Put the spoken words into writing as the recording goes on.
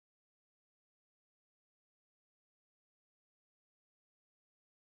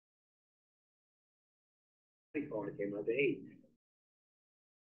BUS6590.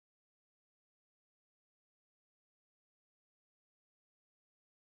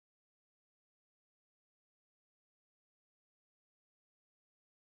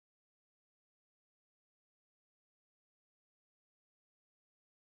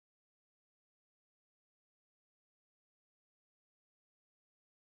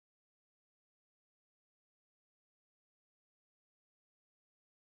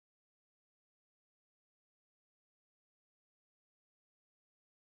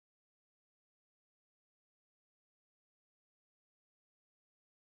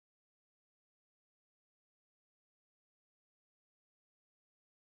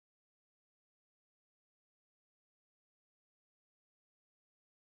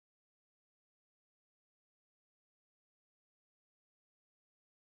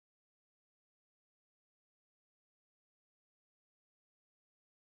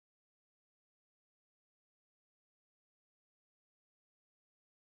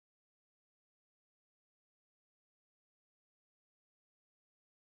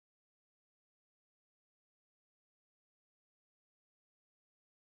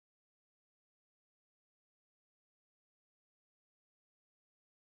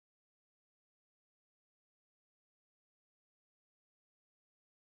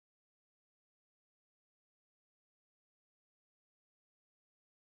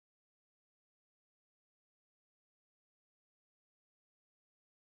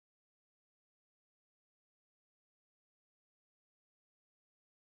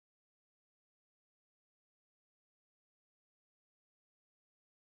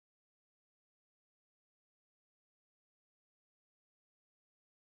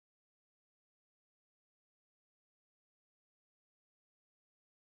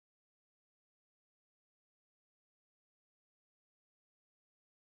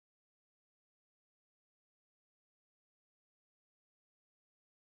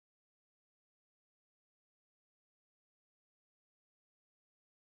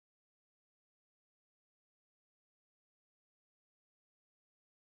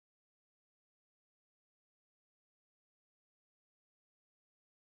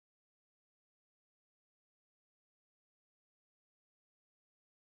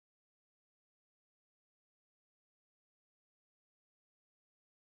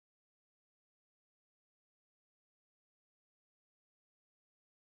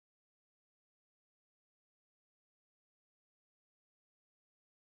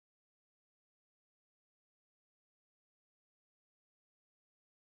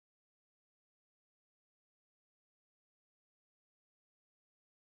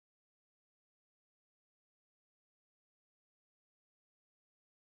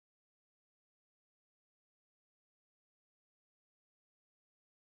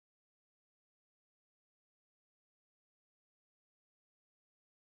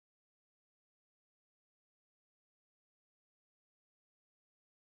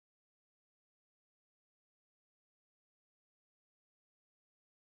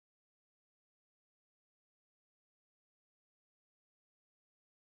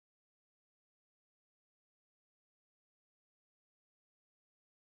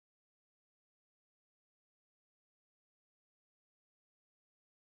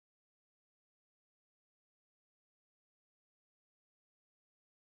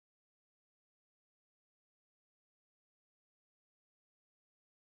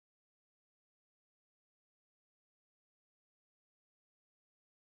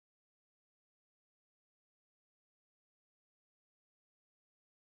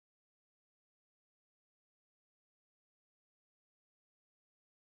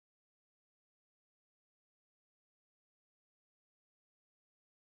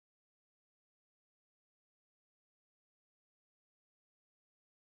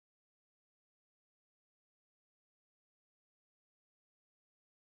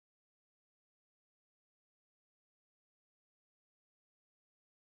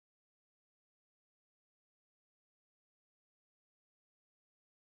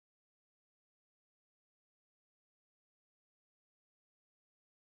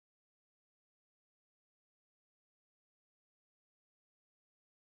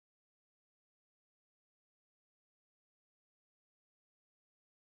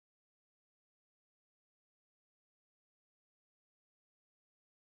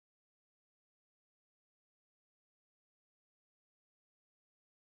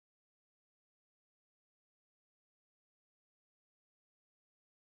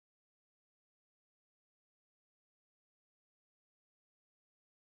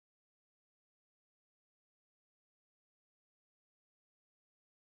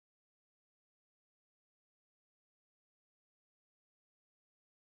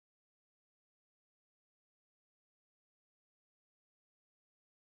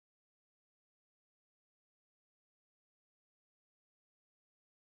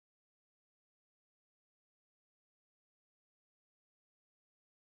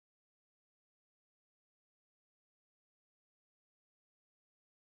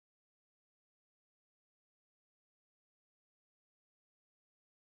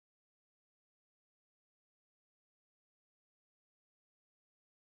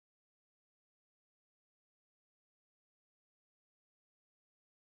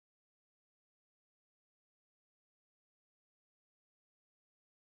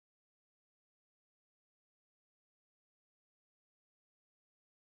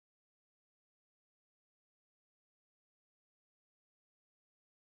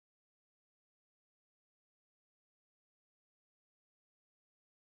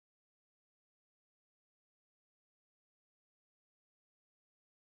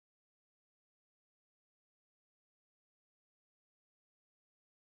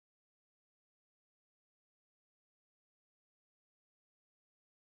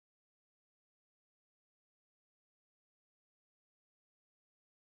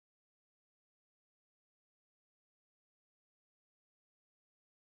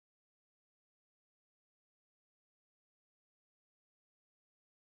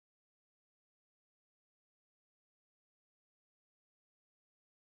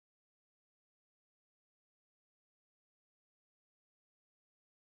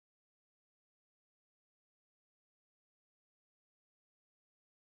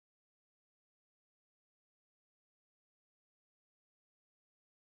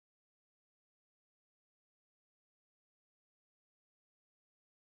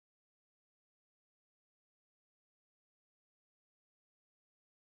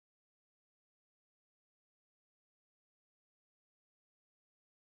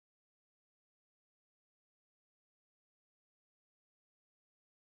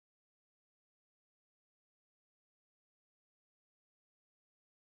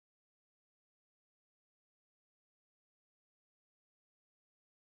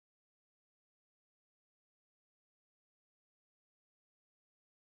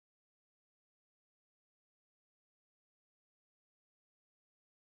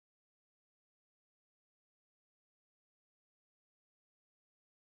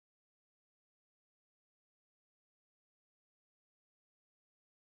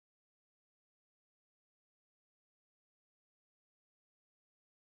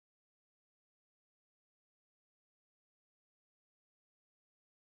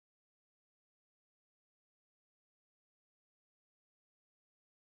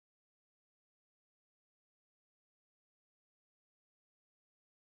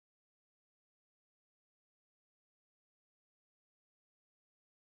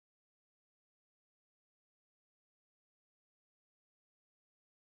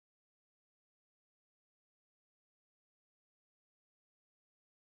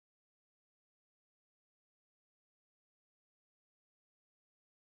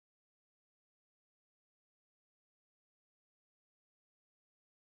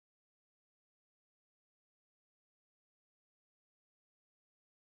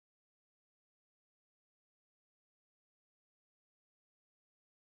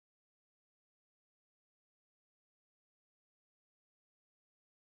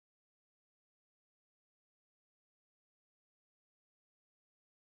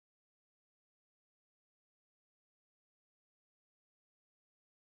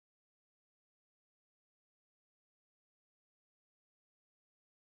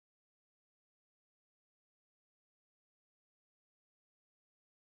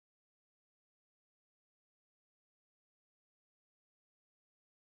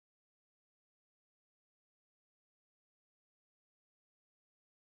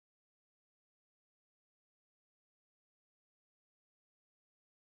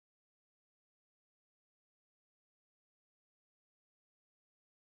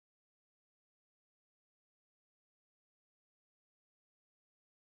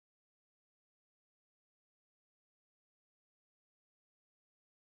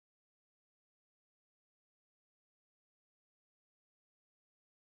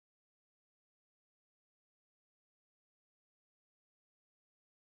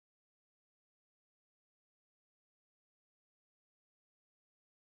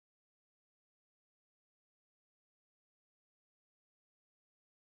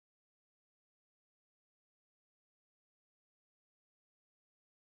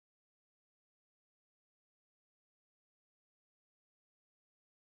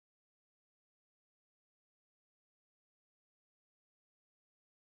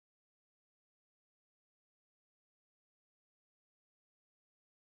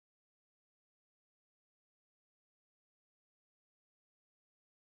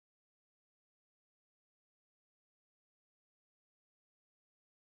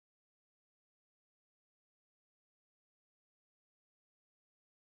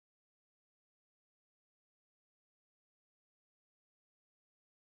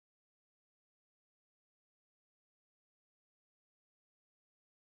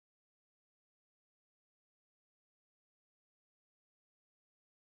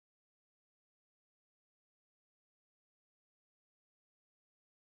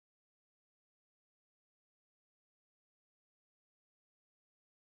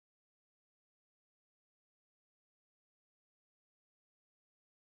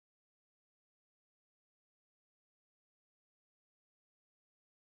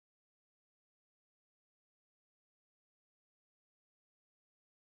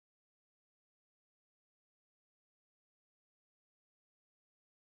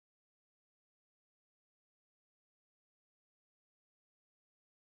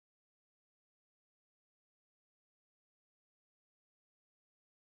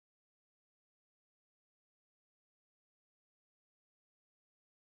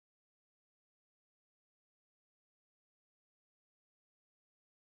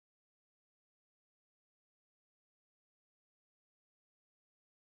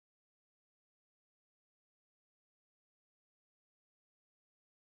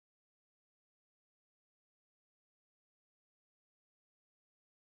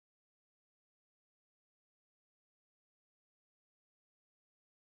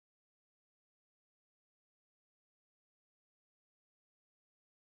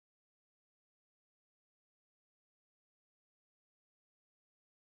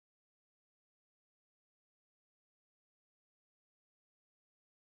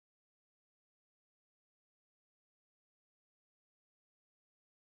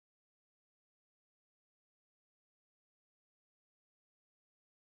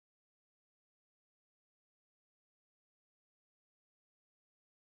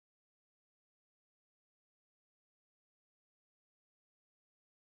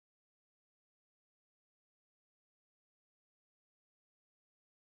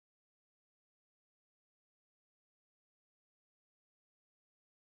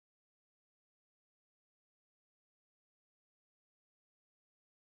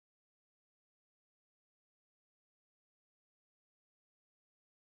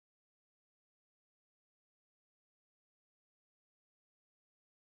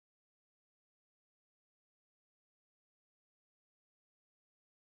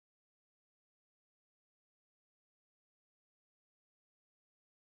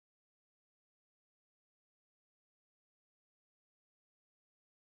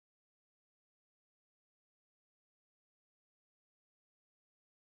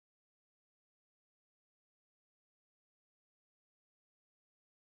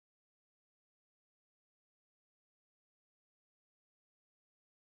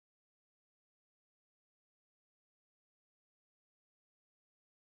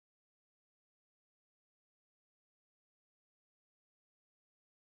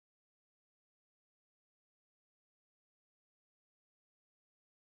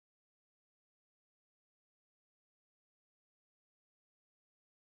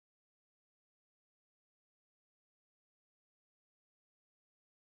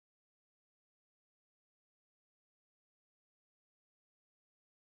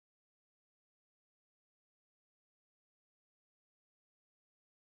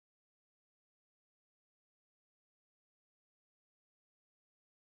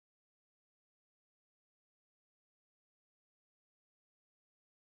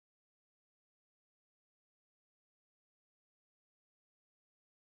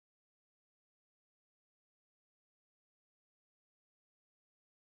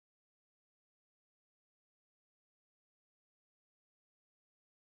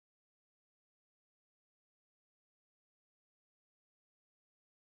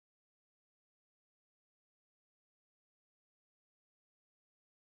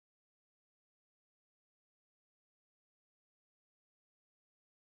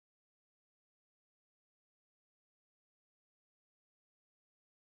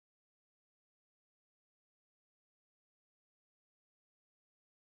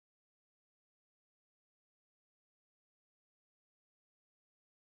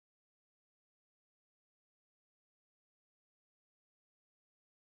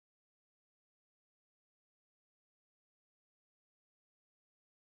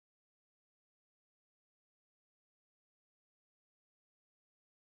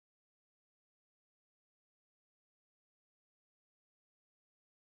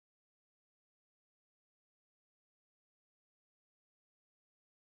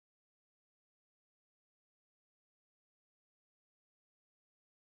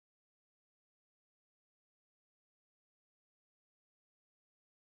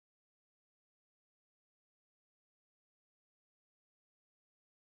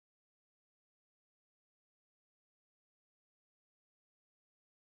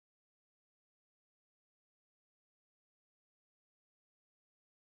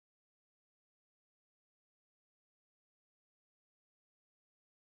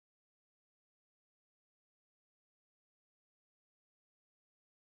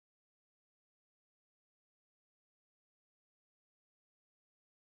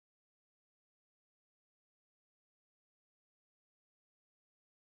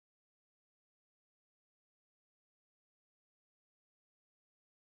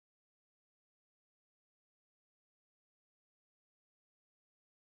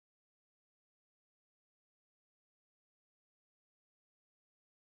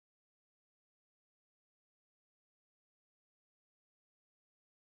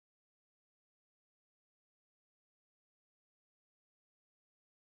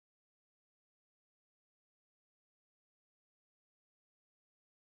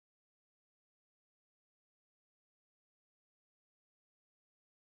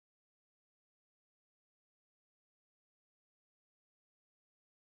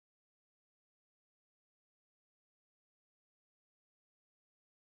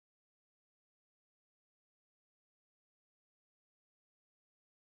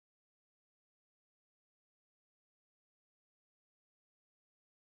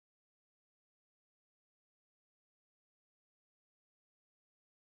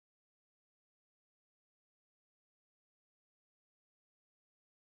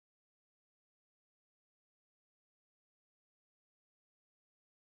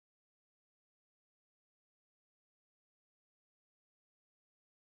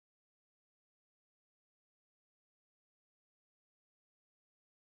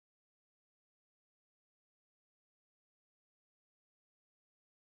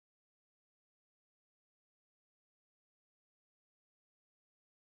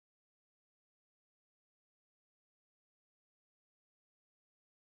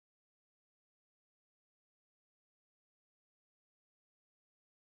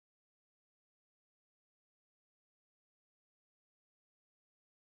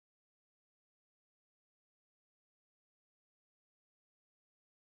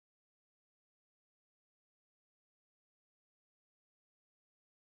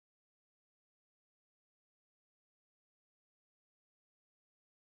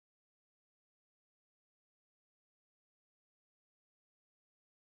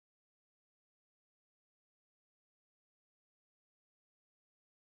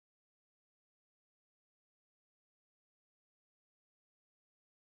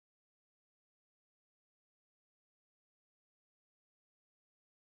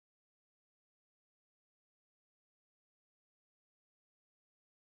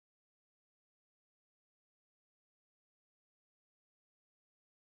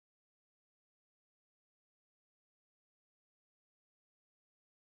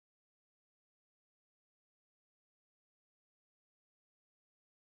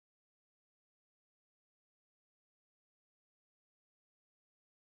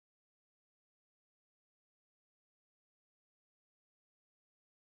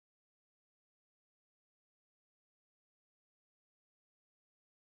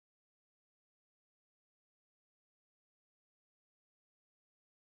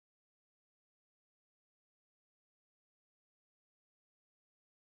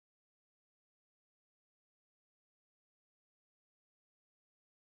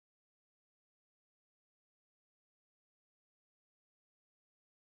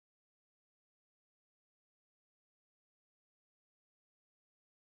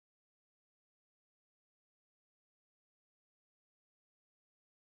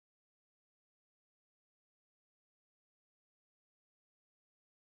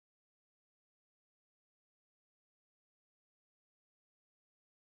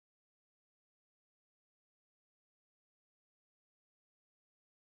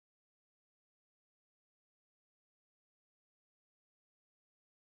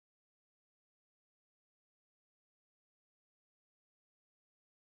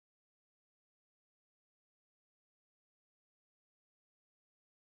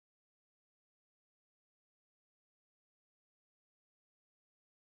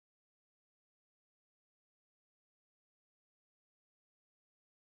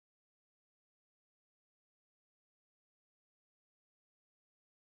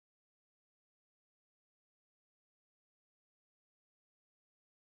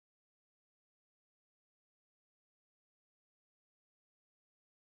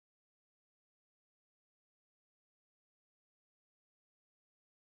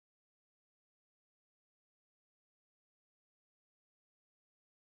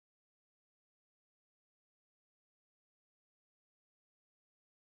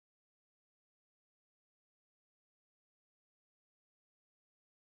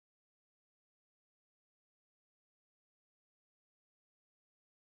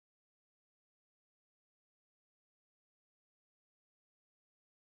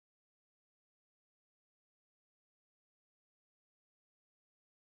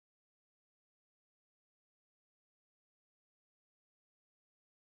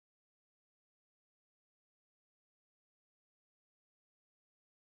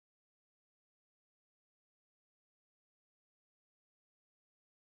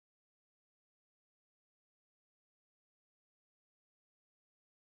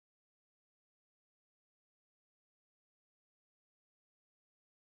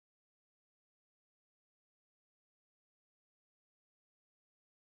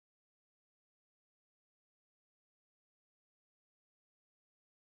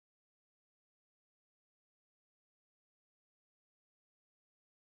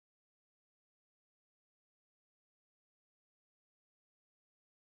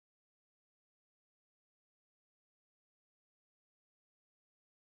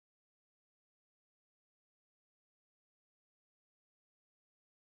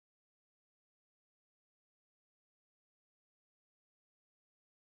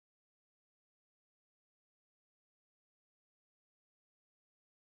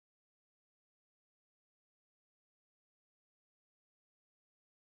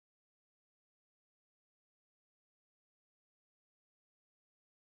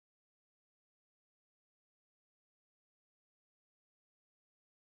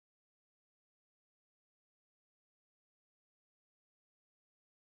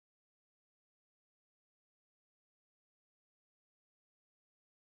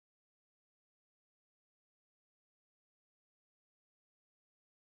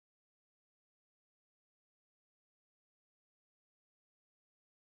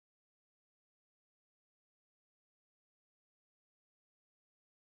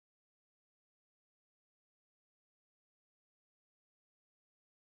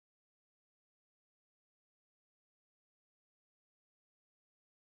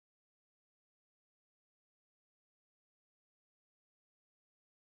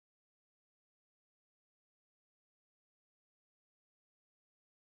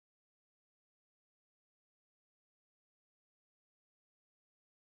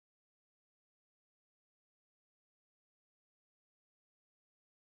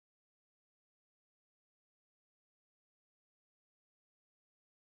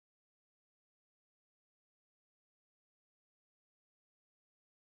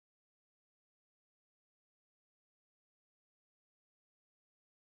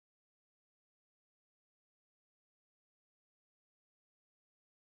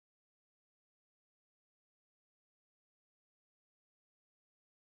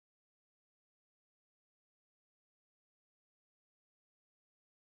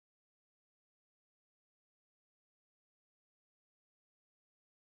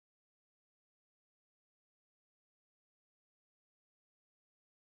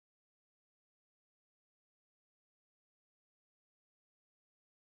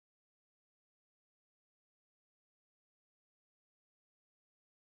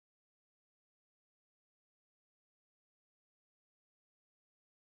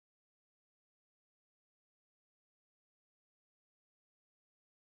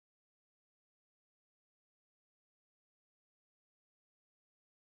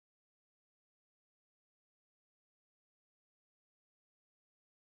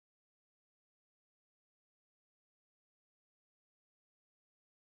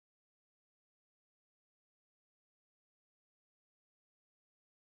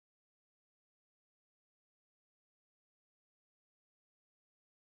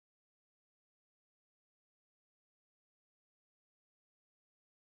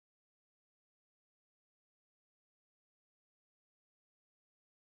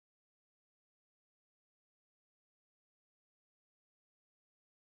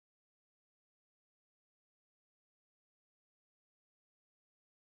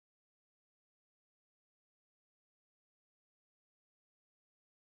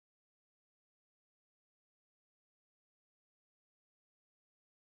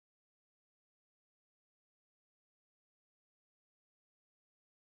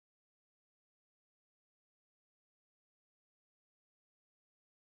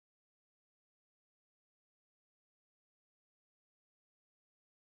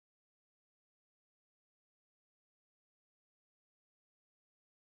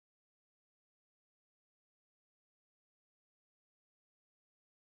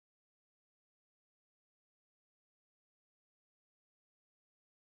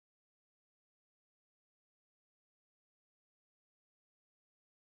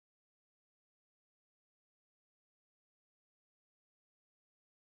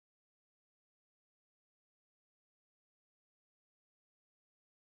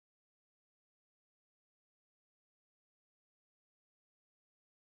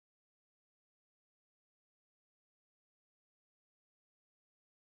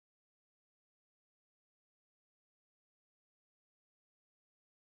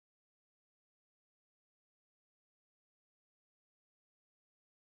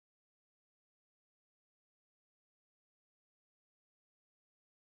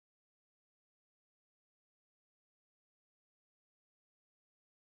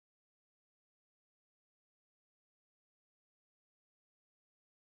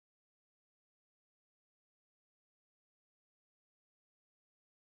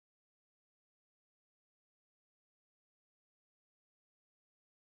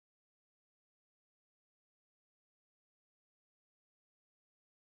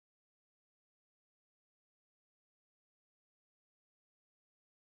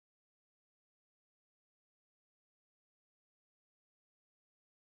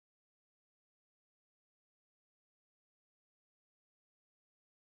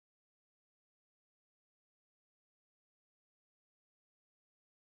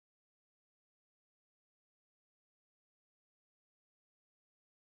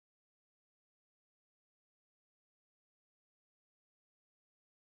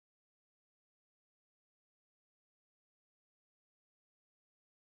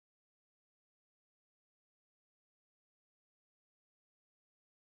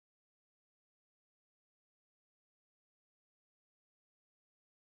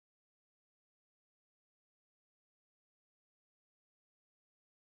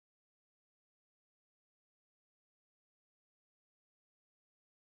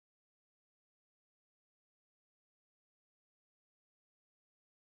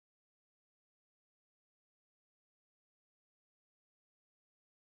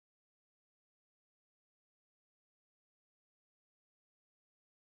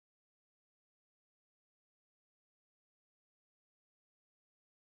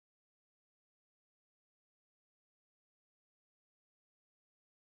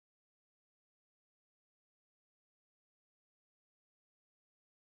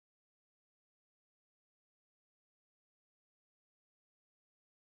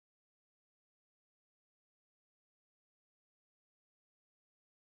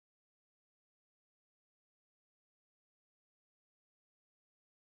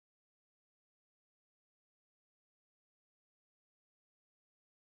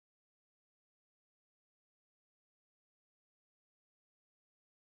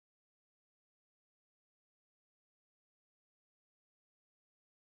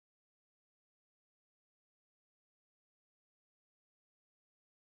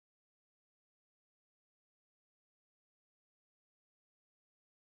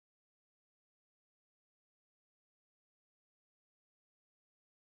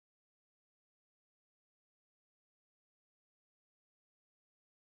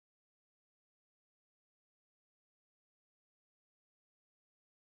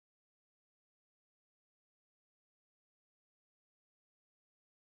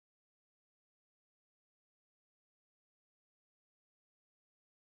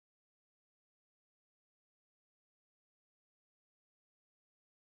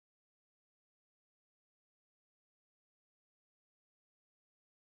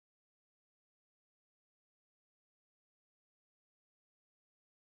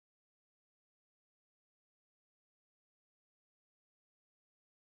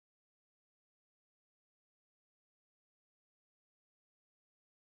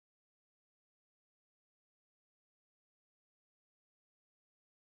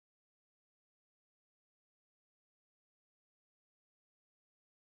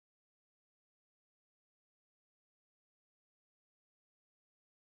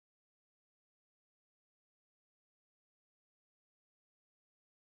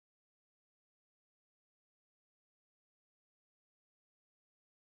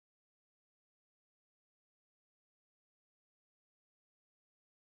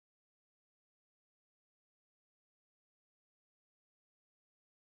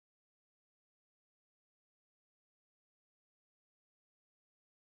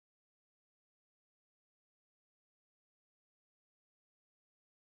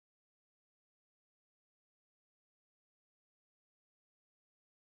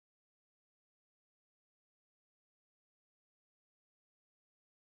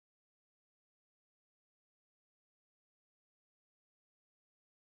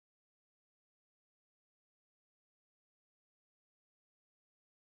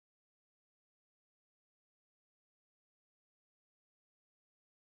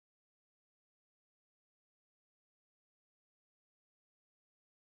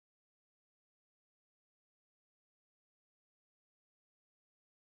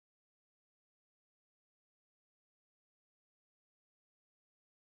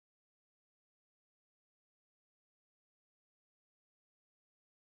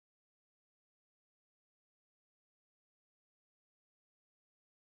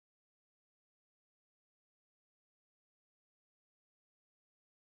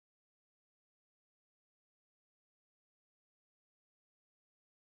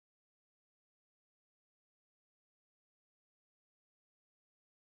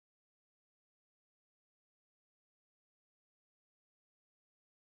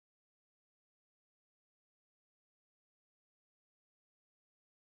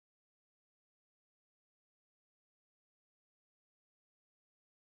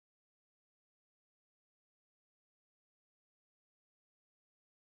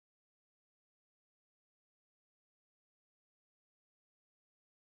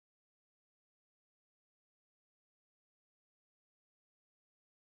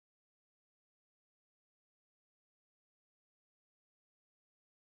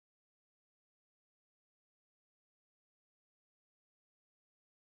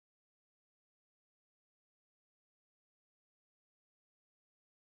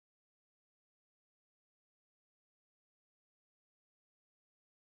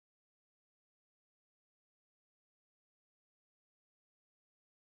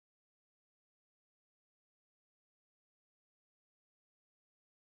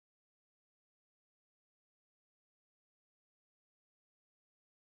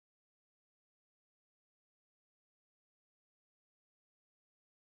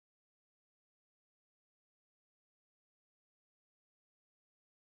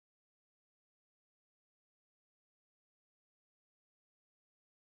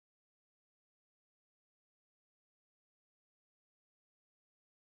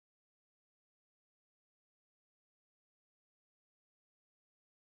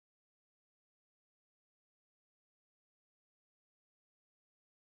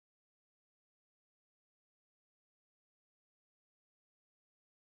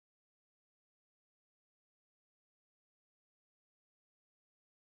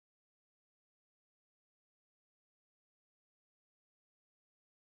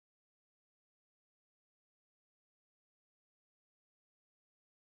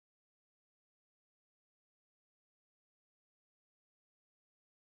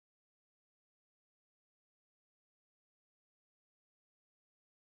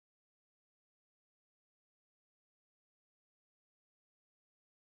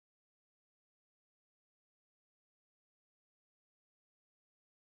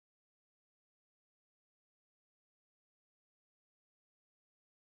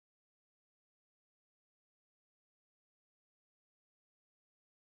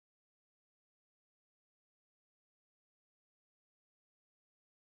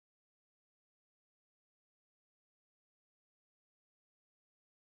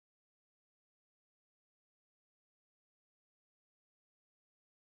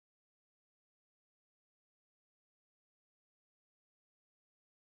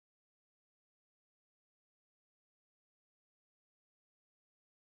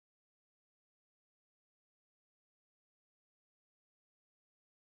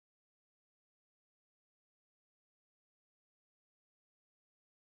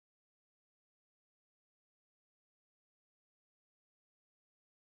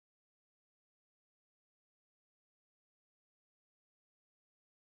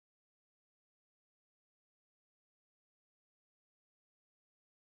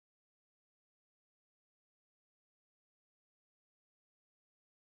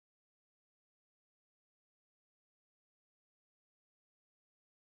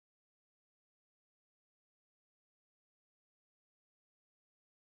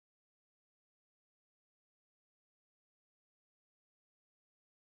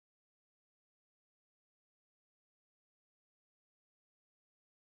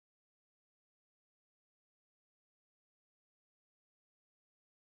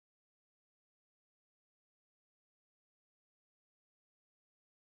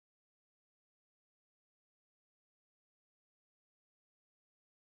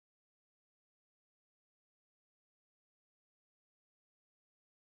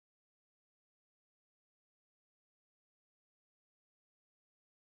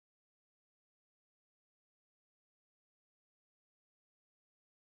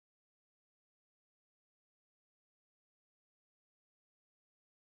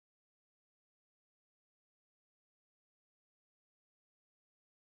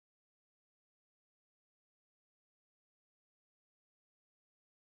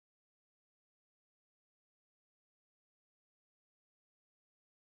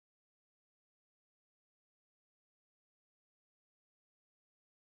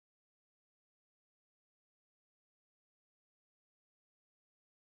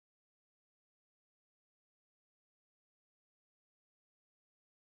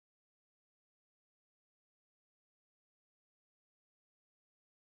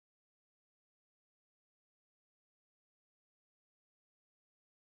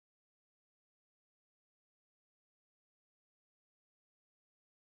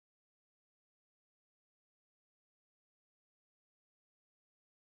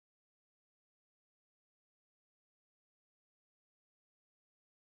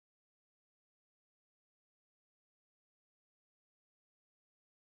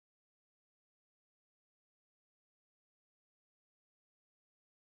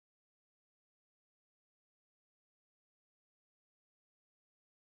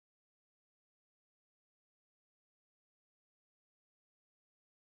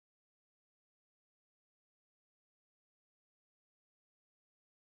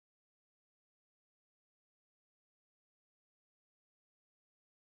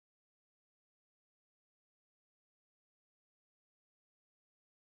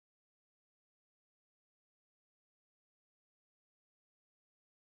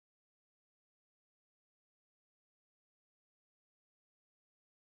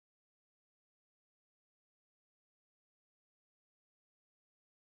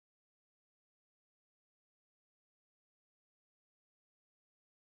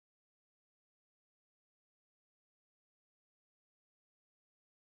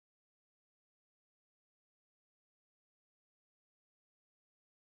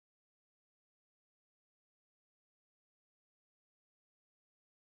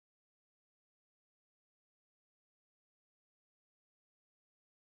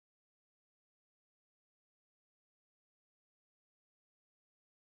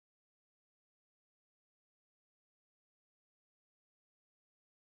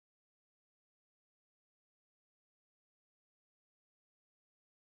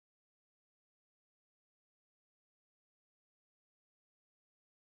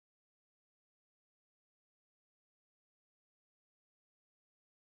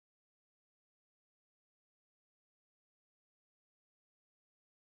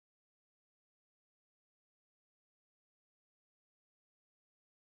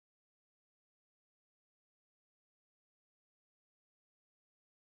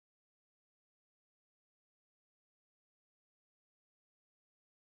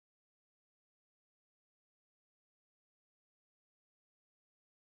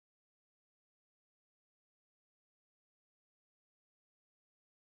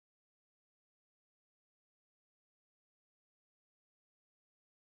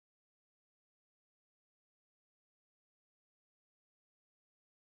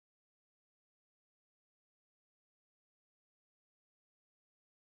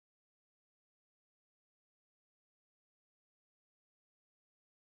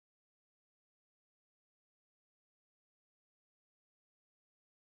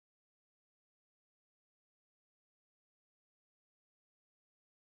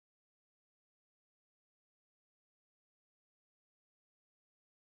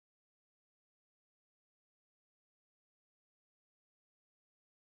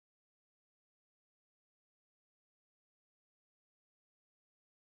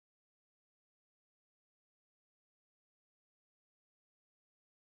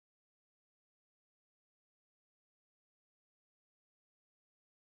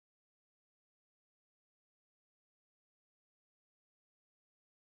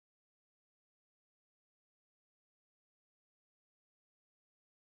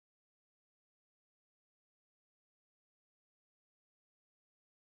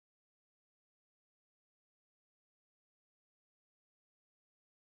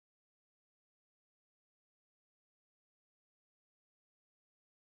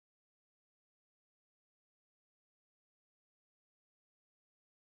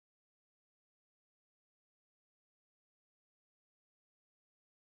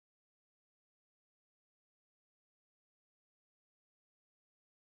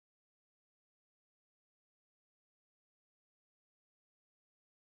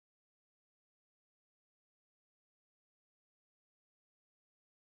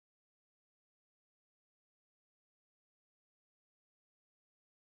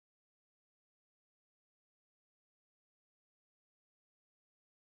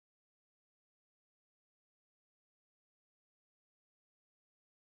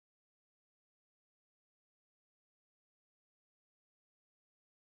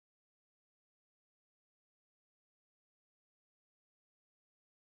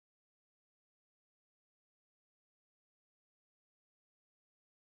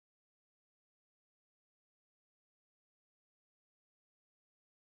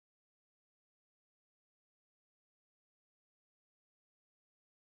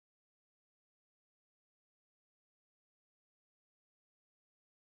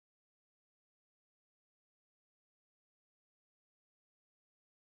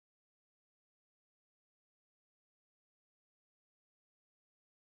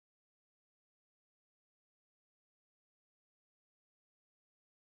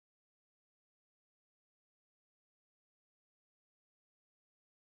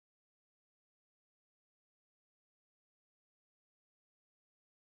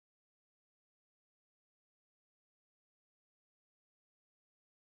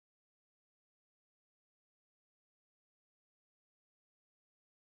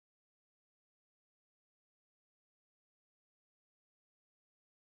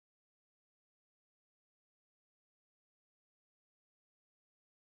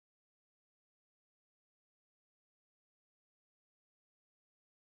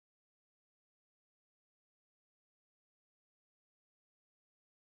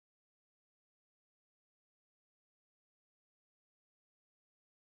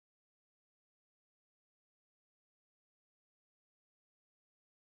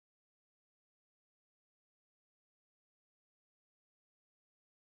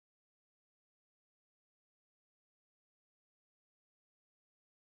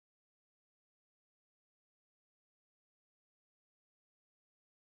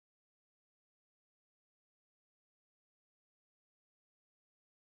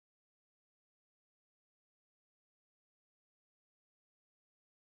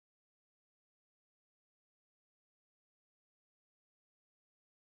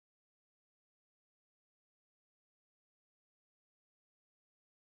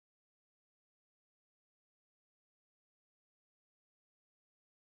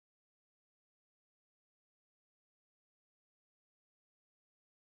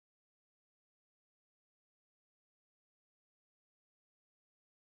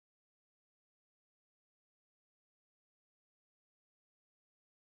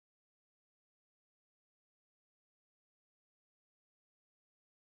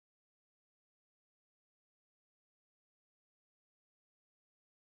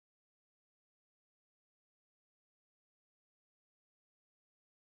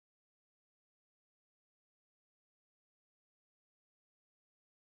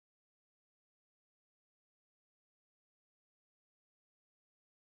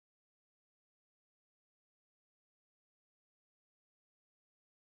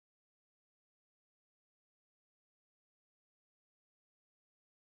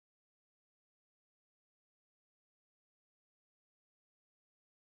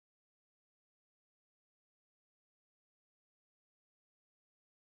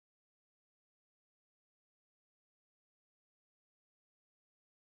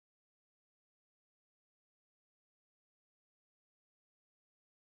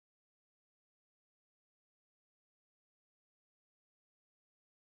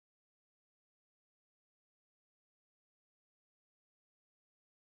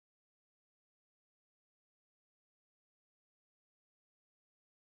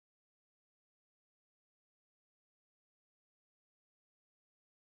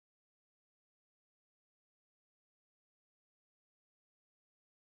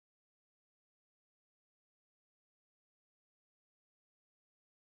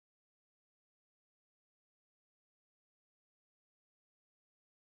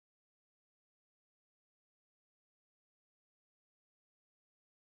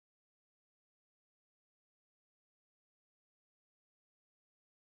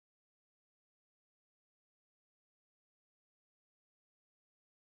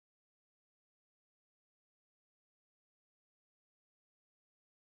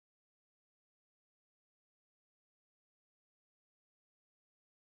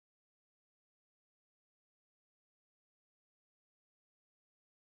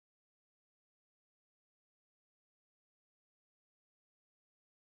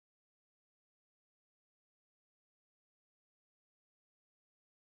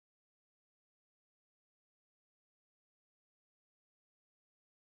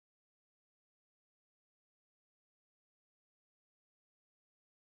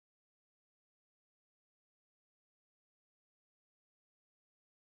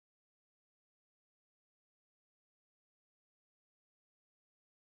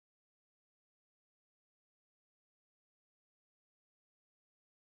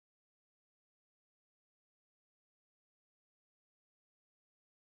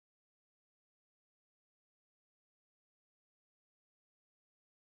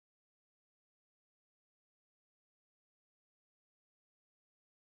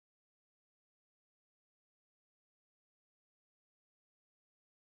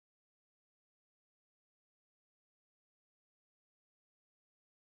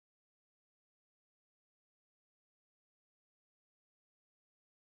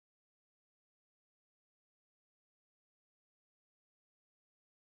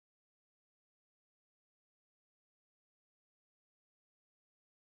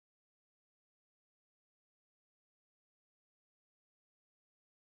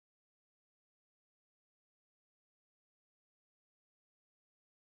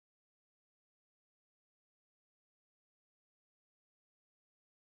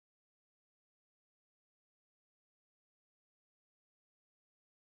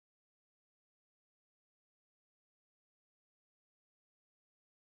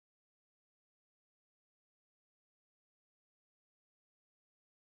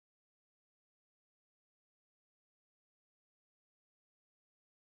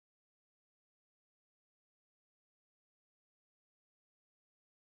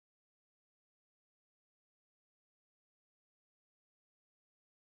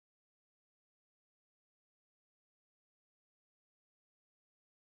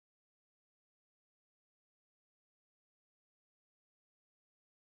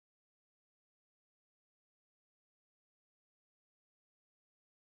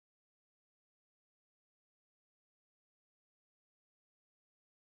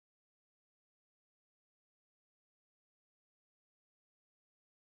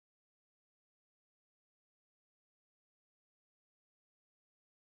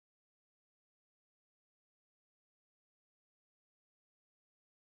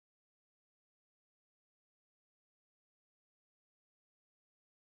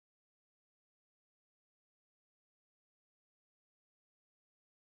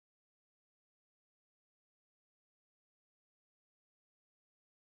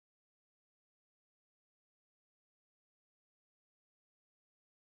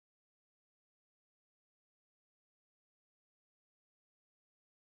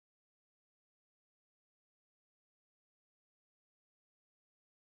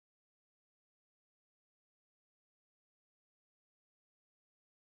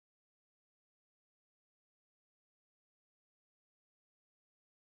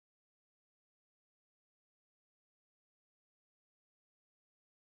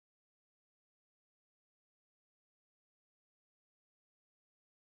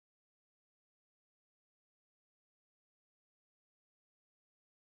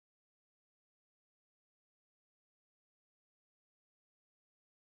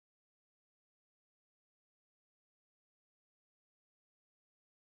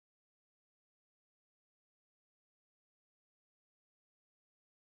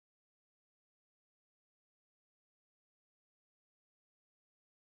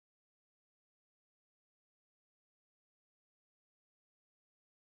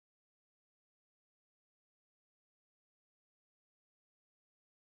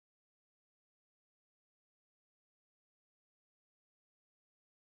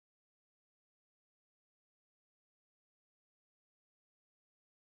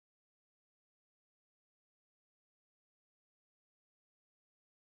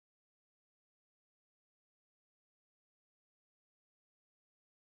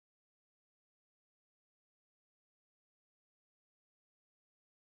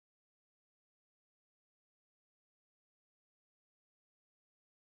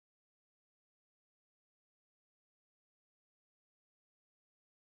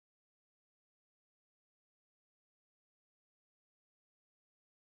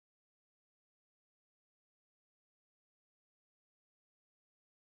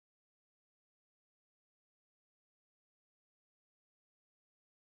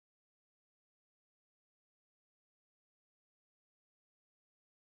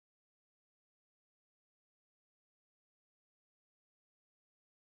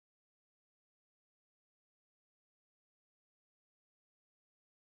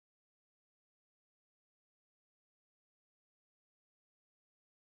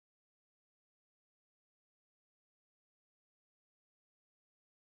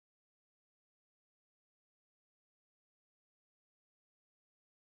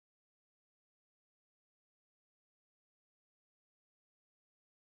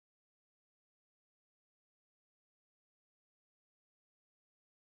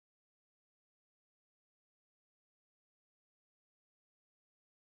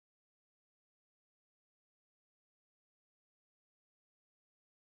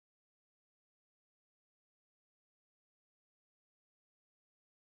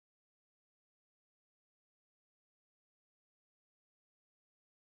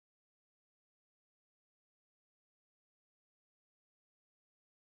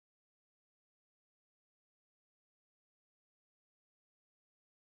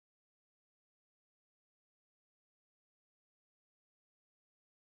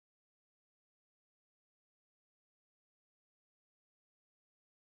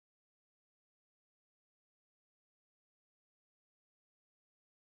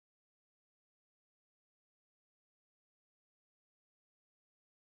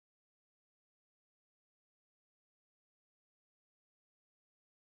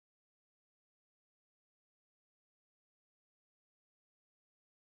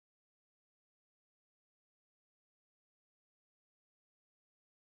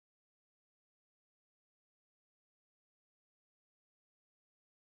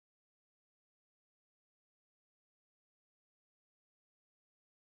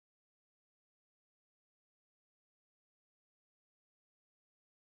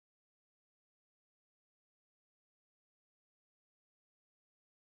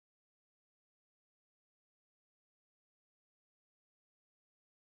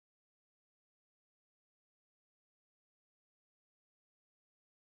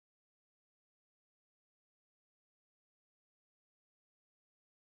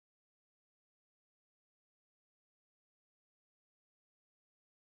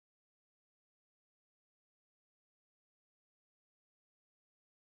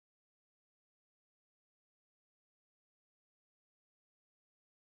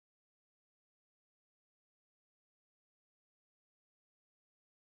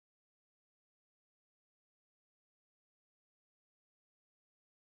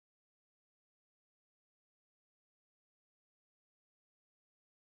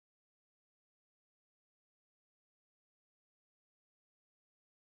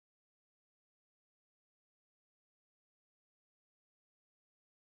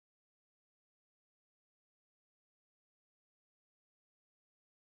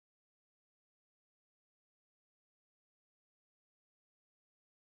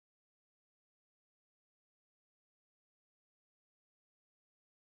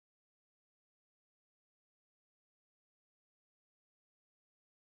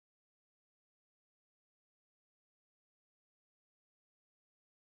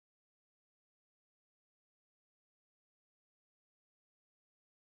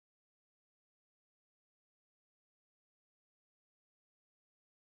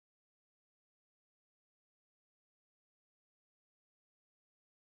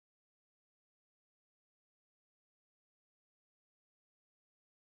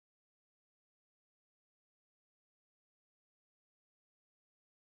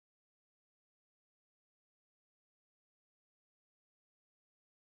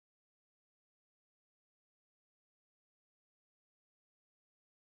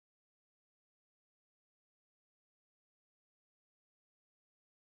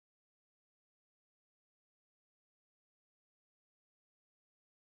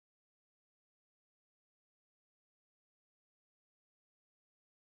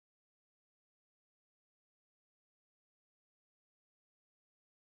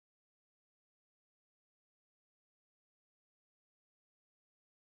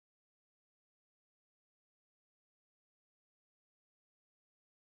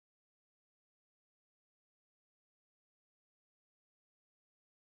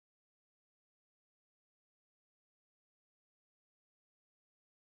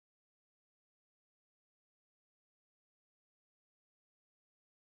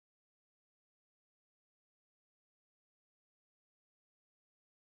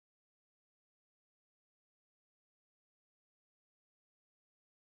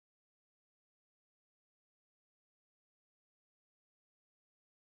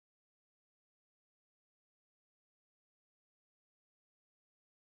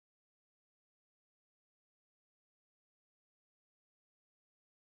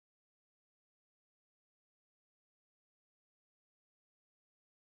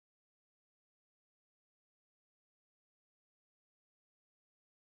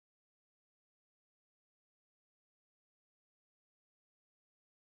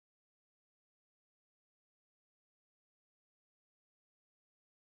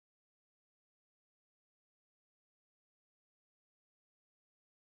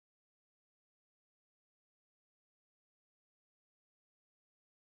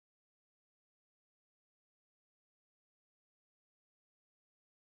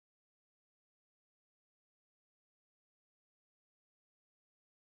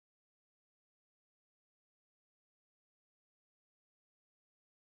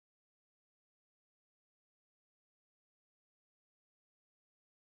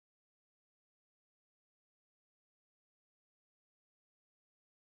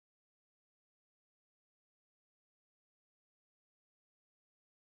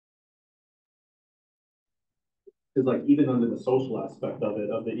 Because like even under the social aspect of it,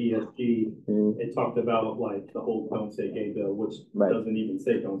 of the ESG, Mhm. it talked about like the whole "Don't Say Gay" bill, which Right. doesn't even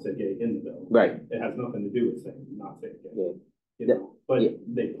say "Don't Say Gay" in the bill. Right. It has nothing to do with saying not saying gay. Yeah. You That, know, but yeah.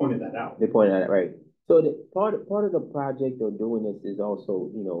 they pointed that out. They pointed out right. So the part of the project of doing this is also,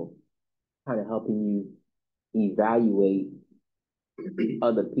 kind of helping you evaluate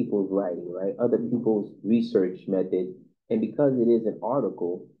other people's writing, right? Other people's research method. And because it is an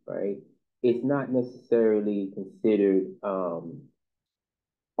article, right, it's not necessarily considered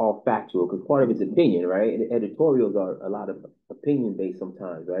all factual because part of it's opinion, right? And editorials are a lot of opinion based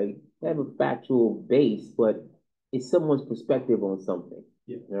sometimes, right? They have a factual base, but it's someone's perspective on something,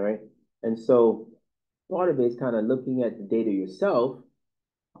 Yeah. all right? And so part of it is kind of looking at the data yourself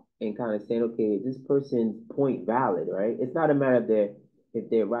and kind of saying, okay, is this person's point valid, right? It's not a matter of if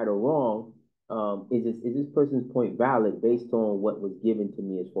they're right or wrong. Is this person's point valid based on what was given to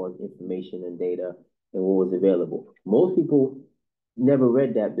me as far as information and data and what was available? Most people never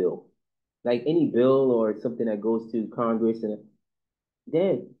read that bill. Like any bill or something that goes to Congress and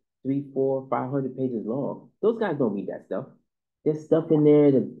they're 3, 4, 500 pages long. Those guys don't read that stuff. There's stuff in there,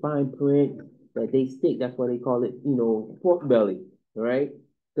 the fine print that they stick. That's why they call it, pork belly, right?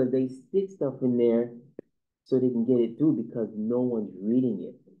 Because they stick stuff in there so they can get it through because no one's reading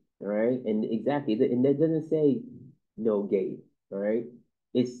it, all right? And exactly, and that doesn't say no gay, all right?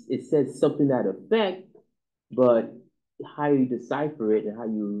 It says something that effect, but how you decipher it and how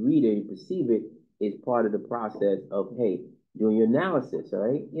you read it and perceive it is part of the process of, hey, doing your analysis, all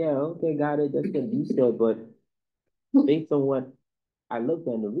right? Yeah, okay, got it. That's what you said, but based on what I looked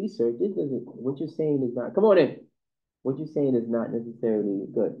at in the research, this doesn't, what you're saying is not, come on in. What you're saying is not necessarily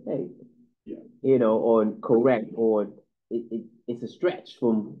good. Hey, Yeah. or correct, or it's a stretch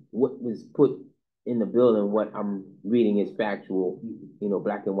from what was put in the bill and what I'm reading is factual,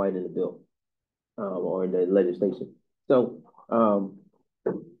 black and white in the bill, or in the legislation. So,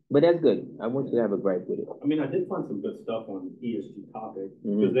 but that's good. I want you to have a gripe with it. I mean, I did find some good stuff on ESG topic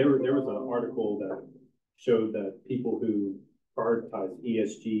Mm-hmm. because there was an article that showed that people who prioritize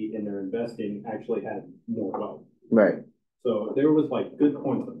ESG in their investing actually had more wealth. Right. So there was like good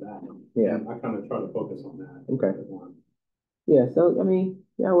points of that. Yeah. And I kind of try to focus on that. Okay. Yeah. So I mean,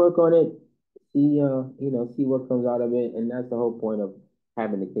 yeah, work on it. See, see what comes out of it, and that's the whole point of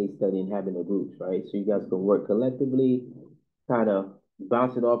having the case study and having the groups, right? So you guys can work collectively, kind of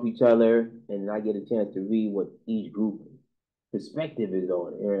bounce it off each other, and I get a chance to read what each group perspective is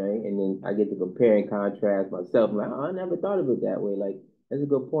on it, right? And then I get to compare and contrast myself. I'm like, oh, I never thought of it that way. Like, that's a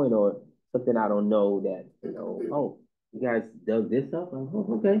good point, or something I don't know that, oh, you guys dug this up? Like,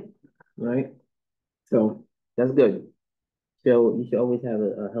 oh, okay, right? So that's good. So you should always have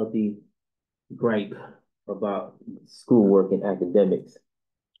a healthy gripe about schoolwork and academics.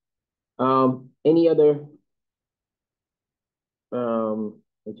 Any other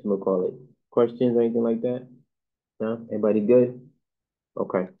what you gonna call it? Questions or anything like that? No? Everybody good?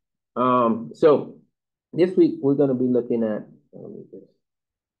 Okay. So this week we're gonna be looking at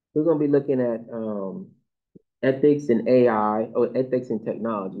ethics and AI, or ethics and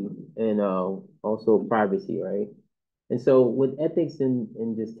technology, and also privacy, right? And so with ethics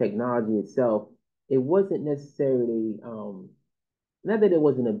and just technology itself, it wasn't necessarily not that it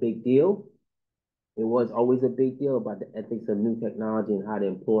wasn't a big deal. It was always a big deal about the ethics of new technology and how to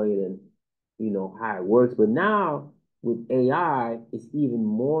employ it and how it works. But now with AI, it's even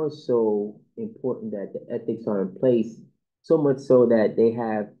more so important that the ethics are in place, so much so that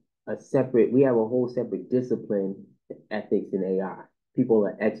we have a whole separate discipline, ethics in AI. People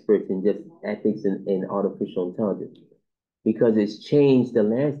are experts in just ethics in artificial intelligence because it's changed the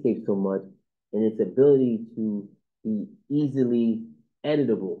landscape so much and its ability to be easily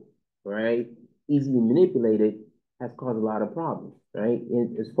editable, right? Easily manipulated has caused a lot of problems, right?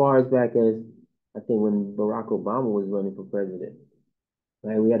 As far as back as I think when Barack Obama was running for president,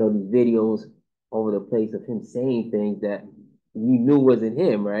 right? We had all these videos over the place of him saying things that we knew wasn't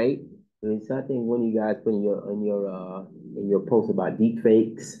him, right? And so I think one of you guys put in your post about deep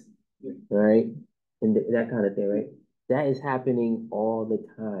fakes, right? And that kind of thing, right? That is happening all the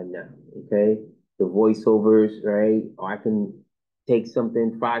time now. Okay, the voiceovers, right? Or I can take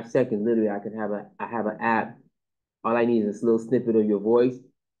something 5 seconds. Literally, I have an app. All I need is a little snippet of your voice,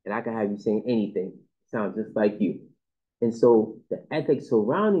 and I can have you saying anything. Sounds just like you. And so the ethics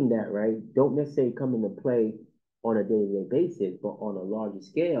surrounding that, right, don't necessarily come into play on a day-to-day basis, but on a larger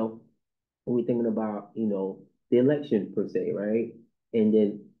scale, when we're thinking about, the election per se, right? And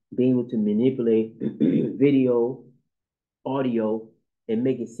then being able to manipulate video, audio, and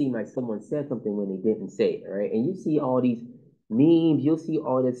make it seem like someone said something when they didn't say it, right? And you see all these memes, you'll see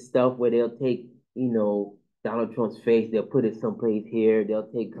all this stuff where they'll take, Donald Trump's face, they'll put it someplace here.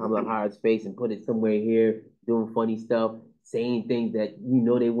 They'll take Kamala Harris' face and put it somewhere here, doing funny stuff, saying things that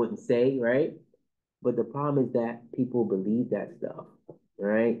they wouldn't say, right? But the problem is that people believe that stuff,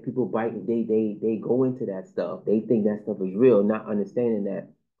 right? People bite, they go into that stuff. They think that stuff is real, not understanding that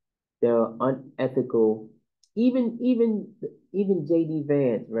there are unethical. Even JD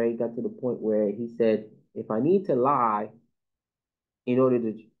Vance, right, got to the point where he said, if I need to lie in order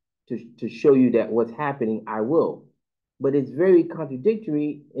to show you that what's happening, I will. But it's very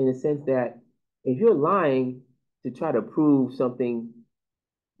contradictory in the sense that if you're lying to try to prove something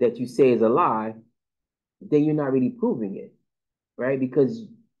that you say is a lie, then you're not really proving it, right? Because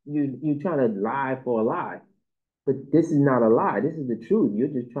you're trying to lie for a lie. But this is not a lie. This is the truth. You're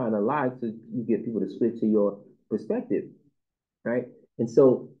just trying to lie so you get people to switch to your perspective, right? And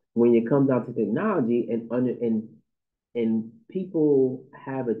so when it comes down to technology and people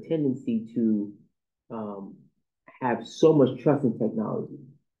have a tendency to um, have so much trust in technology,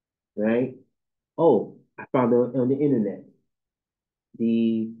 right? Oh, I found it on the internet.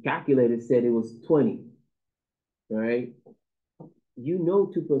 The calculator said it was 20, right?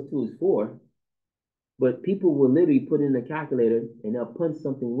 2 plus 2 is 4, but people will literally put in the calculator and they'll punch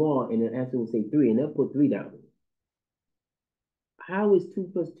something wrong and the answer will say 3 and they'll put 3 down. How is 2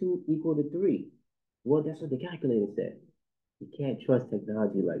 plus 2 equal to 3? Well, that's what the calculator said. You can't trust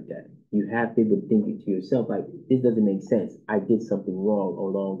technology like that. You have to be able to think it to yourself, like, this doesn't make sense. I did something wrong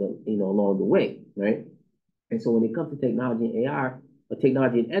along the way, right? And so when it comes to technology and AI, or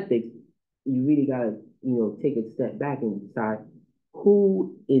technology and ethics, you really gotta, take a step back and decide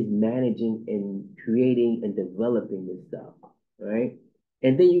who is managing and creating and developing this stuff, right?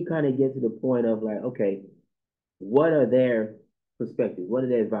 And then you kind of get to the point of like, okay, what are their perspectives? What are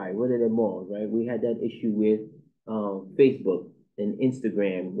their values? What are their morals, right? We had that issue with Facebook and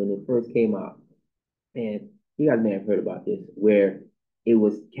Instagram when it first came out. And you guys may have heard about this, where it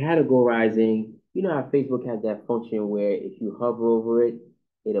was categorizing. You know how Facebook has that function where if you hover over it,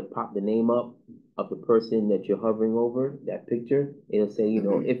 it'll pop the name up of the person that you're hovering over, that picture. It'll say,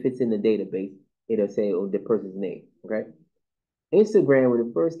 if it's in the database, it'll say, oh, the person's name, okay? Instagram, when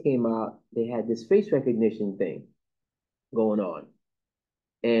it first came out, they had this face recognition thing going on.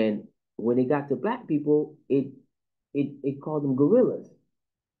 And when it got to black people, it called them gorillas,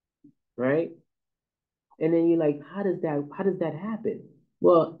 right? And then you're like, how does that happen?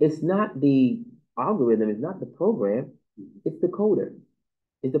 Well, it's not the algorithm, it's not the program, it's the coder.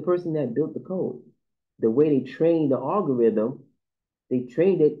 It's the person that built the code. The way they trained the algorithm, they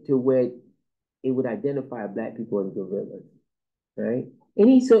trained it to where it would identify black people as gorillas, right? And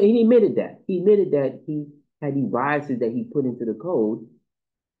he admitted that. He admitted that he had these biases that he put into the code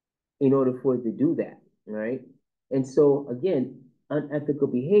in order for it to do that, right? And so again, unethical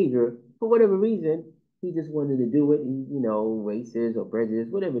behavior, for whatever reason, he just wanted to do it, racist or prejudice,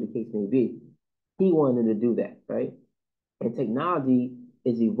 whatever the case may be. He wanted to do that, right? And technology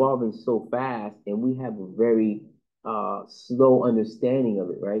is evolving so fast, and we have a very slow understanding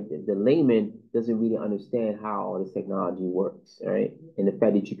of it, right? The layman doesn't really understand how all this technology works, right? And the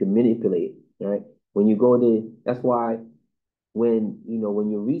fact that you can manipulate it, right? When you go to, that's why when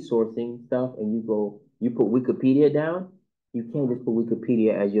you're resourcing stuff and you put Wikipedia down, you can't just put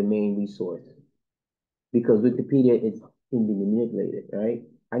Wikipedia as your main resource because Wikipedia can be manipulated, right?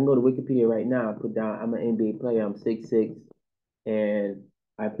 I can go to Wikipedia right now and put down I'm an NBA player, I'm 6'6", and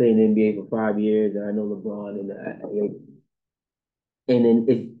I played in the NBA for 5 years, and I know LeBron, and then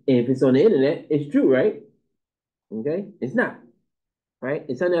if it's on the internet, it's true, right? Okay, it's not, right?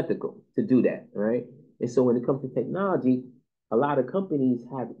 It's unethical to do that, right? And so when it comes to technology, a lot of companies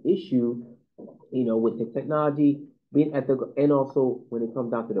have issue, with the technology being ethical, and also when it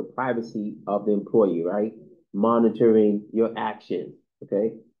comes down to the privacy of the employee, right? Monitoring your actions,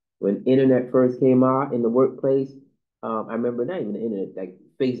 okay? When internet first came out in the workplace, I remember not even the internet, like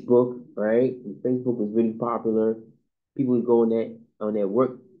Facebook, right? When Facebook was really popular. People would go on their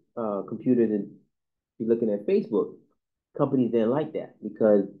work computers and be looking at Facebook. Companies didn't like that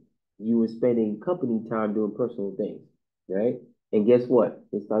because you were spending company time doing personal things, right? And guess what?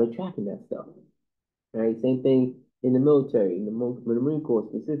 They started tracking that stuff, right? Same thing in the military, in the Marine Corps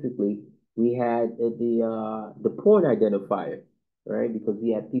specifically. We had the porn identifier, right? Because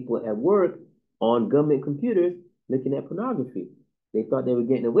we had people at work on government computers looking at pornography. They thought they were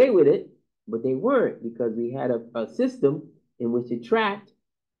getting away with it, but they weren't because we had a system in which it tracked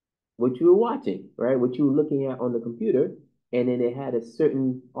what you were watching, right? What you were looking at on the computer. And then it had a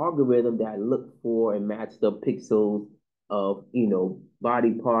certain algorithm that looked for and matched up pixels of,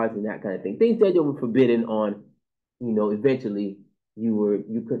 body parts and that kind of thing. Things that were forbidden on, eventually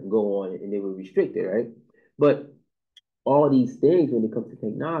you couldn't go on and they were restricted, right? But all these things when it comes to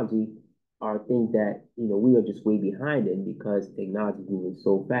technology are things that, we are just way behind in because technology is moving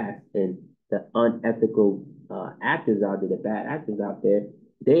so fast and the unethical actors out there, the bad actors out there,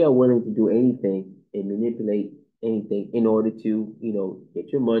 they are willing to do anything and manipulate anything in order to, get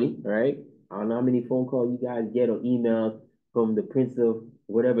your money, right? I don't know how many phone calls you guys get or emails from the prince of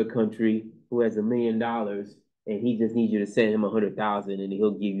whatever country who has $1 million and he just needs you to send him 100,000 and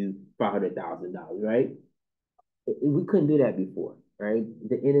he'll give you $500,000, right? We couldn't do that before, right?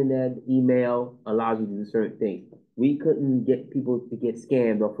 The internet, email allows you to do certain things. We couldn't get people to get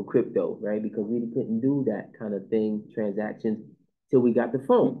scammed off of crypto, right? Because we couldn't do that kind of thing, transactions, till we got the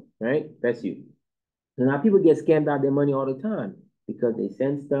phone, right? That's you. So now people get scammed out of their money all the time because they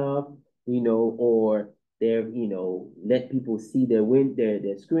send stuff, or they're, let people see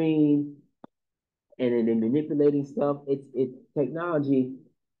their screen, and then they're manipulating stuff. It's technology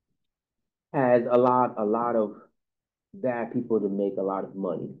has a lot of bad people to make a lot of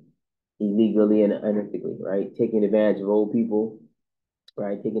money illegally and unethically, right? Taking advantage of old people,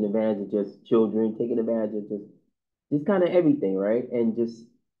 right? Taking advantage of just children, taking advantage of just kind of everything, right? And just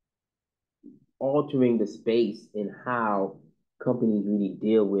altering the space in how companies really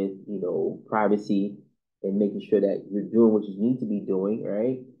deal with, privacy and making sure that you're doing what you need to be doing,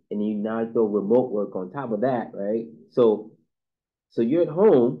 right? And you now throw remote work on top of that, right? So you're at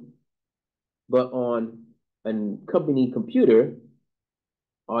home, but on a company computer,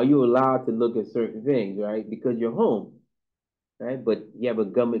 are you allowed to look at certain things, right? Because you're home, right? But you have a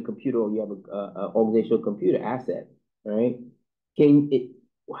government computer or you have a organizational computer asset, right? Can it?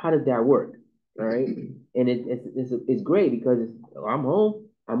 How does that work, right? And it's great because I'm home,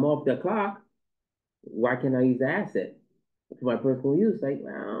 I'm off the clock. Why can't I use the asset for my personal use? Like,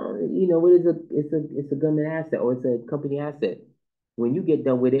 well, what is it's a government asset or it's a company asset. When you get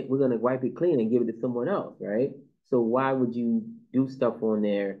done with it, we're gonna wipe it clean and give it to someone else, right? So why would you do stuff on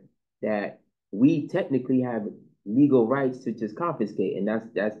there that we technically have legal rights to just confiscate? And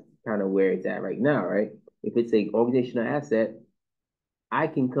that's kind of where it's at right now, right? If it's a organizational asset, I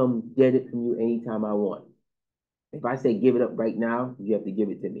can come get it from you anytime I want. If I say give it up right now, you have to give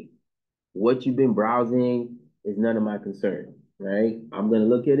it to me. What you've been browsing is none of my concern, right? I'm gonna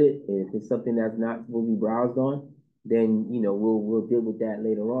look at it, and if it's something that's not supposed to be browsed on, then we'll deal with that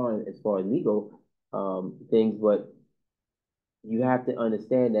later on as far as legal things. But you have to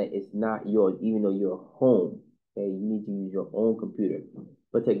understand that it's not yours, even though you're home. Okay, you need to use your own computer.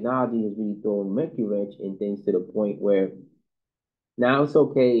 But technology has really thrown monkey wrench in things to the point where now it's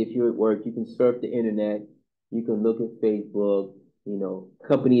okay if you're at work, you can surf the internet, you can look at Facebook.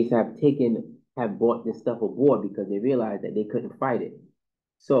 Companies have bought this stuff aboard because they realized that they couldn't fight it.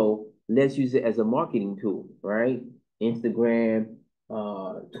 So let's use it as a marketing tool, right? Instagram,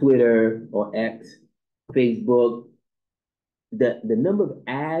 Twitter or X, Facebook. The number of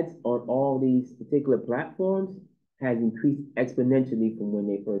ads on all these particular platforms has increased exponentially from when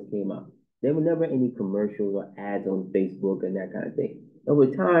they first came out. There were never any commercials or ads on Facebook and that kind of thing. Over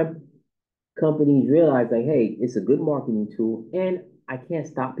time, companies realized like, hey, it's a good marketing tool, and I can't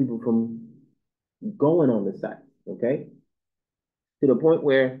stop people from going on the site. Okay, to the point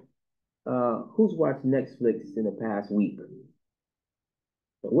where who's watched Netflix in the past week?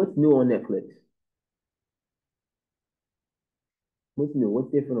 What's new on Netflix? What's new?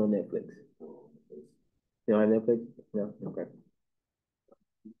 What's different on Netflix? You know on Netflix? No? Okay.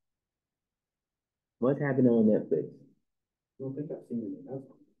 What's happening on Netflix? I don't think I've seen any ads.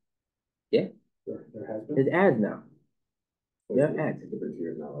 Yeah. There has been? There's ads now. There are ads. Different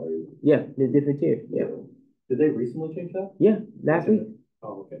tiers now, right? Yeah, there's different tiers. Yeah. Did they recently change that? Yeah, last week.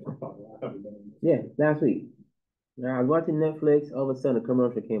 Oh, okay. I haven't been in this. Yeah, last week. Now I was watching Netflix, all of a sudden a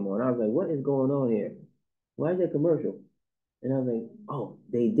commercial came on. I was like, what is going on here? Why is that commercial? And I was like, oh,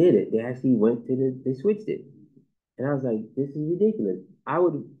 they did it. They actually they switched it. And I was like, this is ridiculous.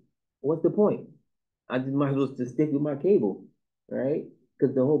 What's the point? I just might as well just stick with my cable, right?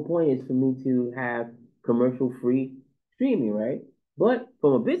 Because the whole point is for me to have commercial-free streaming, right? But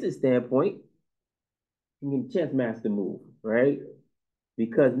from a business standpoint, you can chess master move, right?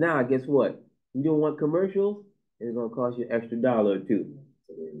 Because now, guess what? You don't want commercials, it's gonna cost you an extra dollar or two.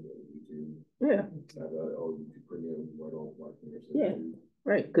 So then YouTube, Yeah, YouTube Premium, right on watching yourself. yeah,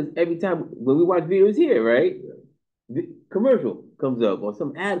 right. Because every time when we watch videos here, right? Yeah. The commercial comes up or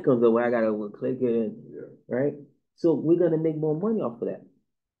some ad comes up where I gotta click it in, Yeah. right? So we're gonna make more money off of that.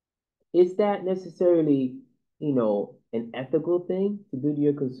 Is that necessarily, an ethical thing to do to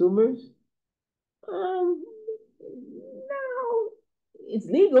your consumers? No, it's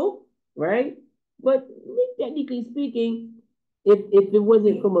legal, right? But technically speaking, if it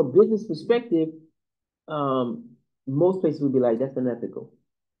wasn't from a business perspective, most places would be like, that's unethical.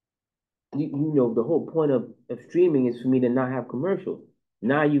 You know, the whole point of streaming is for me to not have commercials.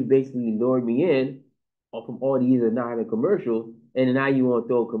 Now you basically lured me in from all the years of not having commercials, and now you want to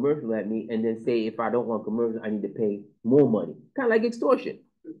throw a commercial at me and then say if I don't want commercials, I need to pay more money. Kind of like extortion,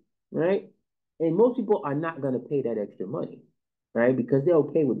 right? And most people are not gonna pay that extra money, right? Because they're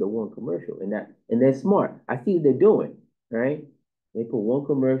okay with the one commercial and they're smart. I see what they're doing, right? They put one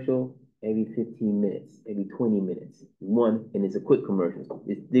commercial every 15 minutes, every 20 minutes. One, and it's a quick commercial.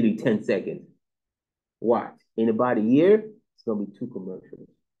 It's literally 10 seconds. Watch. In about a year, it's gonna be two commercials.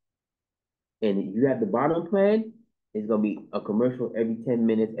 And you have the bottom plan, it's gonna be a commercial every 10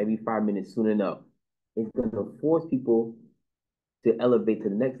 minutes, every 5 minutes soon enough. It's gonna force people to elevate to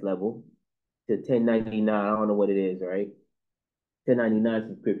the next level to 1099. I don't know what it is, right? 1099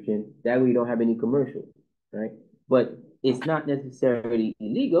 subscription. That way you don't have any commercials, right? But it's not necessarily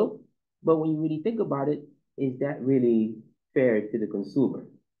illegal. But when you really think about it, is that really fair to the consumer?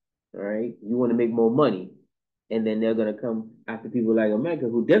 All right. You want to make more money. And then they're gonna come after people like America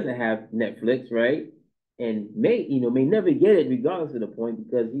who doesn't have Netflix, right? And may never get it regardless of the point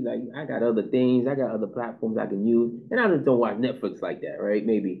because you like, I got other things, I got other platforms I can use, and I just don't watch Netflix like that, right?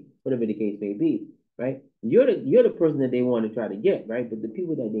 Maybe, whatever the case may be, right? You're the person that they want to try to get, right? But the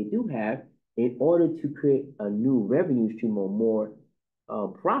people that they do have, in order to create a new revenue stream or more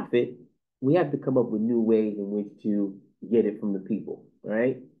profit, we have to come up with new ways in which to get it from the people,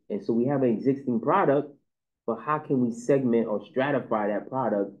 right? And so we have an existing product, but how can we segment or stratify that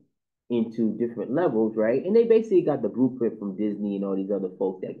product into different levels, right? And they basically got the blueprint from Disney and all these other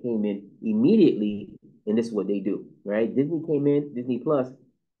folks that came in immediately, and this is what they do, right? Disney Plus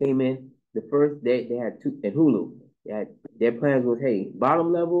came in, the first, they had two, and Hulu, their plans was, hey,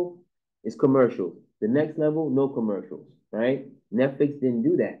 bottom level is commercials. The next level, no commercials, right? Netflix didn't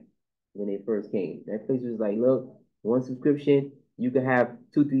do that when they first came. Netflix was like, look, one subscription, you can have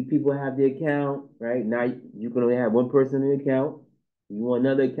 2, 3 people have the account, right? Now you can only have one person in the account. You want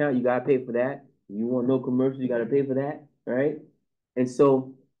another account, you gotta pay for that. You want no commercials, you gotta pay for that, right? And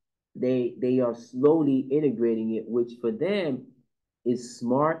so they are slowly integrating it, which for them is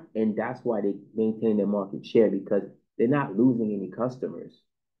smart, and that's why they maintain their market share because they're not losing any customers,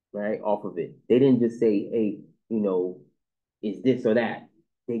 right, off of it. They didn't just say, hey, is this or that.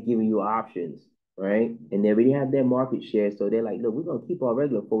 They're giving you options, right? And they already have their market share, so they're like, look, we're gonna keep our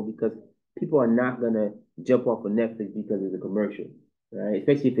regular folks because people are not gonna jump off of Netflix because of the commercial, right?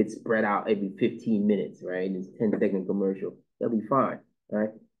 Especially if it's spread out every 15 minutes, right? And it's 10-second commercial, they'll be fine,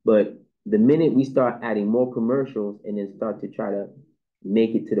 right? But the minute we start adding more commercials and then start to try to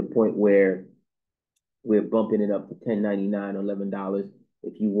make it to the point where we're bumping it up to $10.99 or $11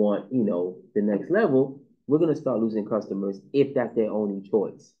 if you want, the next level, we're gonna start losing customers if that's their only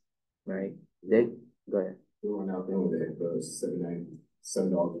choice, right? Go ahead. We're now thinking that the $7 a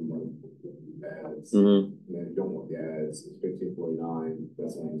month ads, Mm-hmm. and then you don't want the ads, it's $15.49,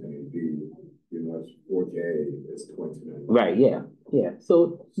 that's what I'm saying, it's 4K, it's $20.99. Right, yeah.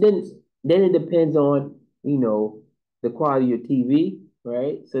 So then it depends on, the quality of your TV,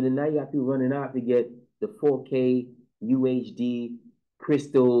 right? So then now you got people running out to get the 4K, UHD,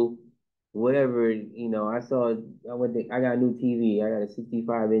 crystal, whatever, I got a new TV. I got a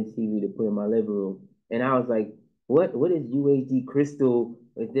 65-inch TV to put in my living room. And I was like, what is UHD crystal?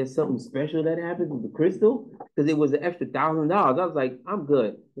 Is there something special that happens with the crystal? Because it was an extra $1,000. I was like, I'm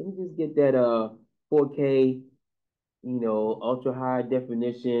good. Let me just get that 4K, ultra high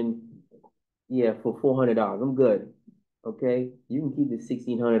definition, yeah, for $400. I'm good. Okay, you can keep the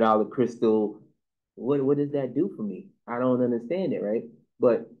 $1,600 crystal. What does that do for me? I don't understand it, right?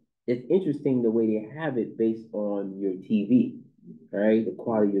 But it's interesting the way they have it based on your TV, right? The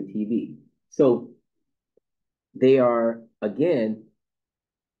quality of your TV. So they are again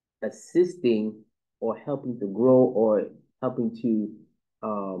assisting or helping to grow or helping to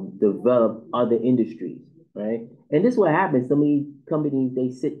develop other industries, right? And this is what happens. Some of these companies, they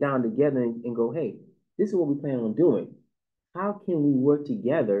sit down together and go, hey, this is what we plan on doing. How can we work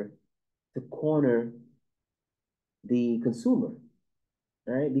together to corner the consumer,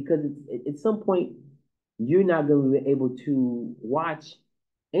 right? Because at some point, you're not going to be able to watch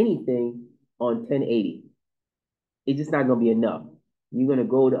anything on 1080. It's just not going to be enough. You're going to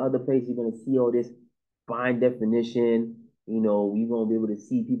go to other places, you're going to see all this fine definition, you're going to be able to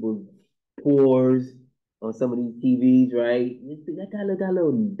see people's pores on some of these TVs, right? That guy got a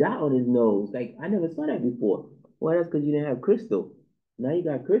little dot on his nose. Like, I never saw that before. Well, that's because you didn't have crystal. Now you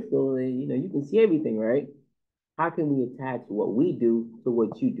got crystal and, you can see everything, right? How can we attach what we do to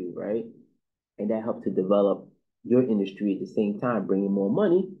what you do, right? And that helps to develop your industry at the same time, bringing more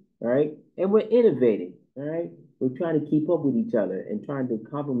money, right? And we're innovating. all right? We're trying to keep up with each other and trying to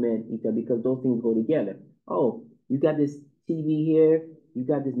complement each other because those things go together. Oh, you got this TV here, you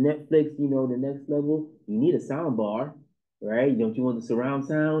got this Netflix, the next level. You need a sound bar, right? Don't you want the surround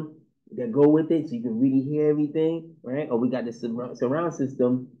sound that go with it so you can really hear everything, right? Or we got the surround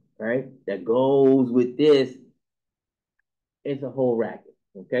system, right? That goes with this. It's a whole racket,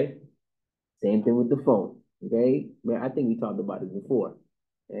 okay? Same thing with the phone, okay? Man, I think we talked about it before,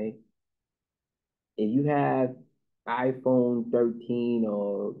 okay? If you have iPhone 13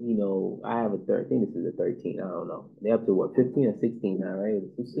 or, I have a 13, this is a 13, I don't know. They're up to what, 15 or 16 now, right?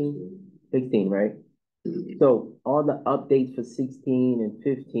 16? 16, right? So all the updates for 16 and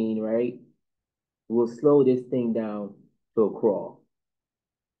 15, right, will slow this thing down to a crawl,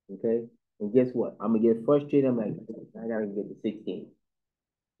 okay? And guess what? I'm gonna get frustrated. I'm like, I gotta get to 16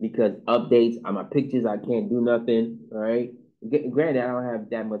 because updates on my pictures, I can't do nothing. All right. Granted, I don't have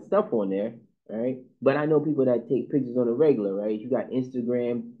that much stuff on there. All right. But I know people that take pictures on a regular, right? You got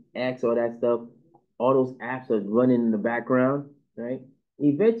Instagram, X, all that stuff. All those apps are running in the background, right?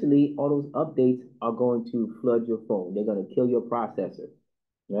 Eventually, all those updates are going to flood your phone. They're going to kill your processor,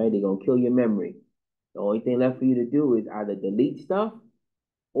 right? They're going to kill your memory. The only thing left for you to do is either delete stuff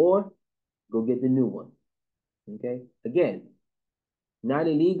or go get the new one. Okay. Again, not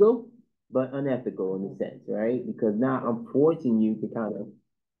illegal, but unethical in a sense, right? Because now I'm forcing you to kind of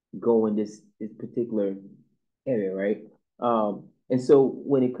go in this particular area, right? And so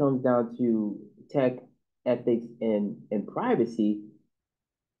when it comes down to tech ethics and privacy,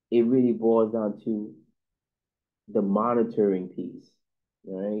 it really boils down to the monitoring piece,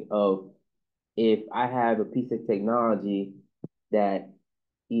 right? Of if I have a piece of technology that,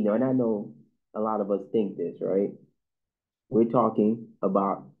 and I know a lot of us think this, right? We're talking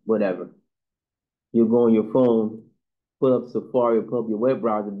about whatever. You go on your phone, pull up Safari, pull up your web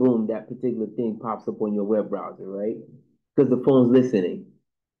browser, boom, that particular thing pops up on your web browser, right? Because the phone's listening,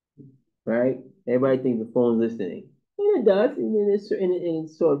 right? Everybody thinks the phone's listening. And it does, in a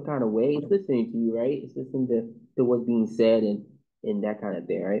sort of kind of way. It's listening to you, right? It's listening to what's being said and that kind of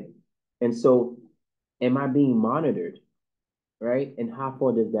thing, right? And so, am I being monitored, right? And how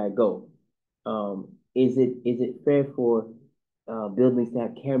far does that go? Is it fair for buildings to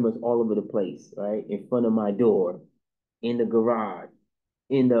have cameras all over the place, right? In front of my door, in the garage,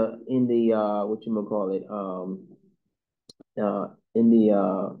 in the what you gonna call it, in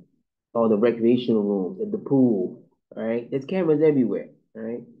the all the recreational rooms, at the pool, right? There's cameras everywhere,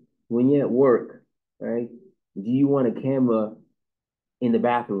 right? When you're at work, right? Do you want a camera in the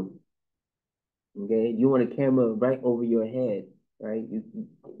bathroom? Okay, you want a camera right over your head, right?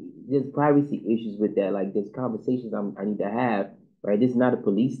 There's privacy issues with that. Like there's conversations I need to have, right? This is not a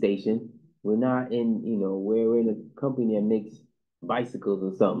police station. We're not in, we're in a company that makes bicycles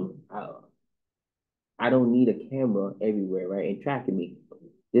or something. I don't need a camera everywhere, right? And tracking me.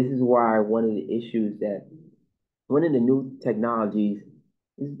 This is why one of the issues that one of the new technologies,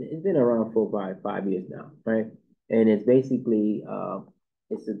 it's been around for about 5 years now, right? And it's basically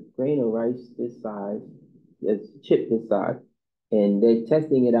it's a grain of rice this size, it's chip this size, and they're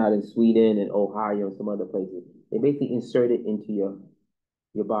testing it out in Sweden and Ohio and some other places. They basically insert it into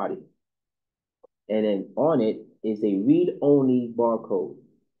your body, and then on it is a read-only barcode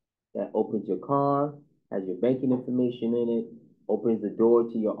that opens your car, has your banking information in it, opens the door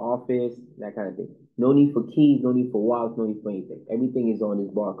to your office, that kind of thing. No need for keys, no need for wallets, no need for anything. Everything is on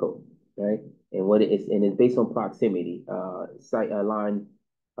this barcode, right? And what it is, and it's based on proximity, side line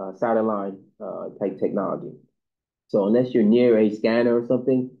type technology. So unless you're near a scanner or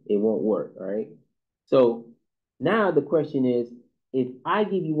something, it won't work, all right? So now the question is, if I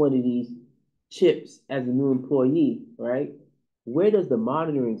give you one of these chips as a new employee, right? Where does the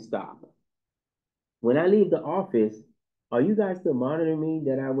monitoring stop? When I leave the office, are you guys still monitoring me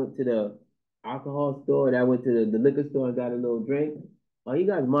that I went to the alcohol store, that I went to the liquor store and got a little drink? Are you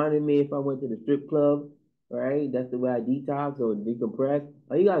guys monitoring me if I went to the strip club, right? That's the way I detox or decompress.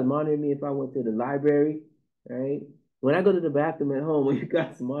 Are you guys monitoring me if I went to the library, right? When I go to the bathroom at home, are you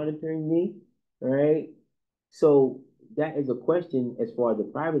guys monitoring me, right? So that is a question as far as the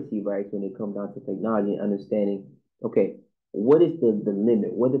privacy rights when it comes down to technology and understanding, okay, what is the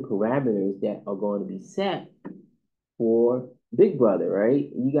limit? What are the parameters that are going to be set for Big Brother, right?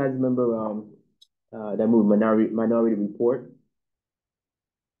 You guys remember that movie Minority Report?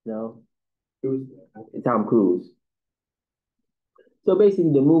 No? Who's Tom Cruise. So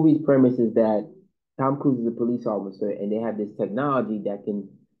basically the movie's premise is that Tom Cruise is a police officer and they have this technology that can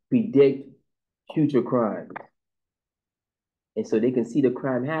predict future crimes. And so they can see the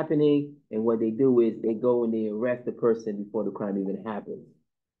crime happening, and what they do is they go and they arrest the person before the crime even happens.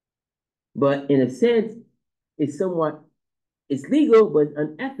 But in a sense, it's somewhat it's legal but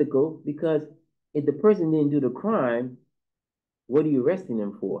unethical because if the person didn't do the crime, what are you arresting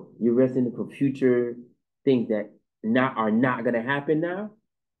them for? You're arresting them for future things that not are not gonna happen now,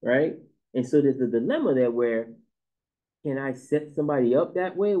 right? And so there's a dilemma there where can I set somebody up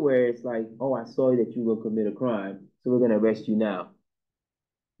that way where it's like, oh, I saw that you will commit a crime, so we're gonna arrest you now.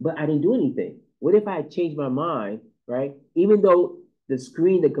 But I didn't do anything. What if I had changed my mind, right? Even though the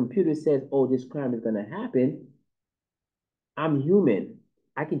screen, the computer says, oh, this crime is gonna happen, I'm human.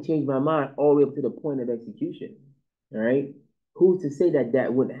 I can change my mind all the way up to the point of execution. All right. Who's to say that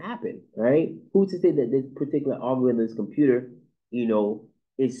that wouldn't happen? Right? Who's to say that this particular algorithm, this computer,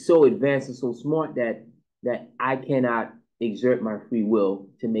 is so advanced and so smart that I cannot exert my free will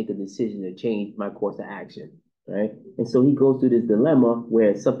to make a decision to change my course of action. Right? And so he goes through this dilemma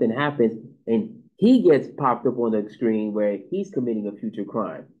where something happens and he gets popped up on the screen where he's committing a future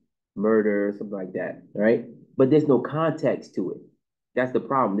crime, murder, something like that. Right? But there's no context to it. That's the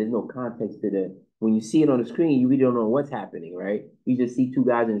problem. There's no context to the when you see it on the screen, you really don't know what's happening, right? You just see two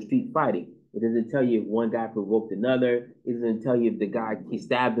guys in the street fighting. It doesn't tell you if one guy provoked another. It doesn't tell you if the guy he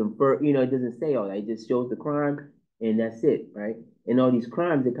stabbed him first. It doesn't say all that. It just shows the crime and that's it, right? And all these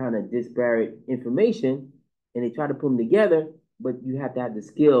crimes are kind of disparate information, and they try to put them together, but you have to have the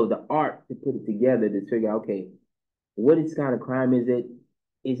skill, the art to put it together to figure out, okay, what is kind of crime is it?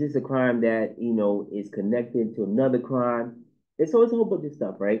 Is this a crime that is connected to another crime? And so it's a whole bunch of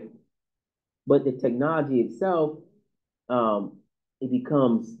stuff, right? But the technology itself, um, it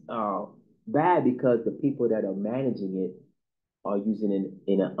becomes bad because the people that are managing it are using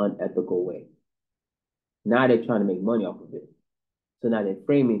it in an unethical way. Now they're trying to make money off of it. So now they're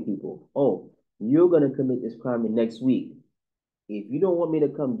framing people. Oh, you're gonna commit this crime the next week. If you don't want me to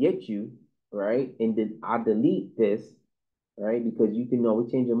come get you, right, and then I delete this, right, because you can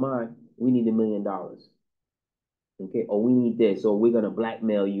always change your mind. We need $1 million. Okay, or we need this, or we're gonna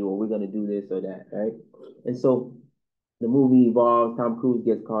blackmail you, or we're gonna do this or that, right? And so the movie evolves, Tom Cruise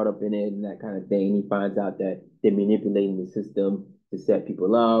gets caught up in it and that kind of thing. He finds out that they're manipulating the system to set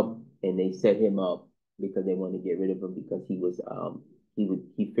people up, and they set him up because they want to get rid of him because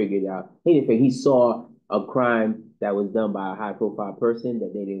he figured out he saw a crime that was done by a high profile person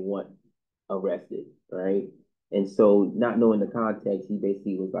that they didn't want arrested, right? And so, not knowing the context, he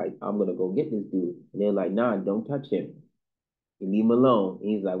basically was like, I'm gonna go get this dude. And they're like, nah, don't touch him. You leave him alone. And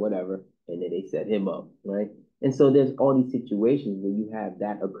he's like, whatever. And then they set him up, right? And so there's all these situations where you have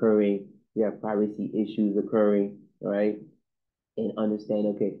that occurring, you have privacy issues occurring, right? And understand,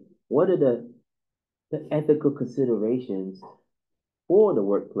 okay, what are the ethical considerations for the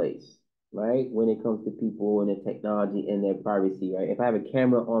workplace, right? When it comes to people and their technology and their privacy, right? If I have a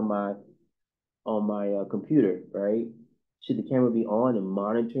camera on my computer, right? Should the camera be on and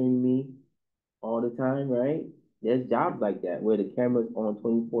monitoring me all the time, right? There's jobs like that where the camera's on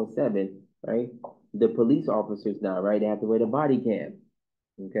 24/7, right? The police officers now, right? They have to wear the body cam,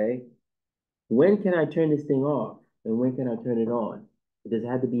 okay? When can I turn this thing off? And when can I turn it on? It does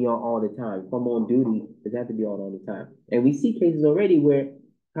have to be on all the time. If I'm on duty, it has to be on all the time. And we see cases already where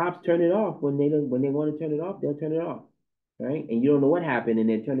cops turn it off when they don't, when they want to turn it off, they'll turn it off, right? And you don't know what happened, and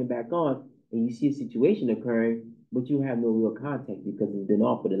then turn it back on, and you see a situation occurring, but you have no real context because it's been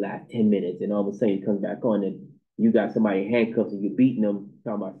off for the last 10 minutes, and all of a sudden it comes back on, and you got somebody in handcuffs and you're beating them,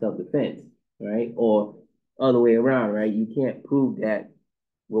 talking about self-defense, right? Or other way around, right? You can't prove that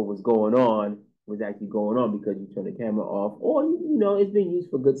what was going on was actually going on because you turned the camera off, or it's been used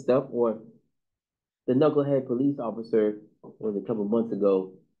for good stuff. Or the knucklehead police officer was a couple months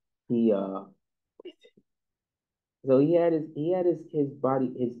ago. He so he had his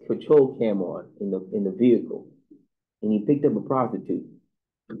body his control cam on in the vehicle, and he picked up a prostitute.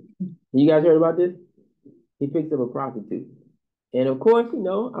 You guys heard about this? He picked up a prostitute, and of course,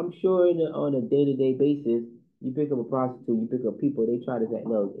 I'm sure on a day-to-day basis, you pick up a prostitute, you pick up people, they try to say,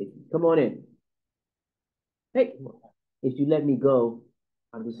 no, come on in. Hey, if you let me go,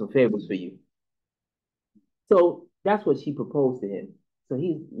 I'll do some favors for you. So that's what she proposed to him. So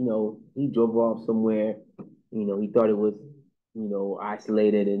he drove off somewhere. He thought it was,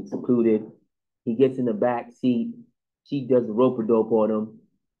 isolated and secluded. He gets in the back seat. She does a rope a dope on him.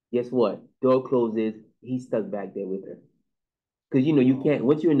 Guess what? Door closes. He's stuck back there with her. Because you can't.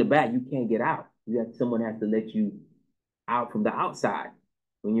 Once you're in the back, you can't get out. Someone has to let you out from the outside.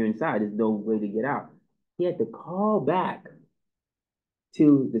 When you're inside, there's no way to get out. He had to call back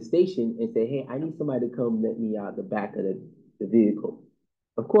to the station and say, hey, I need somebody to come let me out the back of the vehicle.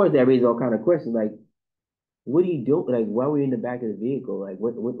 Of course, that raises all kind of questions like, what are you doing? Like, why were you in the back of the vehicle? Like,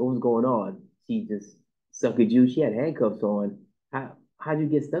 what was going on? She just suckered you. She had handcuffs on. how'd you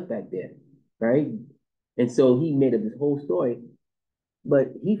get stuck back there, right? And so he made up this whole story,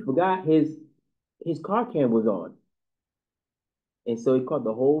 but he forgot his car cam was on, and so he caught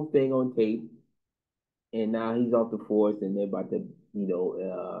the whole thing on tape. And now he's off the force, and they're about to,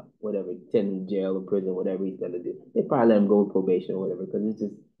 whatever, send him to jail or prison, whatever he's gonna do. They probably let him go with probation or whatever, because it's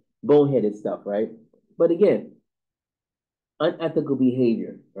just boneheaded stuff, right? But again, unethical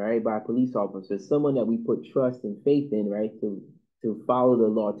behavior, right, by police officers, someone that we put trust and faith in, right, to follow the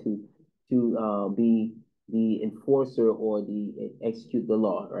law, to be the enforcer or the execute the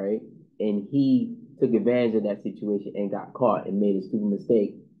law, right? And he took advantage of that situation and got caught and made a stupid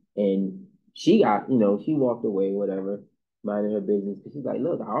mistake. And she got, she walked away, whatever, minding her business. But she's like,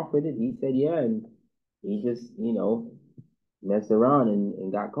 look, I offered it. He said, yeah. And he just, messed around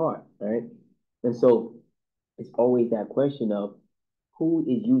and got caught, right? And so it's always that question of who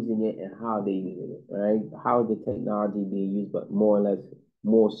is using it and how they're using it, right? How is the technology being used, but more or less,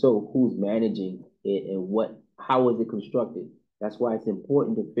 more so, who's managing it and how is it constructed? That's why it's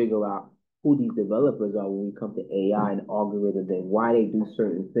important to figure out who these developers are when we come to AI and algorithms and why they do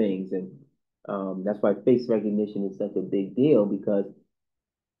certain things. And that's why face recognition is such a big deal, because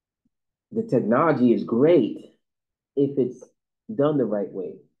the technology is great if it's done the right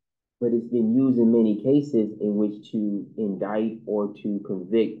way, but it's been used in many cases in which to indict or to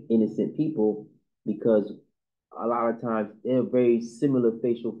convict innocent people, because a lot of times they're very similar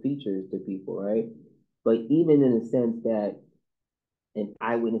facial features to people, right? But even in the sense that an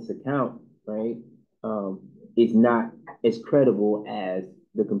eyewitness account, right, is not as credible as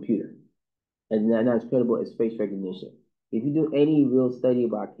the computer, and not as credible as face recognition. If you do any real study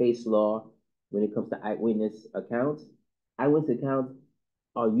about case law when it comes to eyewitness accounts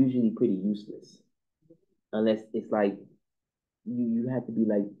are usually pretty useless, unless it's like you have to be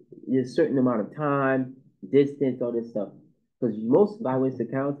like a certain amount of time, distance, all this stuff. Because most eyewitness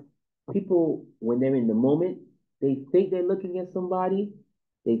accounts, people when they're in the moment, they think they're looking at somebody,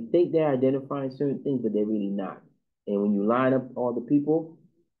 they think they're identifying certain things, but they're really not. And when you line up all the people,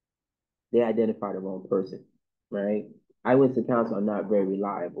 they identify the wrong person, right? Eyewitness accounts are not very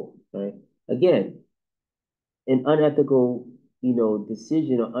reliable, right? Again, an unethical,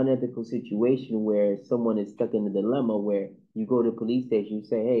 decision or unethical situation where someone is stuck in a dilemma where you go to the police station, you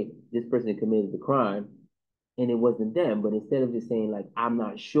say, hey, this person committed the crime, and it wasn't them. But instead of just saying, like, I'm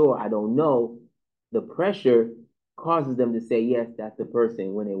not sure, I don't know, the pressure causes them to say, yes, that's the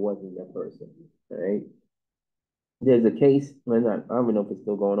person when it wasn't that person, right? There's a case, well, not, I don't even know if it's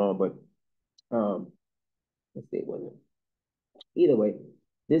still going on, but let's see, it wasn't. Either way,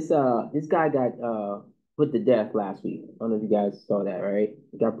 this guy got put to death last week. I don't know if you guys saw that, right?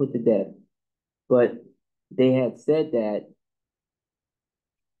 He got put to death. But they had said that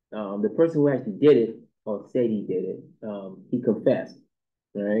the person who actually did it or said he did it, he confessed,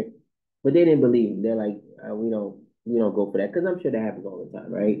 right? But they didn't believe him. They're like, we don't go for that, because I'm sure that happens all the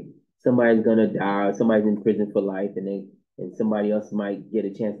time, right? Somebody's gonna die, or somebody's in prison for life, and somebody else might get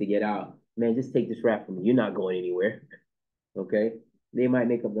a chance to get out. Man, just take this rap from me. You're not going anywhere. Okay, they might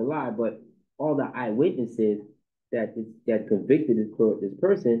make up the lie, but all the eyewitnesses that convicted this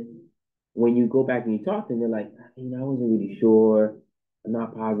person, when you go back and you talk to them, they're like, I wasn't really sure. I'm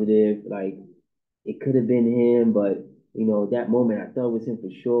not positive. Like, it could have been him, but that moment I thought it was him for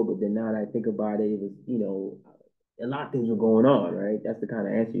sure. But then now that I think about it, it was, a lot of things were going on, right? That's the kind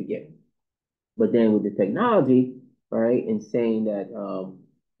of answer you get. But then with the technology, right, and saying that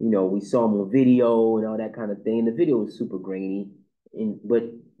we saw him on video and all that kind of thing. The video was super grainy, but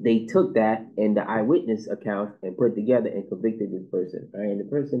they took that and the eyewitness account and put it together and convicted this person, right? And the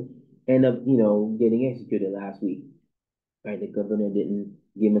person ended up, getting executed last week, right? The governor didn't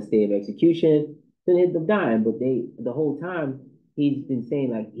give him a stay of execution, so they ended up dying. But the whole time, he's been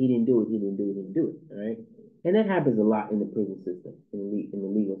saying like he didn't do it, he didn't do it, he didn't do it, right? And that happens a lot in the prison system, in the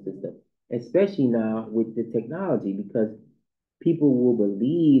legal system, especially now with the technology, because people will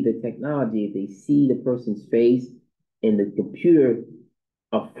believe the technology if they see the person's face and the computer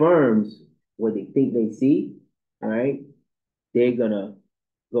affirms what they think they see, right? They're gonna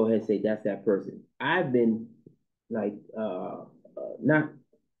go ahead and say that's that person. I've been like not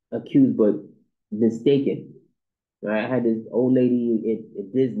accused but mistaken. Right? I had this old lady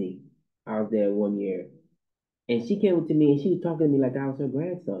at Disney. I was there one year, and she came to me and she was talking to me like I was her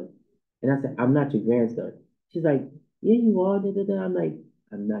grandson. And I said, I'm not your grandson. She's like, yeah, you are. Da, da, da. I'm like,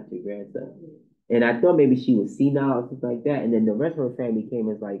 I'm not your grandson. And I thought maybe she was senile or something like that. And then the rest of her family came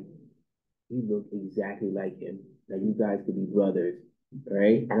and was like, you look exactly like him. Like, you guys could be brothers.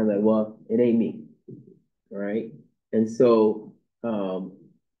 Right? And I was like, well, it ain't me. Right? And so,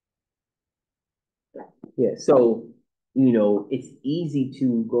 yeah, so it's easy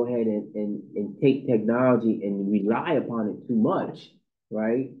to go ahead and take technology and rely upon it too much,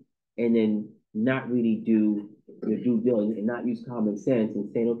 right? And then not really do your due diligence and not use common sense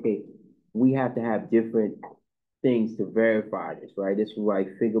and saying, okay, we have to have different things to verify this, right? This is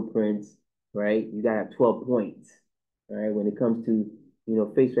like fingerprints, right? You gotta have 12 points, right? When it comes to,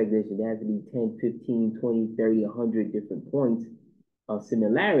 face recognition, there has to be 10, 15, 20, 30, 100 different points of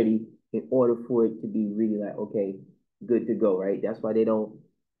similarity in order for it to be really like, okay, good to go, right? That's why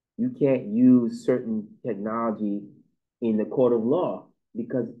you can't use certain technology in the court of law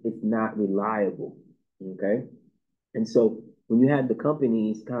because it's not reliable, okay? And so when you have the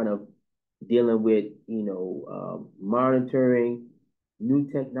companies kind of dealing with, monitoring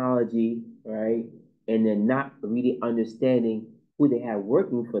new technology, right? And then not really understanding who they have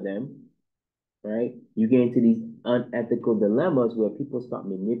working for them, right? You get into these unethical dilemmas where people start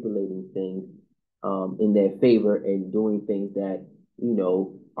manipulating things in their favor and doing things that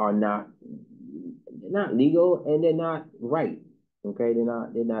are not legal and they're not right. Okay,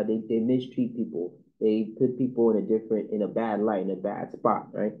 they mistreat people. They put people in a bad light, in a bad spot,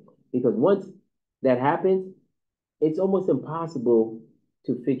 right? Because once that happens, it's almost impossible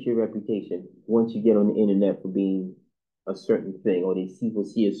to fix your reputation once you get on the internet for being a certain thing or people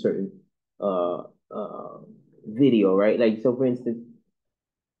see a certain uh video, right? Like so for instance,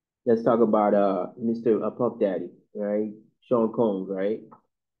 let's talk about Mr. Puff Daddy, right? Sean Combs, right?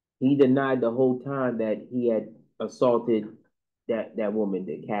 He denied the whole time that he had assaulted that woman,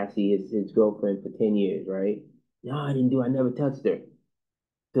 that Cassie, his girlfriend for 10 years, right? No, I never touched her.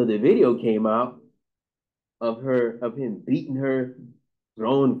 So the video came out of him beating her,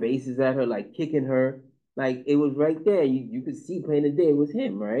 throwing vases at her, like kicking her. Like it was right there. You could see plain as day it was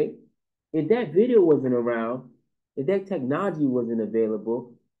him, right? If that video wasn't around, if that technology wasn't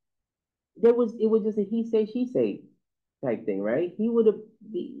available, it was just a he say she say type thing, right?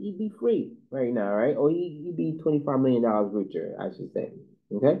 He'd be free right now, right? Or he'd be $25 million richer, I should say.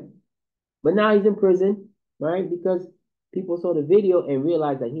 Okay? But now he's in prison, right? Because people saw the video and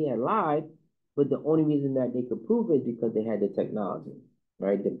realized that he had lied, but the only reason that they could prove it is because they had the technology,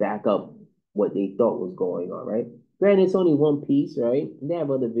 right? To back up what they thought was going on, right? Granted, it's only one piece, right? They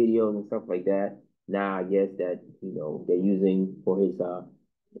have other videos and stuff like that. Now I guess that, they're using for his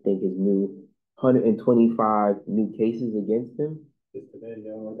I think his new 125 new cases against him. Just today,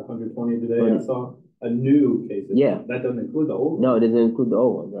 yeah, like 120 today, I saw a new case. Yeah. That doesn't include the old one. No, it doesn't include the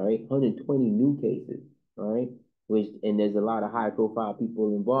old ones, right? 120 new cases, right? And there's a lot of high profile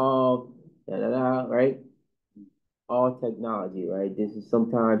people involved, right? All technology, right? This is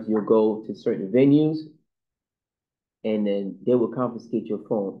sometimes you'll go to certain venues and then they will confiscate your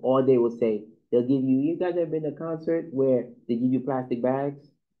phone. Or they will say, you guys ever been to a concert where they give you plastic bags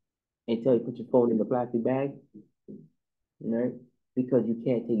and tell you put your phone in the plastic bag, right? Because you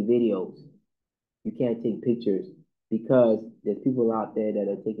can't take videos. You can't take pictures because there's people out there that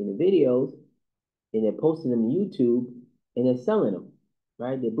are taking the videos and they're posting them to YouTube and they're selling them,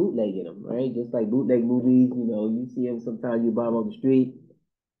 right? They're bootlegging them, right? Just like bootleg movies, you see them sometimes you buy them on the street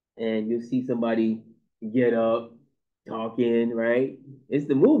and you see somebody get up talking, right? It's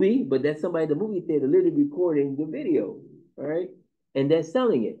the movie, but that's somebody in the movie theater literally recording the video, right? And they're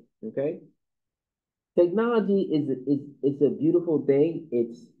selling it, okay? Technology is a beautiful thing.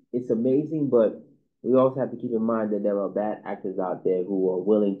 It's amazing, but we also have to keep in mind that there are bad actors out there who are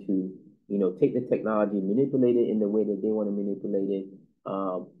willing to, take the technology, manipulate it in the way that they want to manipulate it,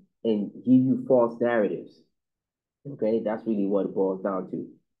 and give you false narratives. Okay, that's really what it boils down to.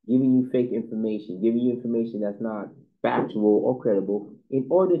 Giving you fake information, giving you information that's not factual or credible in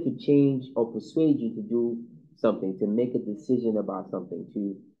order to change or persuade you to do something, to make a decision about something,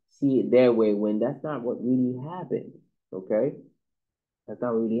 to see it their way when that's not what really happened. Okay? That's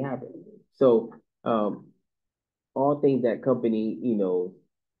not what really happened. So, all things that company,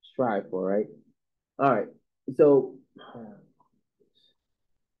 strive for, right? All right. So,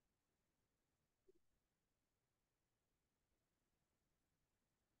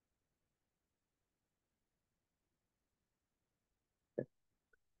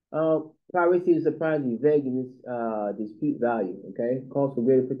 privacy is surprisingly vague in this dispute value. Okay, calls for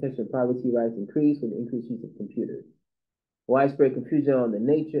greater protection of privacy rights increase with the increased use of computers. Widespread confusion on the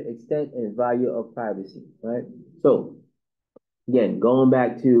nature, extent, and value of privacy. Right. So again, going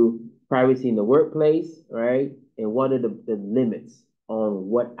back to privacy in the workplace, right, and what are the limits on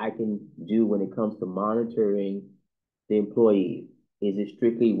what I can do when it comes to monitoring the employee? Is it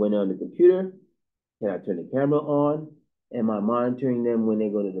strictly when they're on the computer? Can I turn the camera on? Am I monitoring them when they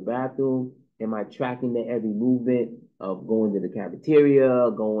go to the bathroom? Am I tracking their every movement of going to the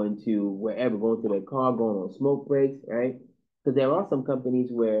cafeteria, going to wherever, going to their car, going on smoke breaks, right? Because there are some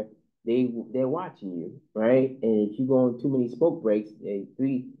companies where they're watching you, right? And if you go on too many smoke breaks,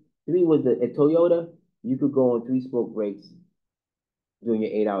 three was at Toyota, you could go on 3 smoke breaks during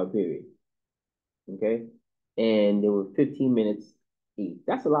your 8-hour period. Okay? And there were 15 minutes each.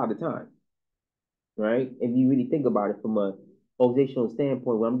 That's a lot of time, right? If you really think about it from a organizational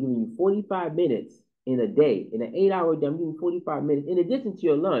standpoint, where I'm giving you 45 minutes in a day, in an 8-hour day, I'm giving you 45 minutes in addition to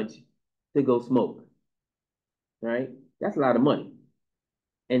your lunch to go smoke, right? That's a lot of money.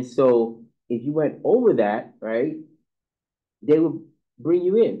 And so if you went over that, right, they would bring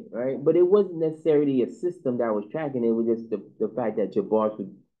you in, right? But it wasn't necessarily a system that was tracking it. It was just the fact that your boss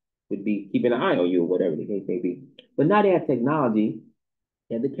would be keeping an eye on you or whatever the case may be. But now they have technology,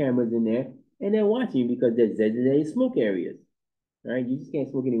 they have the cameras in there, and they're watching you because there's designated smoke areas, right? You just can't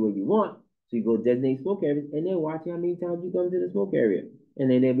smoke anywhere you want. So you go designated smoke areas, and they're watching how many times you come to the smoke area.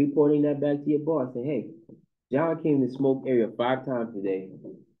 And then they're reporting that back to your boss, saying, hey, John came to the smoke area 5 times today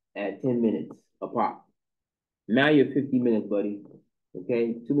at 10 minutes a pop. Now you're 50 minutes, buddy.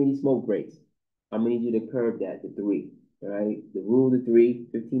 Okay, too many smoke breaks. I'm gonna need you to curb that to 3. All right, the rule of 3,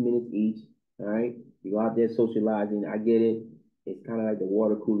 15 minutes each. All right, you go out there socializing. I get it. It's kind of like the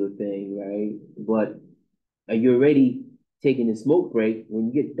water cooler thing, right? But you're already taking the smoke break. When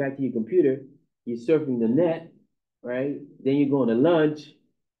you get back to your computer, you're surfing the net, right? Then you're going to lunch.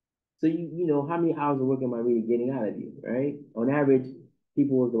 So you know how many hours of work am I really getting out of you, right? On average,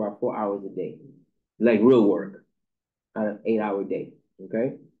 people work about 4 hours a day, like real work, out of 8-hour day.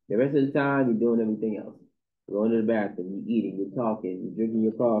 Okay, the rest of the time you're doing everything else. You're going to the bathroom, you're eating, you're talking, you're drinking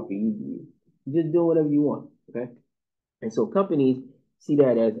your coffee, you're just doing whatever you want. Okay, and so companies see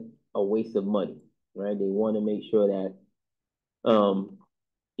that as a waste of money, right? They want to make sure that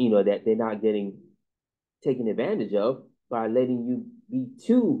that they're not getting taken advantage of by letting you be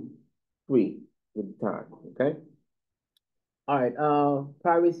too free with the time. Okay. All right.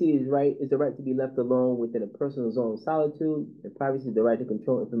 Privacy is the right to be left alone within a personal zone of solitude, and privacy is the right to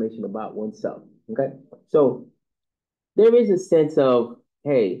control information about oneself. Okay. So there is a sense of,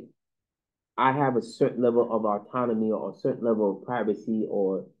 hey, I have a certain level of autonomy or a certain level of privacy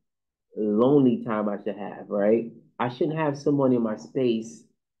or lonely time I should have, right? I shouldn't have someone in my space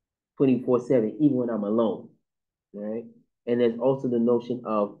 24/7, even when I'm alone, right? And there's also the notion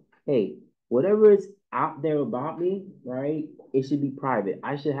of, hey, whatever is out there about me, right? It should be private.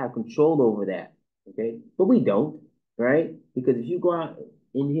 I should have control over that, okay? But we don't, right? Because if you go out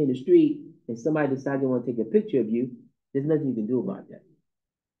in here in the street and somebody decides they want to take a picture of you, there's nothing you can do about that,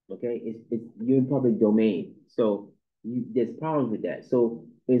 okay? It's you're in public domain, so there's problems with that. So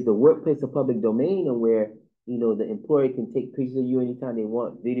is the workplace a public domain, and where the employer can take pictures of you anytime they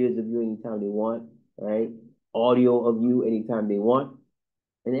want, videos of you anytime they want, right? Audio of you anytime they want?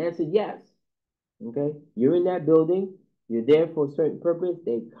 And the answer is yes. Okay, you're in that building, you're there for a certain purpose,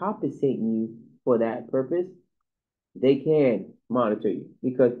 they compensate you for that purpose, they can monitor you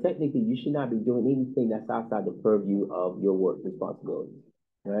because technically you should not be doing anything that's outside the purview of your work responsibilities.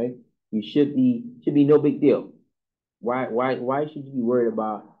 Right? You should be no big deal. Why should you be worried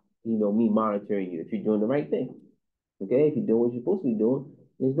about me monitoring you if you're doing the right thing? Okay, if you're doing what you're supposed to be doing,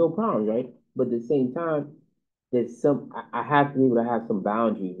 there's no problem, right? But at the same time, I have to be able to have some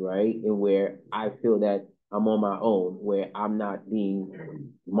boundaries, right? And where I feel that I'm on my own, where I'm not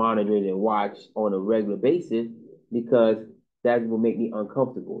being monitored and watched on a regular basis, because that will make me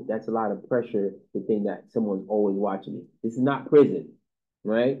uncomfortable. That's a lot of pressure to think that someone's always watching me. This is not prison,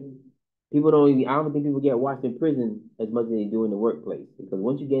 right? I don't think people get watched in prison as much as they do in the workplace, because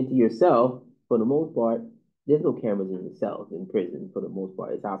once you get into your cell, for the most part, there's no cameras in the cells in prison for the most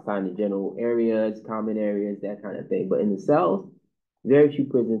part. It's outside in the general areas, common areas, that kind of thing. But in the cells, very few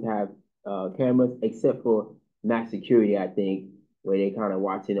prisons have cameras, except for mass security, I think, where they kind of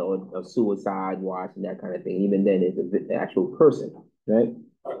watching a suicide watch and that kind of thing. Even then, it's an actual person, right?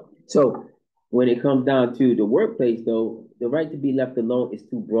 So when it comes down to the workplace, though, the right to be left alone is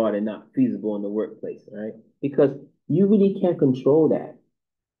too broad and not feasible in the workplace, right? Because you really can't control that,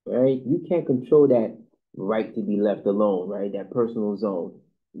 right? You can't control that right to be left alone, right? That personal zone.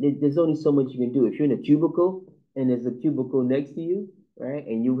 There's only so much you can do. If you're in a cubicle and there's a cubicle next to you, right,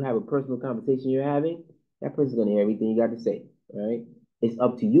 and you have a personal conversation you're having, that person's gonna hear everything you got to say, right? It's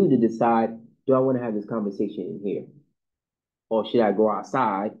up to you to decide, do I want to have this conversation in here? Or should I go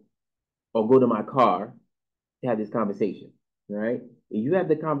outside or go to my car to have this conversation, right? If you have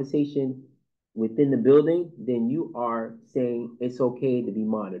the conversation within the building, then you are saying it's okay to be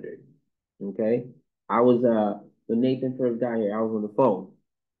monitored. Okay. I was when Nathan first got here, I was on the phone.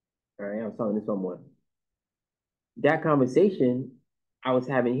 All right, I was talking to someone. that conversation I was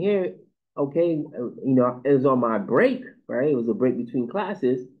having here, okay, it was on my break, right? It was a break between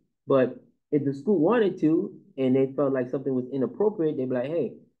classes, but if the school wanted to and they felt like something was inappropriate, they'd be like,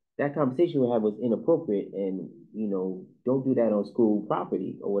 hey, that conversation we had was inappropriate and, don't do that on school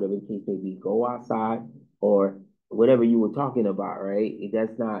property or whatever the case may be. Go outside or whatever you were talking about, right?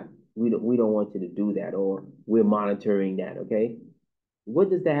 That's not, we don't want you to do that or we're monitoring that, okay? What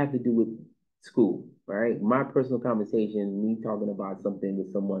does that have to do with school, right? My personal conversation, me talking about something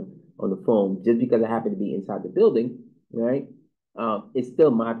with someone on the phone, just because I happen to be inside the building, right? It's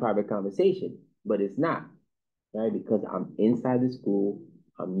still my private conversation, but it's not, right? Because I'm inside the school,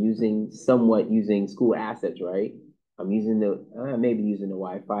 I'm somewhat using school assets, right? I'm using maybe using the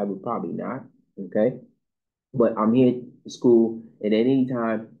Wi-Fi, but probably not, okay? But I'm here at school, and at any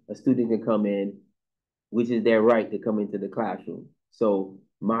time, a student can come in, which is their right to come into the classroom. So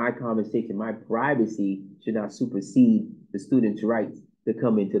my conversation, my privacy should not supersede the student's rights to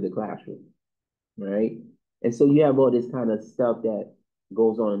come into the classroom, right? And so you have all this kind of stuff that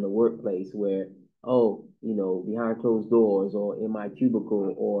goes on in the workplace where, oh, behind closed doors or in my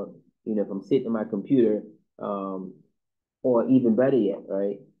cubicle or, if I'm sitting in my computer, or even better yet,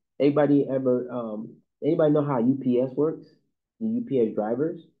 right? Anybody know how UPS works? The UPS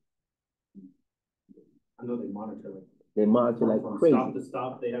drivers? I know they monitor like. They monitor like From crazy. stop to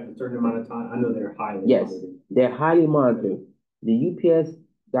stop, they have a certain amount of time. I know they're highly Yes, monitored. they're highly monitored. The UPS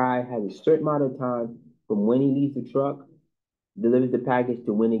guy has a certain amount of time from when he leaves the truck, delivers the package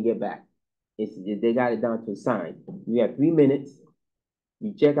to when they get back. They got it down to a sign. You have 3 minutes.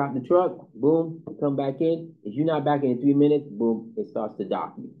 You check out the truck, boom, come back in. If you're not back in 3 minutes, boom, it starts to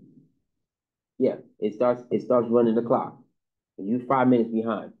dock you. Yeah, it starts running the clock. And you're 5 minutes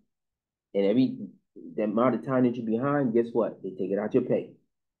behind. And the amount of time that you're behind, guess what? They take it out your pay.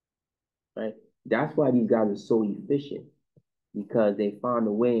 Right? That's why these guys are so efficient because they found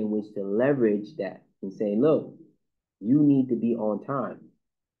a way in which to leverage that and say, look, you need to be on time.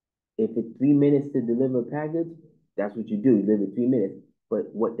 If it's 3 minutes to deliver a package, that's what you do. You deliver 3 minutes. But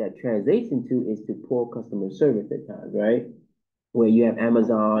what that translates into is to poor customer service at times, right? Where you have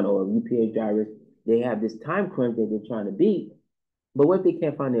Amazon or UPS drivers, they have this time crunch that they're trying to beat. But what if they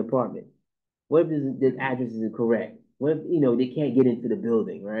can't find the apartment? What if the address isn't correct? What if, they can't get into the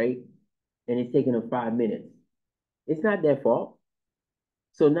building, right? And it's taking them 5 minutes. It's not their fault.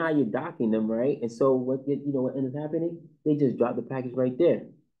 So now you're docking them, right? And so what ends up happening? They just drop the package right there,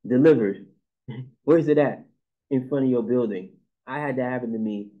 delivered. Where's it at? In front of your building. I had that happen to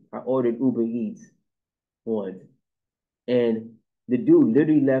me. I ordered Uber Eats once, and the dude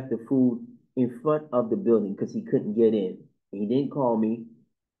literally left the food in front of the building because he couldn't get in. He didn't call me.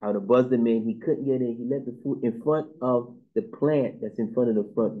 I would have buzzed him in. He couldn't get in. He left the food in front of the plant that's in front of the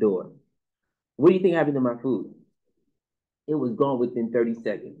front door. What do you think happened to my food? It was gone within 30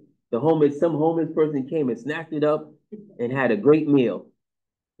 seconds. Some homeless person came and snatched it up and had a great meal.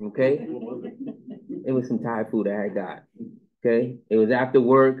 Okay? It was some Thai food I had got. Okay? It was after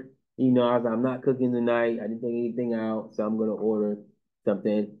work. I was like, I'm not cooking tonight. I didn't take anything out, so I'm gonna order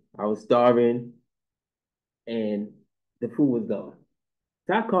something. I was starving and the food was gone.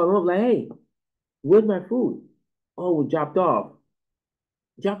 So I called him up like, hey, where's my food? Oh, it was dropped off.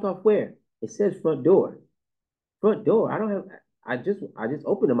 Dropped off where? It says front door. Front door. I don't have. I just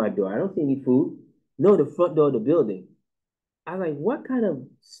opened my door. I don't see any food. No, the front door of the building. I was like, what kind of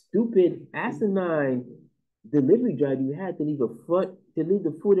stupid asinine delivery drive you had to leave the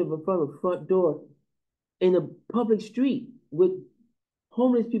food in front of the front door in a public street with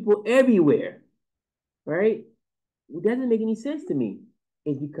homeless people everywhere, right? It doesn't make any sense to me.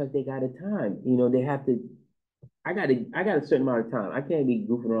 It's because they got a time. They have to. I got a certain amount of time. I can't be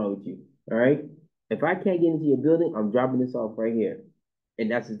goofing around with you. All right. If I can't get into your building, I'm dropping this off right here. And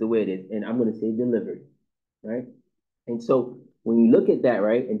that's just the way it is. And I'm gonna say delivered. Right. And so when you look at that,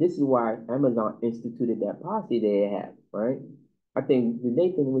 right, and this is why Amazon instituted that policy they have, right? I think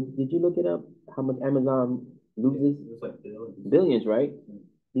Nathan, did you look it up? How much Amazon loses? It's like billions. Billions, right?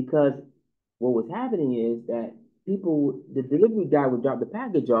 Because what was happening is that the delivery guy would drop the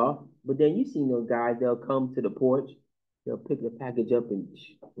package off, but then you see those guys, they'll come to the porch, they'll pick the package up and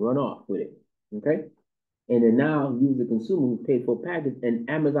run off with it. Okay? And then now you, the consumer who paid for a package, and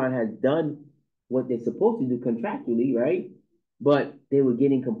Amazon has done what they're supposed to do contractually, right? But they were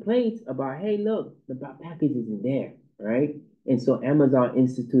getting complaints about, hey, look, the package isn't there, right? And so Amazon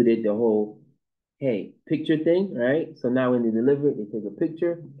instituted the whole, hey, picture thing, right? So now when they deliver it, they take a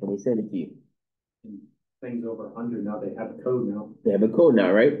picture and they send it to you. Things over 100 now, they have a code now. They have a code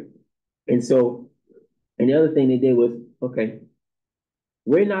now, right? And so, and the other thing they did was, okay,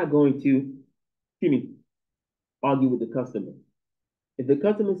 we're not going to, excuse me, argue with the customer. If the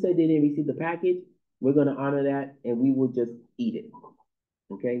customer said they didn't receive the package, we're gonna honor that and we will just eat it.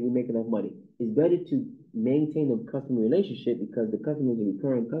 Okay, we make enough money. It's better to maintain a customer relationship because the customer is a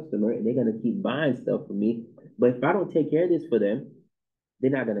recurring customer and they're gonna keep buying stuff from me. But if I don't take care of this for them,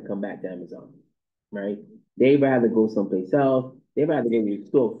 they're not gonna come back to Amazon, right? They rather go someplace else. They rather go to the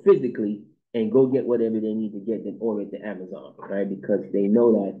store physically and go get whatever they need to get than order it to Amazon, right? Because they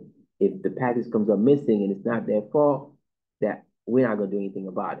know that if the package comes up missing and it's not their fault, that we're not gonna do anything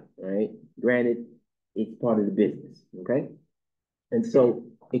about it, right? Granted, it's part of the business, okay? And so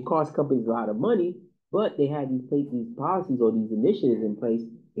it costs companies a lot of money, but they have these policies or these initiatives in place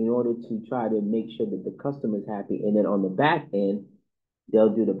in order to try to make sure that the customer is happy. And then on the back end,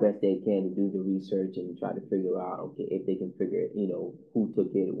 they'll do the best they can to do the research and try to figure out, okay, if they can figure it, who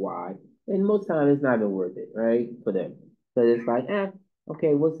took it, why. And most times it's not even worth it, right, for them. So it's like,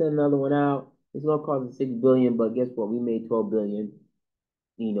 okay, we'll send another one out. It's gonna cost us $6 billion, but guess what? We made 12 billion,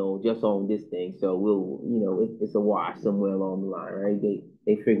 just on this thing. So it's a wash somewhere along the line, right?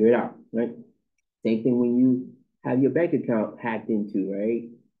 They figure it out, right? Same thing when you have your bank account hacked into, right?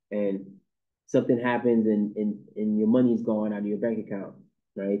 And something happens and your money's gone out of your bank account,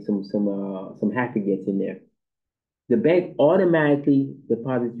 right? Some hacker gets in there. The bank automatically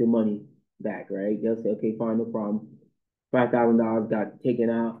deposits your money back, right? They'll say, okay, fine, no problem. $5,000 got taken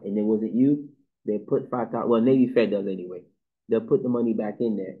out and it wasn't you. They put 5,000. Well, Navy Fed does anyway. They'll put the money back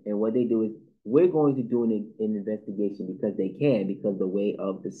in there, and what they do is we're going to do an investigation because they can, because the way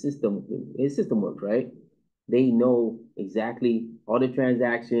of the system works, right? They know exactly all the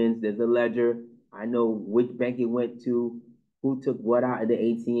transactions. There's a ledger. I know which bank it went to, who took what out of the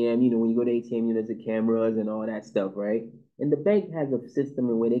ATM. When you go to ATM, there's the cameras and all that stuff, right? And the bank has a system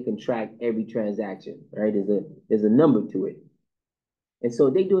in where they can track every transaction, right? There's a number to it. And so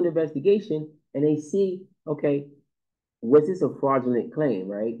they do an investigation and they see, okay, was this a fraudulent claim,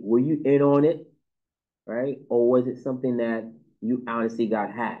 right? Were you in on it, right? Or was it something that you honestly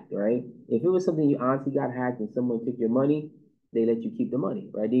got hacked, right? If it was something you honestly got hacked and someone took your money, they let you keep the money,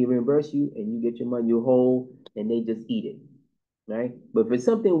 right? They reimburse you and you get your money, you whole, and they just eat it, right? But if it's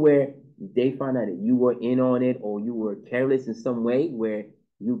something where they find out that you were in on it or you were careless in some way where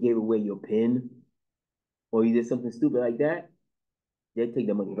you gave away your PIN or you did something stupid like that, they'll take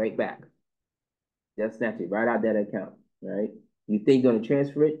the money right back. They'll snatch it right out that account, right? You think you're gonna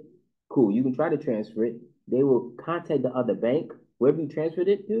transfer it? Cool, you can try to transfer it. They will contact the other bank, wherever you transferred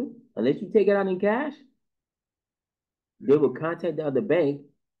it to, unless you take it out in cash. They will contact the other bank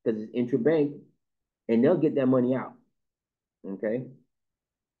because it's intra-bank, and they'll get that money out. Okay.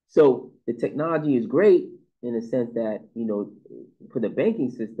 So the technology is great in the sense that, for the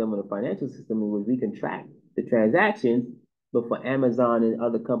banking system or the financial system, in which we can track the transactions, but for Amazon and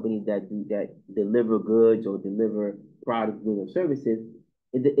other companies that deliver goods or deliver products, or services,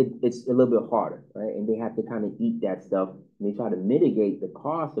 it's a little bit harder, right? And they have to kind of eat that stuff, and they try to mitigate the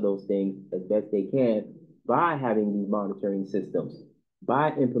cost of those things as best they can by having these monitoring systems,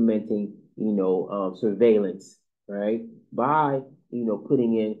 by implementing, surveillance, right? By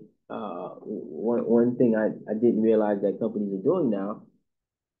putting in one thing I didn't realize that companies are doing now.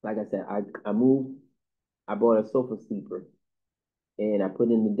 Like I said, I bought a sofa sleeper and I put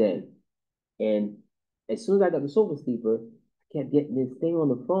in the den. And as soon as I got the sofa sleeper, I kept getting this thing on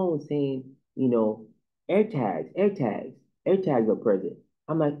the phone saying, AirTags are present.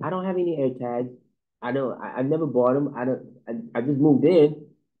 I'm like, I don't have any AirTags. I never bought them. I just moved in.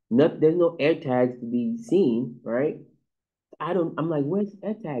 There's no AirTags to be seen, right? I'm like, where's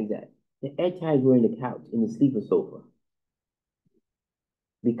AirTags at? The AirTags were in the couch, in the sleeper sofa.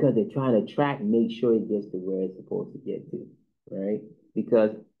 Because they're trying to track and make sure it gets to where it's supposed to get to, right?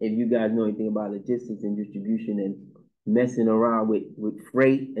 Because if you guys know anything about logistics and distribution and messing around with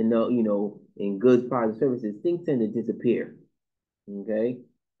freight and in goods, products, services, things tend to disappear. Okay,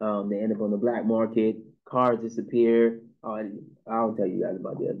 they end up on the black market. Cars disappear. I'll tell you guys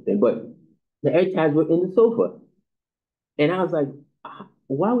about the other thing, but the AirTags were in the sofa, and I was like,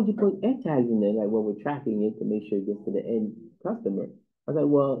 why would you put AirTags in there? Like, well, we're tracking it to make sure it gets to the end customer. I was like,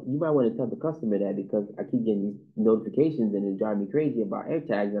 well, you might want to tell the customer that because I keep getting these notifications and it's driving me crazy about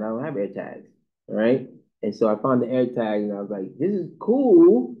AirTags and I don't have AirTags, right? And so I found the AirTags and I was like, this is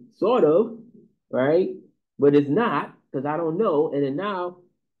cool, sort of, right? But it's not because I don't know. And then now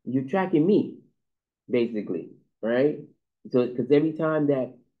you're tracking me, basically, right? So because every time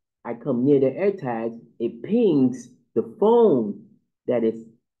that I come near the AirTags, it pings the phone that it's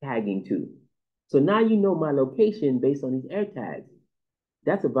tagging to. So now you know my location based on these AirTags.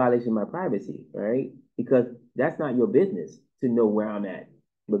 That's a violation of my privacy, right? Because that's not your business to know where I'm at.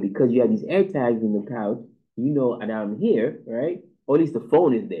 But because you have these AirTags in the couch, you know, and I'm here, right? Or at least the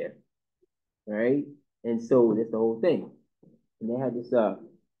phone is there, right? And so that's the whole thing. And they had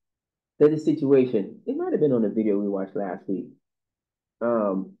there's a situation. It might have been on the video we watched last week,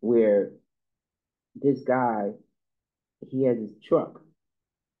 where this guy, he has his truck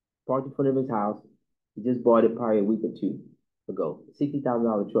parked in front of his house. He just bought it probably a week or two ago.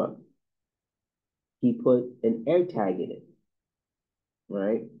 $60,000 truck. He put an air tag in it,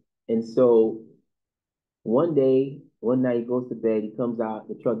 right? And so one night he goes to bed, he comes out,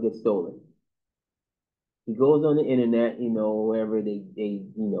 the truck gets stolen. He goes on the internet, you know, wherever they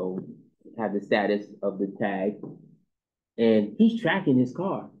have the status of the tag, and he's tracking his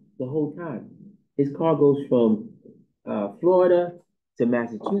car the whole time. His car goes from Florida to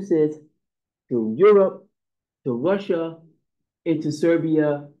Massachusetts to Europe to Russia into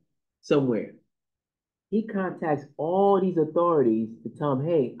Serbia somewhere. He contacts all these authorities to tell them,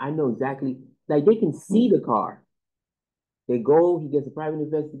 hey, I know exactly, like they can see the car. They go, he gets a private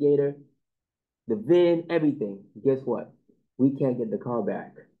investigator, the VIN, everything. Guess what? We can't get the car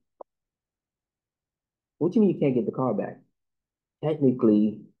back. What do you mean you can't get the car back?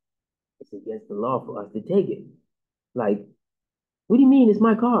 Technically, it's against the law for us to take it. Like, what do you mean it's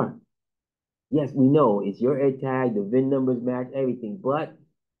my car? Yes, we know it's your air tag, the VIN numbers match everything, but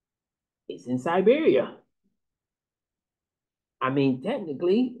it's in Siberia. I mean,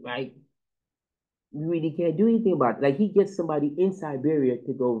 technically, like, we really can't do anything about it. Like, he gets somebody in Siberia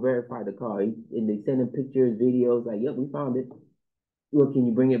to go verify the car. And they send him pictures, videos, like, yep, we found it. Well, can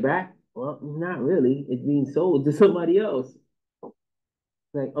you bring it back? Well, not really. It's being sold to somebody else.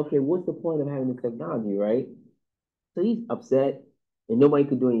 Like, okay, what's the point of having the technology, right? So he's upset, and nobody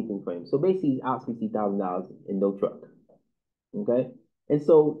could do anything for him. So basically, he's out $60,000 and no truck. Okay, and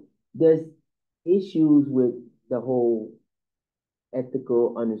so there's issues with the whole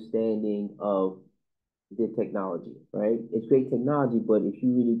ethical understanding of the technology, right? It's great technology, but if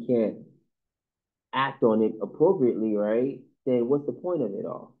you really can't act on it appropriately, right, then what's the point of it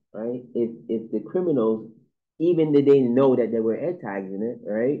all, right? If the criminals, even if they didn't know that there were air tags in it,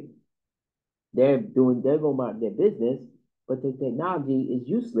 right, they're going about their business, but the technology is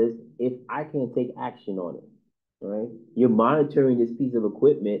useless if I can't take action on it. Right? You're monitoring this piece of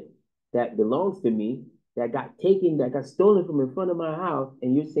equipment that belongs to me that got taken, that got stolen from in front of my house,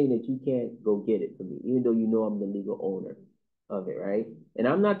 and you're saying that you can't go get it for me, even though you know I'm the legal owner of it, right? And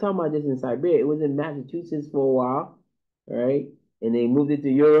I'm not talking about this in Siberia. It was in Massachusetts for a while, right? And they moved it to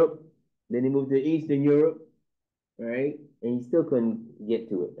Europe. Then they moved to Eastern Europe, right? And you still couldn't get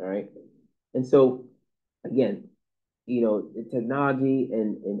to it, all right? And so, again, the technology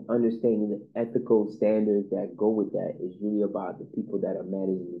and understanding the ethical standards that go with that is really about the people that are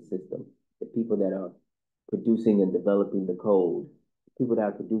managing the system, the people that are producing and developing the code, the people that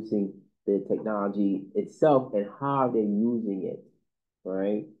are producing the technology itself and how they're using it,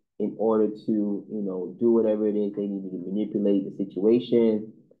 right? In order to, do whatever it is they need to manipulate the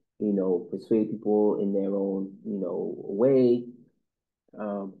situation, persuade people in their own, way.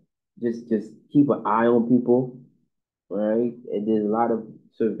 Um, just keep an eye on people, right? And there's a lot of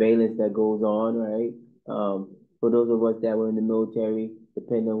surveillance that goes on, right? For those of us that were in the military,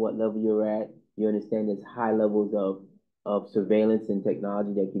 depending on what level you're at, you understand there's high levels of surveillance and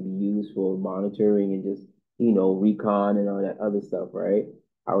technology that can be used for monitoring and just, recon and all that other stuff, right?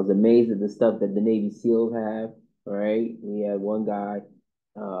 I was amazed at the stuff that the Navy SEALs have, right? We had one guy,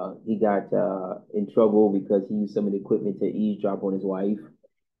 he got in trouble because he used some of the equipment to eavesdrop on his wife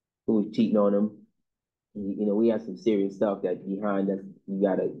who was cheating on him. We have some serious stuff that behind that you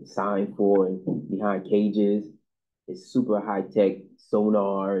got to sign for and behind cages. It's super high tech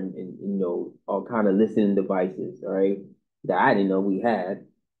sonar and all kind of listening devices, all right, that I didn't know we had.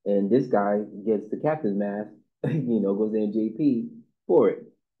 And this guy gets the captain's mask, goes in JP for it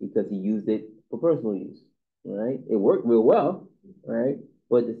because he used it for personal use, all right? It worked real well, right?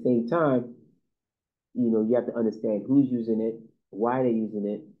 But at the same time, you have to understand who's using it, why they're using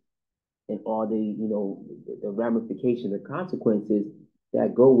it, and all the ramifications, the consequences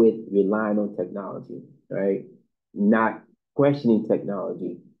that go with relying on technology, right? Not questioning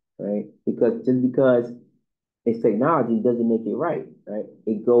technology, right? Because just because it's technology doesn't make it right, right?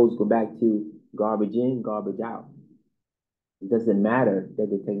 It go back to garbage in, garbage out. It doesn't matter that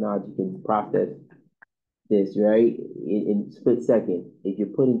the technology can process this, right? In split second. If you're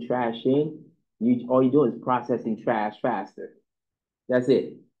putting trash in, all you're doing is processing trash faster. That's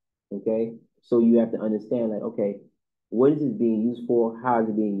it. Okay. So you have to understand, like, okay, what is it being used for? How is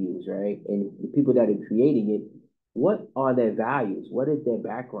it being used, right? And the people that are creating it, what are their values? What is their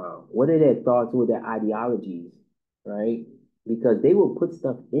background? What are their thoughts? What are their ideologies, right? Because they will put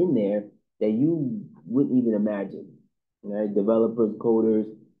stuff in there that you wouldn't even imagine. Right? Developers, coders,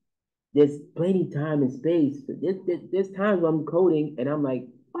 there's plenty time and space. There's times when I'm coding and I'm like,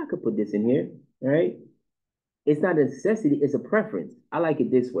 oh, I could put this in here, right? It's not a necessity, it's a preference. I like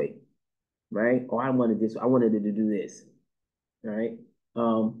it this way, right? Or I wanted it to do this, right?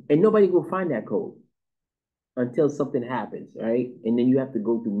 And nobody will find that code until something happens, right? And then you have to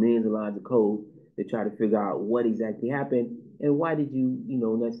go through millions of lines of code to try to figure out what exactly happened and why did you,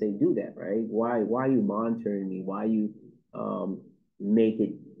 let's say do that, right? Why are you monitoring me? Why you make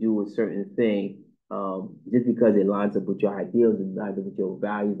it do a certain thing? Just because it lines up with your ideals, it lines up with your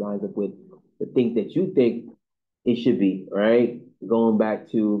values, lines up with the things that you think it should be, right? Going back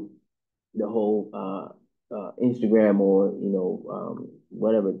to the whole Instagram or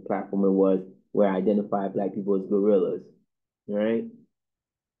whatever platform it was where I identified black people as gorillas, right?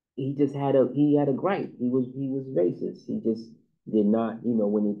 He had a gripe. He was racist. He just did not,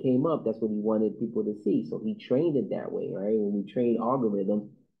 when it came up, that's what he wanted people to see. So he trained it that way, right? When we train algorithms,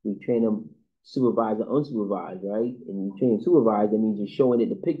 we train them supervised or unsupervised, right? And you train supervised, that means you're showing it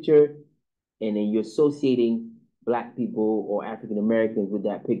the picture and then you're associating black people or African Americans with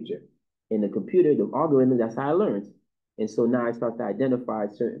that picture. In the computer, the algorithm, that's how it learns. And so now I start to identify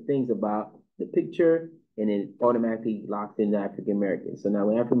certain things about the picture and it automatically locks in the African American. So now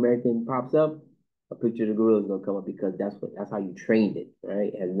when African American pops up, a picture of the gorilla is gonna come up because that's how you trained it,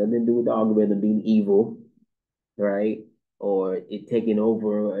 right? It has nothing to do with the algorithm being evil, right? Or it taking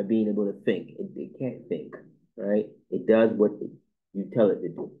over or being able to think. It can't think, right? It does what you tell it to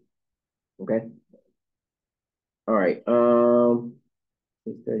do. Okay. All right.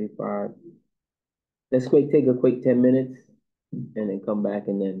 6:35. Let's take a quick 10 minutes and then come back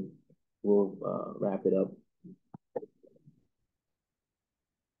and then we'll wrap it up.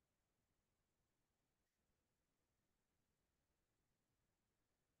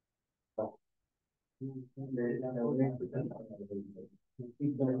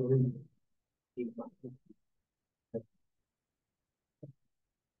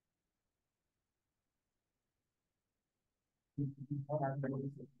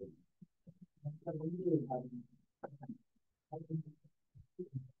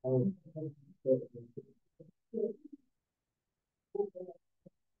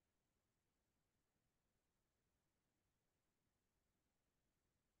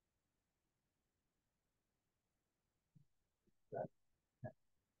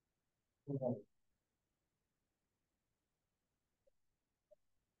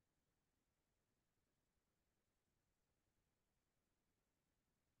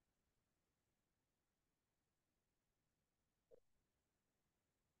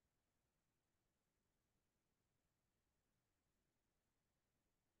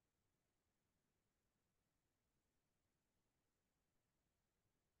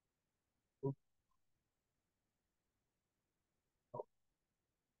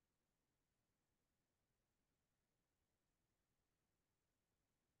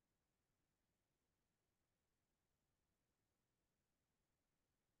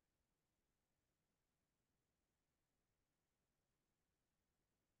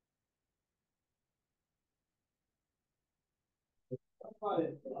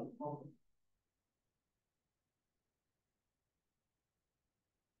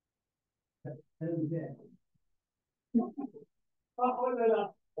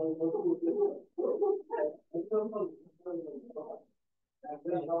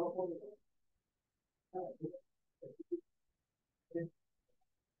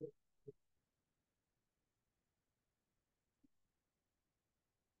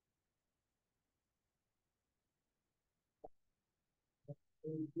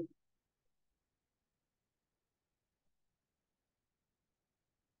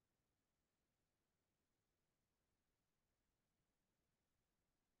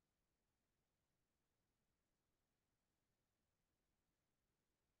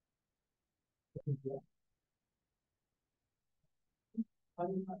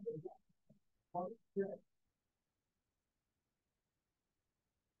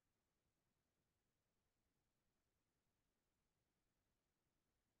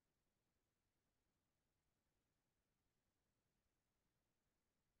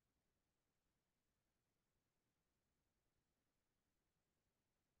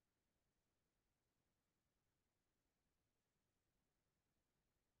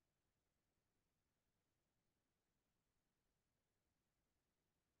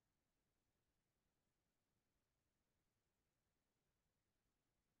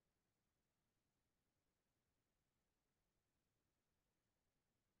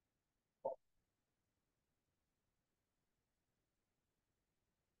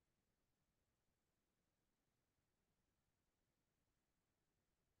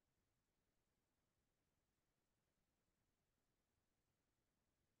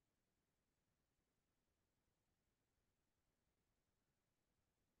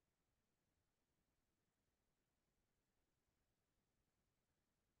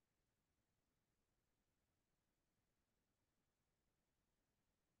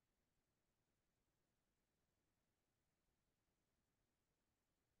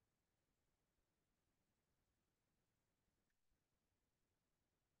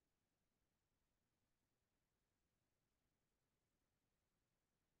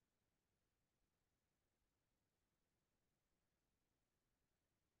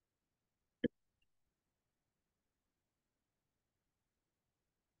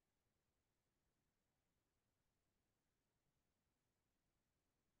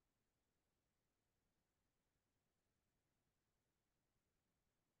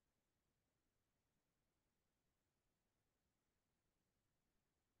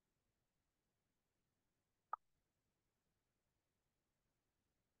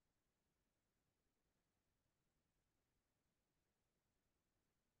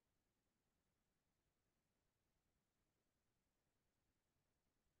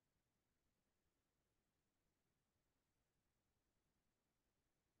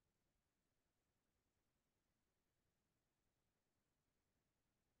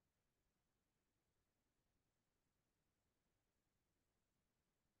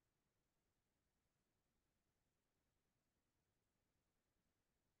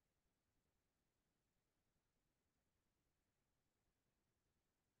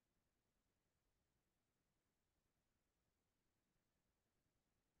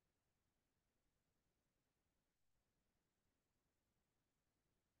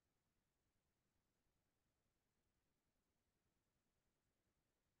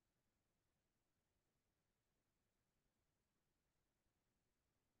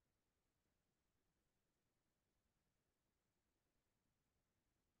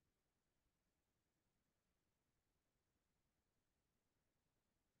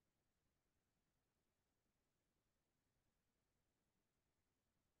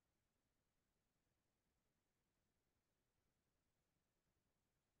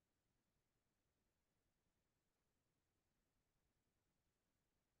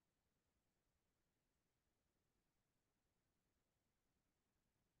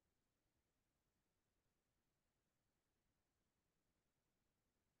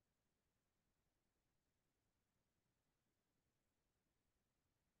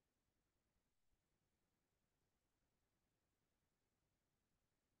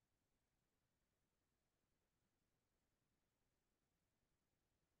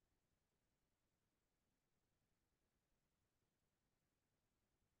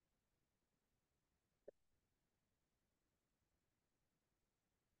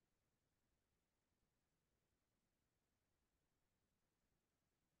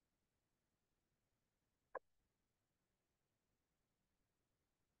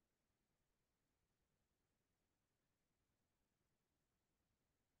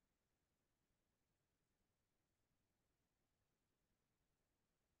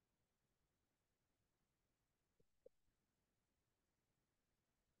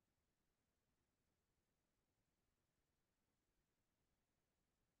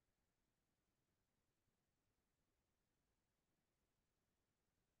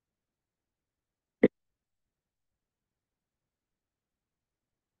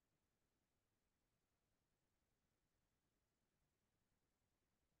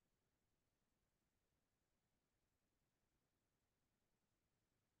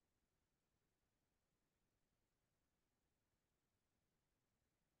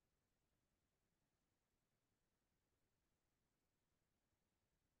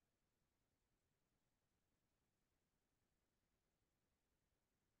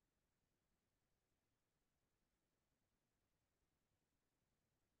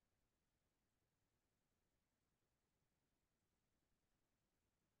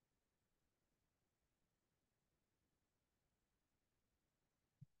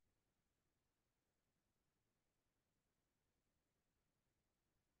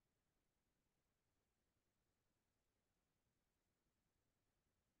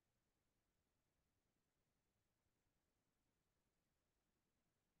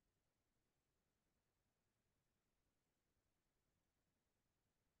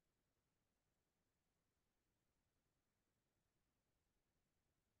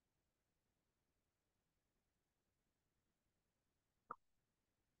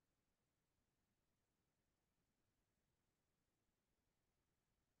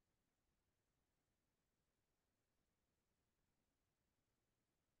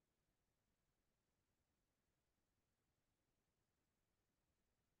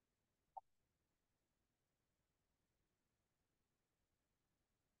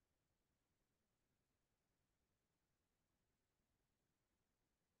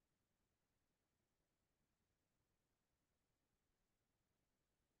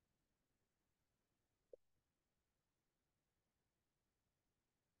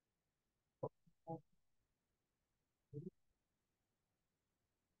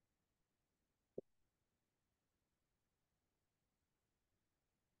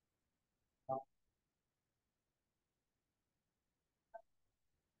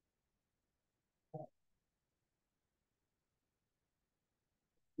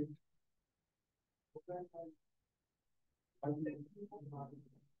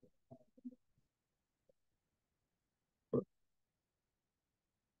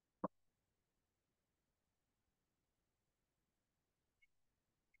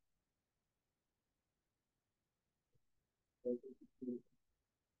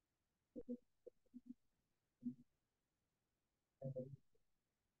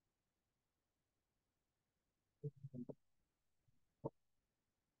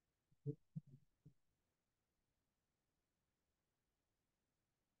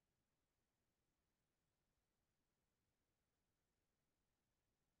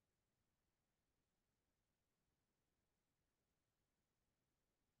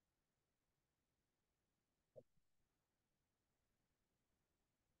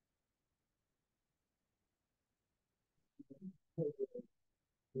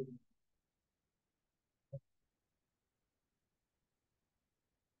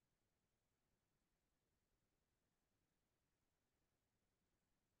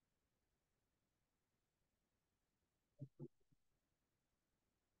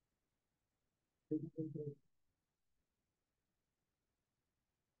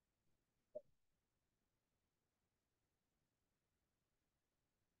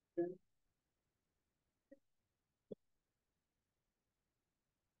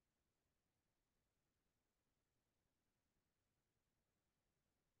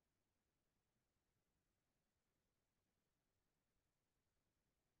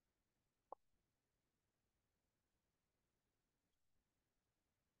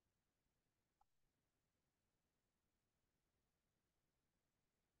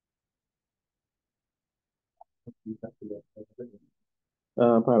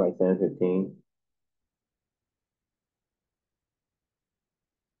 Probably like 10, 15.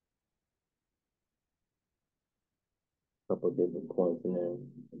 Couple different points in there.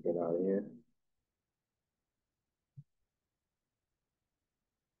 Get out of here.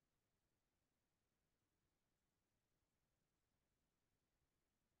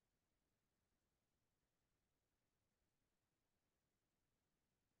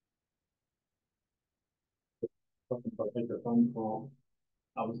 Talking about like your phone call.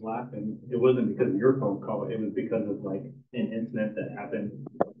 I was laughing. It wasn't because of your phone call. It was because of like an incident that happened.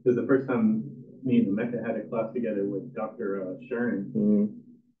 Because the first time me and Mecca had a class together with Dr. Sherman,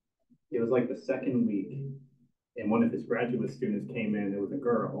 it was like the second week, and one of his graduate students came in. It was a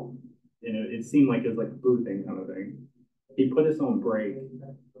girl, and it seemed like it was like a boo thing kind of thing. He put us on break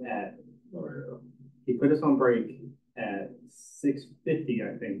at he put us on break at 6:50,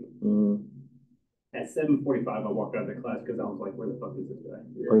 I think. At 7:45, I walked out of the class because I was like, "Where the fuck is this guy?"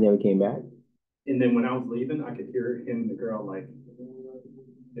 Oh, he never came back? And then when I was leaving, I could hear him and the girl like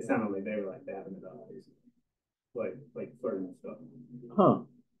it sounded like they were like dabbing it up, like flirting and stuff. Huh.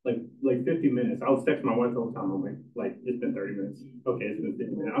 Like 50 minutes. I was texting my wife the whole time. I'm like it's been 30 minutes. Okay, it's been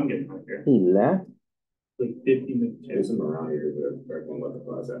 50 minutes. I'm getting out of here. He left? Like 50 minutes. There's some around here that are going to let the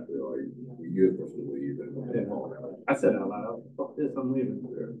class after, like, you're supposed to leave. And I said out loud, fuck this, I'm leaving.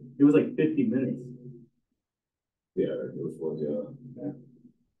 It was like 50 minutes. yeah, it was, yeah.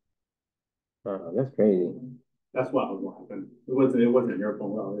 That's crazy. That's why I was laughing. It wasn't your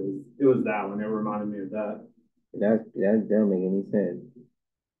phone call. It was that one. It reminded me of that. That doesn't make any sense.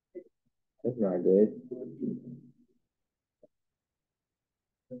 That's not good.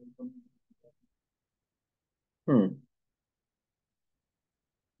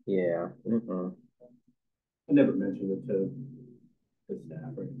 Yeah. I never mentioned it to the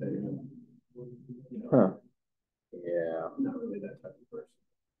staff or anything. Huh. Yeah. I'm not really that type of person.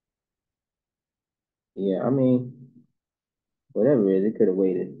 Yeah, I mean, whatever it is, it could have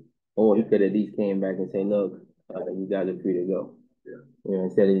waited. Or he could have at least came back and say, look, you guys are free to go. Yeah. You know,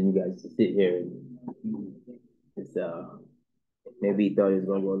 instead of you guys to sit here and it's maybe he thought it was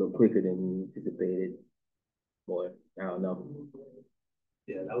gonna go a little quicker than he anticipated. Or I don't know.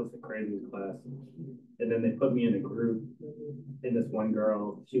 Yeah, that was the craziest class. And then they put me in a group, and this one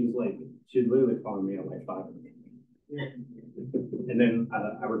girl, she was literally calling me at like 5 in the morning. And then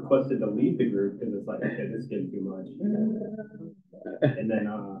I requested to leave the group because it's like, okay, this is getting too much. And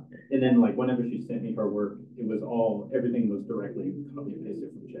then like whenever she sent me her work, everything was directly copy and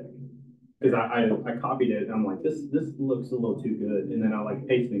pasted from check. Because I copied it and I'm like, this looks a little too good. And then I like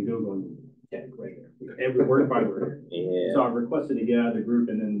pasted in Google and check right there. Every word by word. Yeah. So I requested to get out of the group,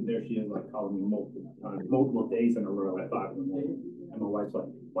 and then there she is like calling me multiple times, multiple days in a row at 5 in the morning. And my wife's like,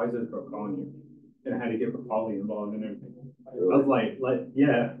 why is this girl calling you? And I had to get her Polly involved and everything. I was like,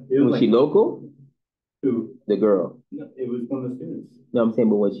 yeah. Was she local? Who? The girl. No, it was one of the students. No, I'm saying,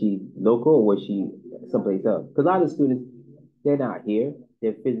 but was she local or was she someplace else? Because a lot of students, they're not here.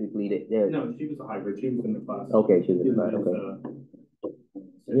 they're physically, they're. No, she was a hybrid, she was in the class. Okay, she was in the class,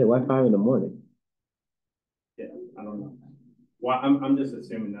 Yeah, why 5 in the morning? Yeah, I don't know. Well, I'm just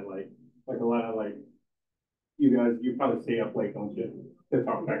assuming that like a lot of you guys, you probably stay up late, don't you? To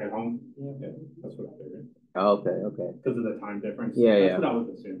talk back at home? Yeah, that's what I figured. Okay. Because of the time difference. Yeah, That's what I was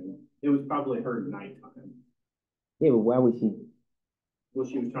assuming. It was probably her nighttime. Yeah, but why would she? Well,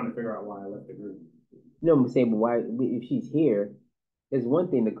 she was trying to figure out why I left the group. No, I'm saying, but why, if she's here, it's one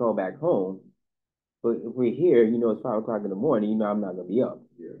thing to call back home, but if we're here, it's 5 o'clock in the morning, I'm not gonna be up.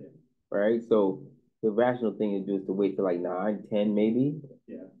 Yeah. Right? So the rational thing to do is to wait till like 9, 10 maybe.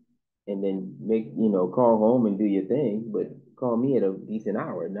 Yeah. And then call home and do your thing, but call me at a decent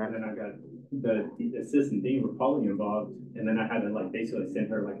hour. And then I got the assistant dean was probably involved, and then I had to basically send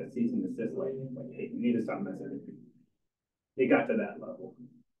her a cease and desist, hey, you need to stop messing with me. It got to that level.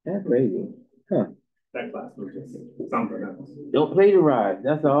 That's crazy. Huh. That class was just something else. Don't play the ride,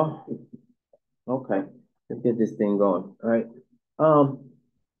 that's all. Okay, let's get this thing going. All right.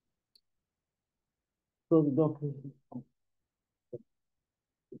 Close the door, please.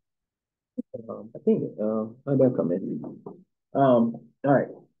 I think they'll come in. All right.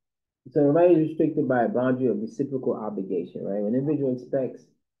 So right is restricted by a boundary of reciprocal obligation, right? When an individual expects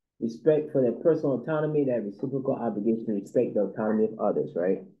respect for their personal autonomy, that reciprocal obligation to respect the autonomy of others,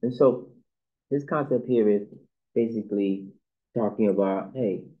 right? And so this concept here is basically talking about,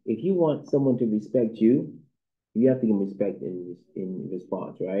 hey, if you want someone to respect you, you have to give them respect in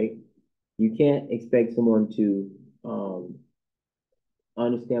response, right? You can't expect someone to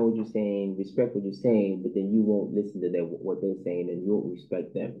understand what you're saying, respect what you're saying, but then you won't listen to them, what they're saying, and you won't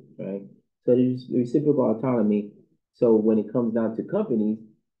respect them, right? So there's reciprocal autonomy. So when it comes down to companies,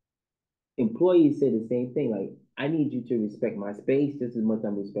 employees say the same thing, like, I need you to respect my space just as much as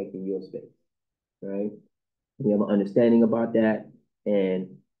I'm respecting your space, right? We have an understanding about that,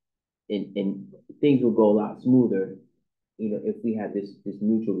 and things will go a lot smoother, if we have this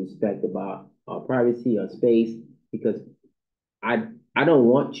mutual respect about our privacy, our space, because I don't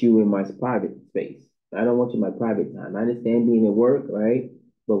want you in my private space. I don't want you in my private time. I understand being at work, right?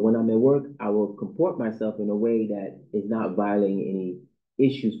 But when I'm at work, I will comport myself in a way that is not violating any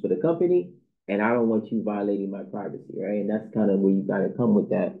issues for the company, and I don't want you violating my privacy, right? And that's kind of where you gotta come with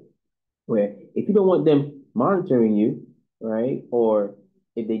that. Where if you don't want them monitoring you, right? Or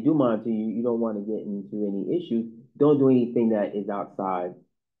if they do monitor you, you don't want to get into any issues. Don't do anything that is outside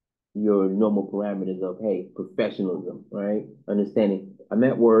your normal parameters of, hey, professionalism, right? Understanding I'm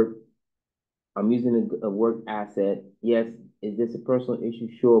at work, I'm using a work asset. Yes, is this a personal issue?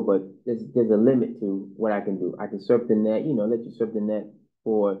 Sure, but there's a limit to what I can do. I can surf the net, let you surf the net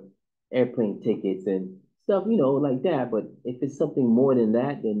for airplane tickets and stuff, like that. But if it's something more than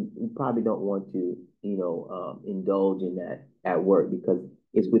that, then you probably don't want to, indulge in that at work, because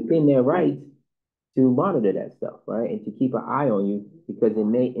it's within their rights to monitor that stuff, right? And to keep an eye on you, because it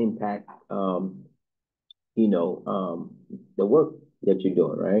may impact, the work that you're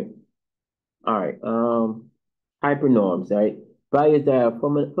doing, right? All right. Hypernorms, right? Values that are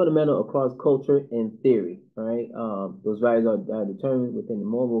fundamental across culture and theory, right? Those values are determined within the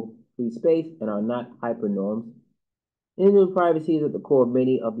mobile free space and are not hypernorms. Individual privacy is at the core of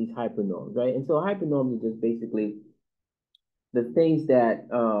many of these hypernorms, right? And so hypernorms are just basically the things that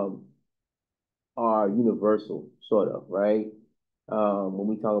are universal, sort of, right? When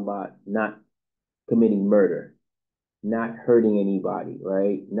we talk about not committing murder, not hurting anybody,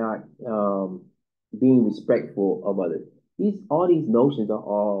 right? Not being respectful of others. All these notions are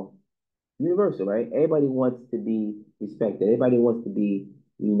all universal, right? Everybody wants to be respected. Everybody wants to be,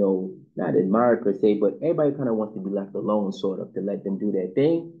 not admired per se, but everybody kind of wants to be left alone, sort of, to let them do their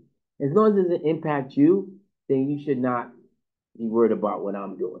thing. As long as it doesn't impact you, then you should not be worried about what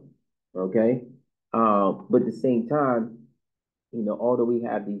I'm doing. Okay? But at the same time, although we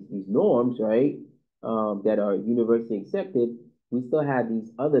have these norms, right, that are universally accepted, we still have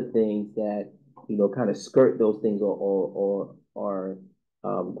these other things that, kind of skirt those things, or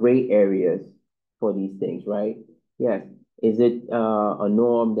gray areas for these things, right? Yes. Is it a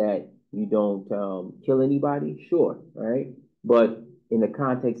norm that you don't kill anybody? Sure, right? But in the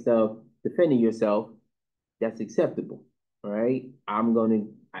context of defending yourself, that's acceptable, right?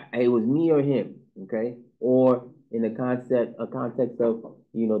 It was me or him, okay? Or in a context of,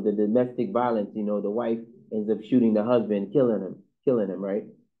 the domestic violence, the wife ends up shooting the husband, killing him, right?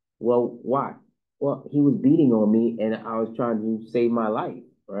 Well, why? Well, he was beating on me and I was trying to save my life,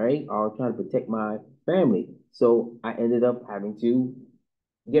 right? I was trying to protect my family. So I ended up having to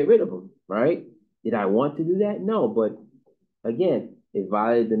get rid of him, right? Did I want to do that? No, but again, it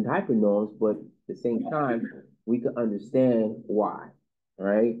violated the hyper norms, but at the same time, we could understand why,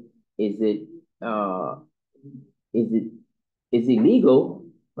 right? Is it uh is it it's illegal,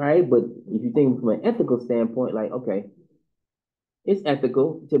 right? But if you think from an ethical standpoint, like, okay, it's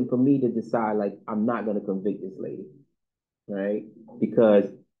ethical for me to decide, like, I'm not going to convict this lady, right? Because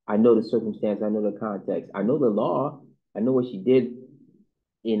I know the circumstance, I know the context, I know the law, I know what she did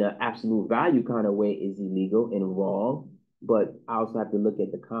in an absolute value kind of way is illegal and wrong. But I also have to look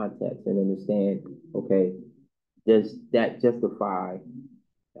at the context and understand, okay, does that justify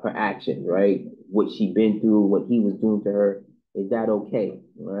her actions, right? What she been through, what he was doing to her, is that okay,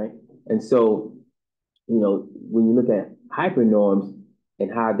 right? And so, when you look at hypernorms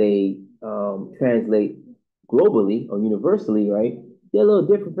and how they translate globally or universally, right? They're a little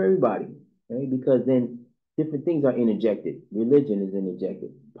different for everybody, right? Because then different things are interjected. Religion is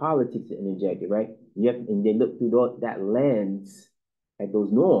interjected. Politics is interjected, right? And they look through that lens at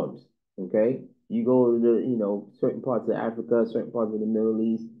those norms, okay? You go to certain parts of Africa, certain parts of the Middle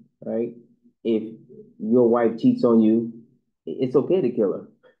East, right? If your wife cheats on you, it's okay to kill her,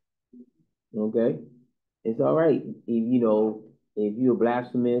 okay? It's all right if you're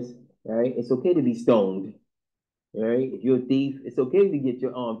blasphemous, right? It's okay to be stoned, right? If you're a thief, it's okay to get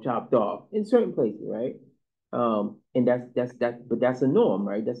your arm chopped off in certain places, right? And but that's a norm,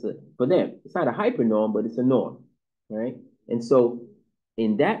 right? For them. It's not a hyper norm, but it's a norm, right? And so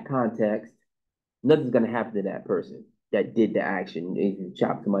in that context, nothing's gonna happen to that person that did the action. If you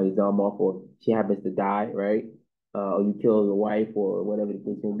chop somebody's arm off, or she happens to die, right? Or you kill the wife, or whatever the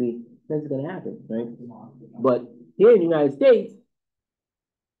case may be, nothing's gonna happen, right? But here in the United States,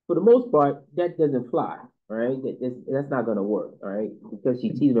 for the most part, that doesn't fly, right? That's not gonna work, all right? Because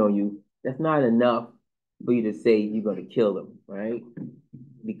she cheated on you, that's not enough for you to say you're gonna kill them, right?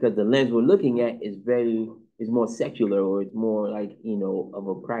 Because the lens we're looking at is more secular, or it's more like of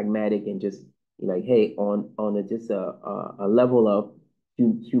a pragmatic, and just like, hey, on a level of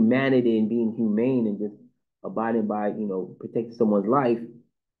humanity and being humane and just abiding by protecting someone's life.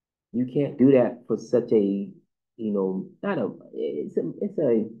 You can't do that for such a not a it's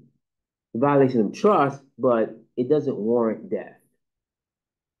a violation of trust, but it doesn't warrant death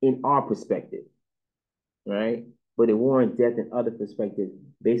in our perspective, right? But it warrants death in other perspectives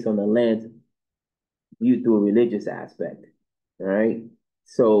based on the lens viewed through a religious aspect, right?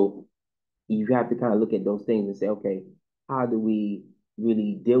 So you have to kind of look at those things and say, okay, how do we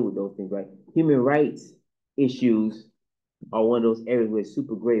really deal with those things, right? Human rights issues are one of those areas where it's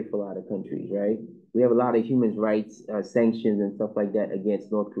super great for a lot of countries, right? We have a lot of human rights sanctions and stuff like that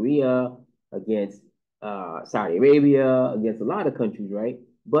against North Korea, against Saudi Arabia, against a lot of countries, right?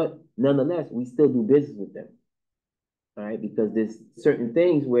 But nonetheless, we still do business with them, right? Because there's certain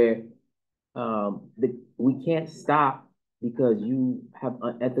things where we can't stop because you have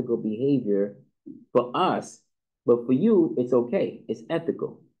unethical behavior for us, but for you, it's okay. It's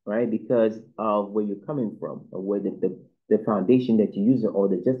ethical, right? Because of where you're coming from, or where the foundation that you're using, or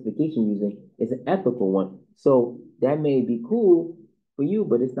the justification you're using, is an ethical one. So that may be cool for you,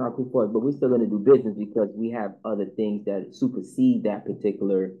 but it's not cool for us. But we're still going to do business because we have other things that supersede that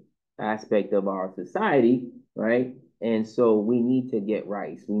particular aspect of our society, right? And so we need to get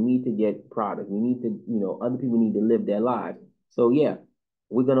rice. We need to get product. We need to, other people need to live their lives. So yeah,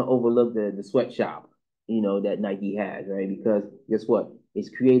 we're gonna overlook the sweatshop, that Nike has, right? Because guess what? It's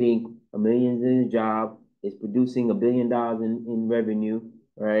creating a millions in a job. It's producing $1 billion in revenue,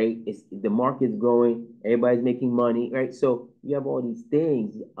 right? It's the market's growing. Everybody's making money, right? So you have all these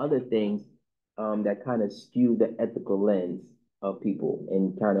things, other things, that kind of skew the ethical lens of people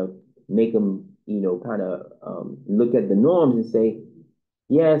and kind of make them, kind of look at the norms and say,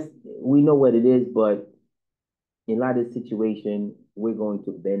 yes, we know what it is, but in a lot of situation, we're going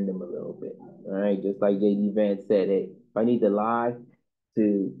to bend them a little bit. All right. Just like J.D. Vance said, hey, if I need to lie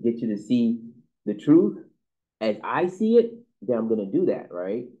to get you to see the truth as I see it, then I'm going to do that.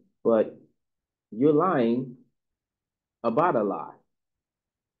 Right. But you're lying about a lie.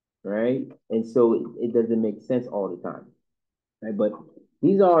 Right. And so it doesn't make sense all the time. Right. But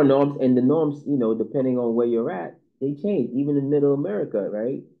these are our norms, and the norms, depending on where you're at, they change. Even in middle America,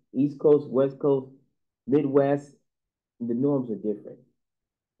 right? East Coast, West Coast, Midwest, the norms are different,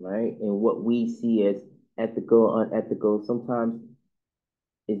 right? And what we see as ethical, unethical, sometimes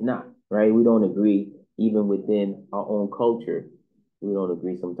is not, right? We don't agree even within our own culture. We don't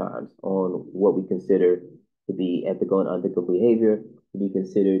agree sometimes on what we consider to be ethical and unethical behavior, to be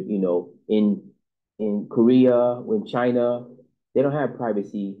considered, in Korea, in China, they don't have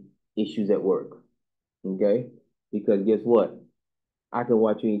privacy issues at work, okay? Because guess what? I can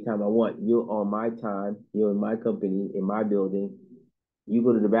watch you anytime I want. You're on my time. You're in my company, in my building. You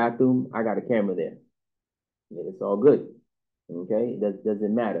go to the bathroom, I got a camera there. And it's all good. Okay, that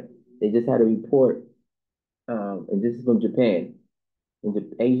doesn't matter. They just had a report, and this is from Japan. And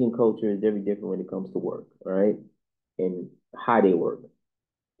the Asian culture is very different when it comes to work, all right, and how they work.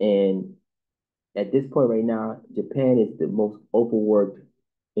 And at this point right now, Japan is the most overworked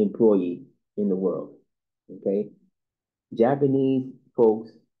employee in the world. Okay, Japanese folks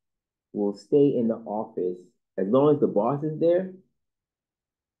will stay in the office as long as the boss is there.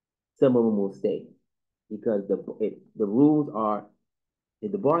 Some of them will stay because the rules are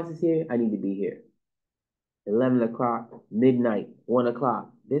if the boss is here, I need to be here. 11 o'clock, midnight, 1 o'clock,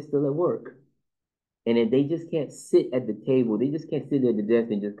 they're still at work. And if they just can't sit at the table, they just can't sit at the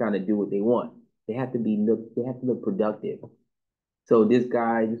desk and just kind of do what they want. They have to look productive. So this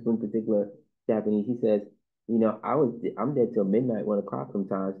guy, this one particular Japanese, he says, I'm there till midnight, 1 o'clock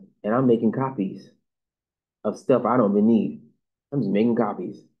sometimes, and I'm making copies of stuff I don't even need. I'm just making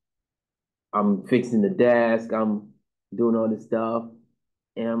copies. I'm fixing the desk, I'm doing all this stuff.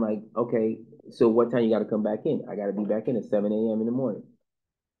 And I'm like, okay, so what time you gotta come back in? I gotta be back in at 7 a.m. in the morning.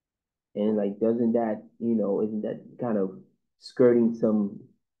 And like, doesn't that, isn't that kind of skirting some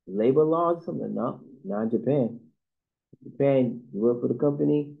labor laws or something? No, not in Japan. Japan, you work for the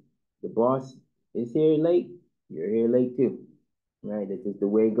company, the boss is here late, you're here late too. Right? That's just the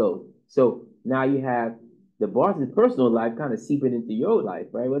way it goes. So now you have the boss's personal life kind of seeping into your life,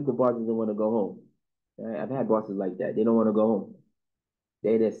 right? What if the boss doesn't want to go home? Right? I've had bosses like that. They don't want to go home.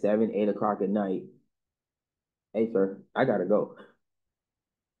 They're there 7, 8 o'clock at night. Hey, sir, I gotta go.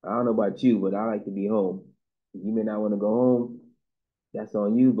 I don't know about you, but I like to be home. You may not want to go home. That's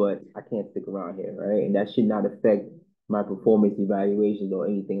on you, but I can't stick around here, right? And that should not affect my performance evaluations or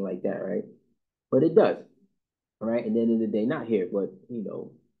anything like that, right? But it does, right? And then in the day, not here, but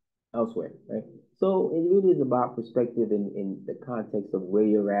elsewhere, right? So it really is about perspective in the context of where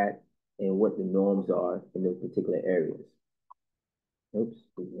you're at and what the norms are in those particular areas. Oops,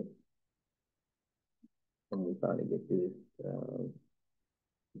 I'm trying to get through this.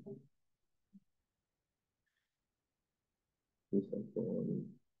 Do something.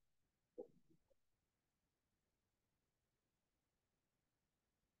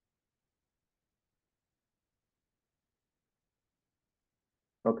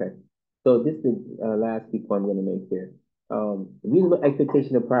 Okay. So this is the last key point I'm going to make here. Reasonable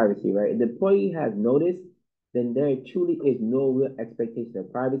expectation of privacy, right? If the employee has noticed, then there truly is no real expectation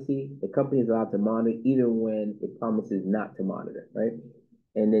of privacy. The company is allowed to monitor even when it promises not to monitor, right?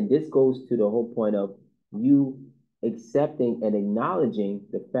 And then this goes to the whole point of you accepting and acknowledging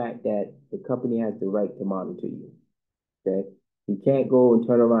the fact that the company has the right to monitor you. Okay. You can't go and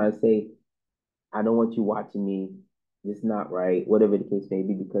turn around and say, I don't want you watching me. It's not right, whatever the case may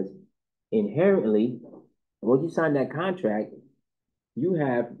be, because inherently, once you sign that contract, you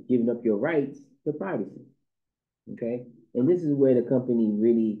have given up your rights to privacy. Okay. And this is where the company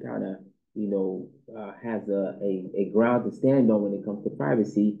really kind of, has a ground to stand on when it comes to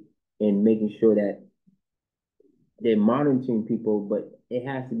privacy and making sure that they're monitoring people, but it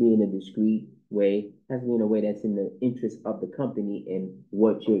has to be in a discreet way. It has to be in a way that's in the interest of the company and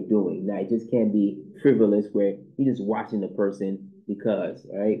what you're doing. Now, it just can't be frivolous where you're just watching the person because,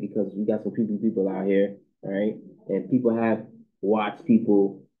 all right, because we got some people out here, all right, and people have watched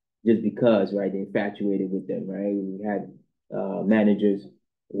people just because, right, they're infatuated with them, right? We had managers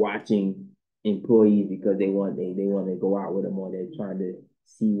watching employees because they want to go out with them or they're trying to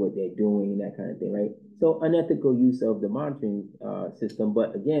see what they're doing and that kind of thing, right? So unethical use of the monitoring system,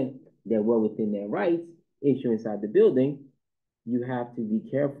 but again, they're well within their rights. If you're inside the building, you have to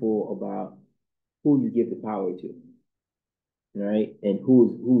be careful about who you give the power to, right? And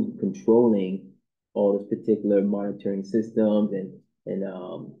who's controlling all those particular monitoring systems and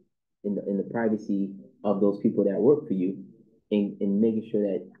in the privacy of those people that work for you, and making sure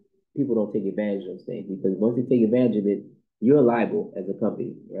that people don't take advantage of those things because once they take advantage of it, you're liable as a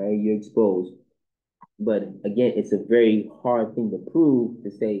company, right? You're exposed. But again, it's a very hard thing to prove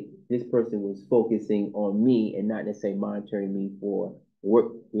to say this person was focusing on me and not necessarily monitoring me for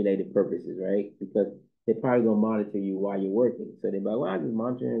work related purposes, right? Because they're probably gonna monitor you while you're working. So they're like, well, I just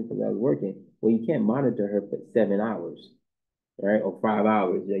monitoring because I was working. Well, you can't monitor her for 7 hours, right? Or 5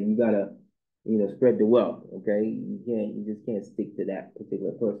 hours. Yeah, you gotta, spread the wealth, okay? You just can't stick to that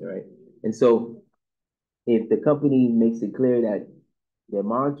particular person, right? And so if the company makes it clear that they're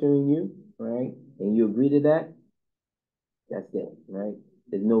monitoring you, right? And you agree to that, that's it, right?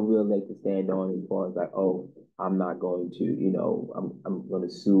 There's no real leg to stand on as far as like, oh, I'm not going to, I'm going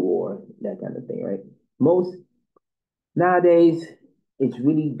to sue or that kind of thing, right? Most nowadays, it's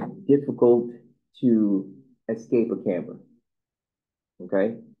really difficult to escape a camera,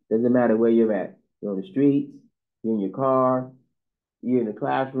 okay? Doesn't matter where you're at. You're on the streets, you're in your car, you're in the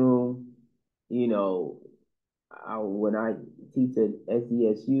classroom, you know, when I teach at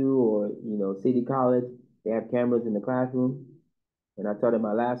SDSU or, City College, they have cameras in the classroom. And I taught at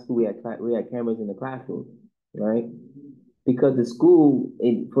my last school, we had cameras in the classroom, right? Because the school,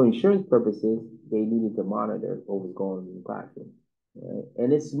 for insurance purposes, they needed to monitor what was going on in the classroom, right?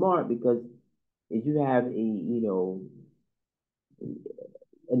 And it's smart because if you have an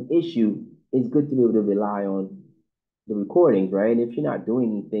issue, it's good to be able to rely on the recordings, right? And if you're not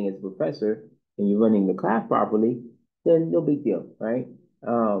doing anything as a professor and you're running the class properly, then no big deal, right?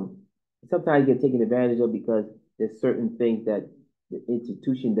 Um, Sometimes you get taken advantage of because there's certain things that the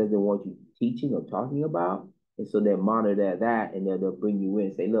institution doesn't want you teaching or talking about. And so they'll monitor that and they'll bring you in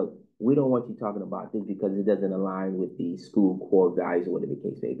and say, look, we don't want you talking about this because it doesn't align with the school core values or whatever the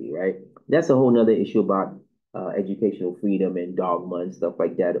case may be, right? That's a whole nother issue about educational freedom and dogma and stuff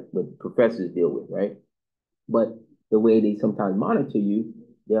like that that professors deal with, right? But the way they sometimes monitor you,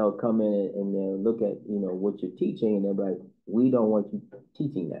 they'll come in and they'll look at, what you're teaching and they'll be like, we don't want you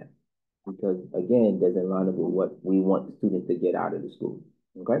teaching that because again, it doesn't line up with what we want students to get out of the school.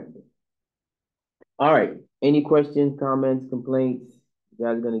 Okay. All right. Any questions, comments, complaints? You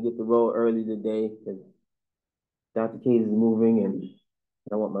guys are gonna get the roll early today because Dr. Case is moving and I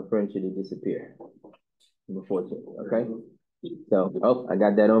don't want my furniture to disappear. Unfortunately, okay? So, oh, I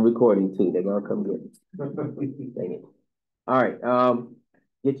got that on recording too. They're gonna come get it. Dang it. All right,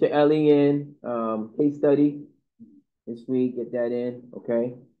 get your LE in, case study this week, get that in,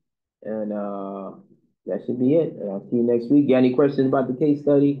 okay? And that should be it. And I'll see you next week. Got any questions about the case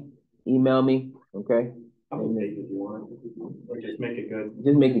study? Email me, okay? How many pages you want, or just make it good?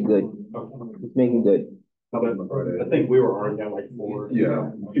 Just make it good. Okay. Just make it good. I think we were already at like 4.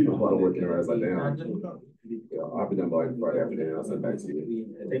 Yeah, people are working their ass like down. Yeah, I'll be done by Friday afternoon. I'll send it back to you.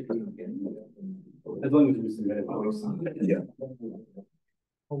 As long as we submit it by like Sunday. Yeah.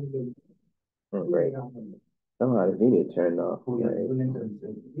 Oh, great. Oh, the video turned off. Right.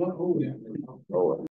 Oh,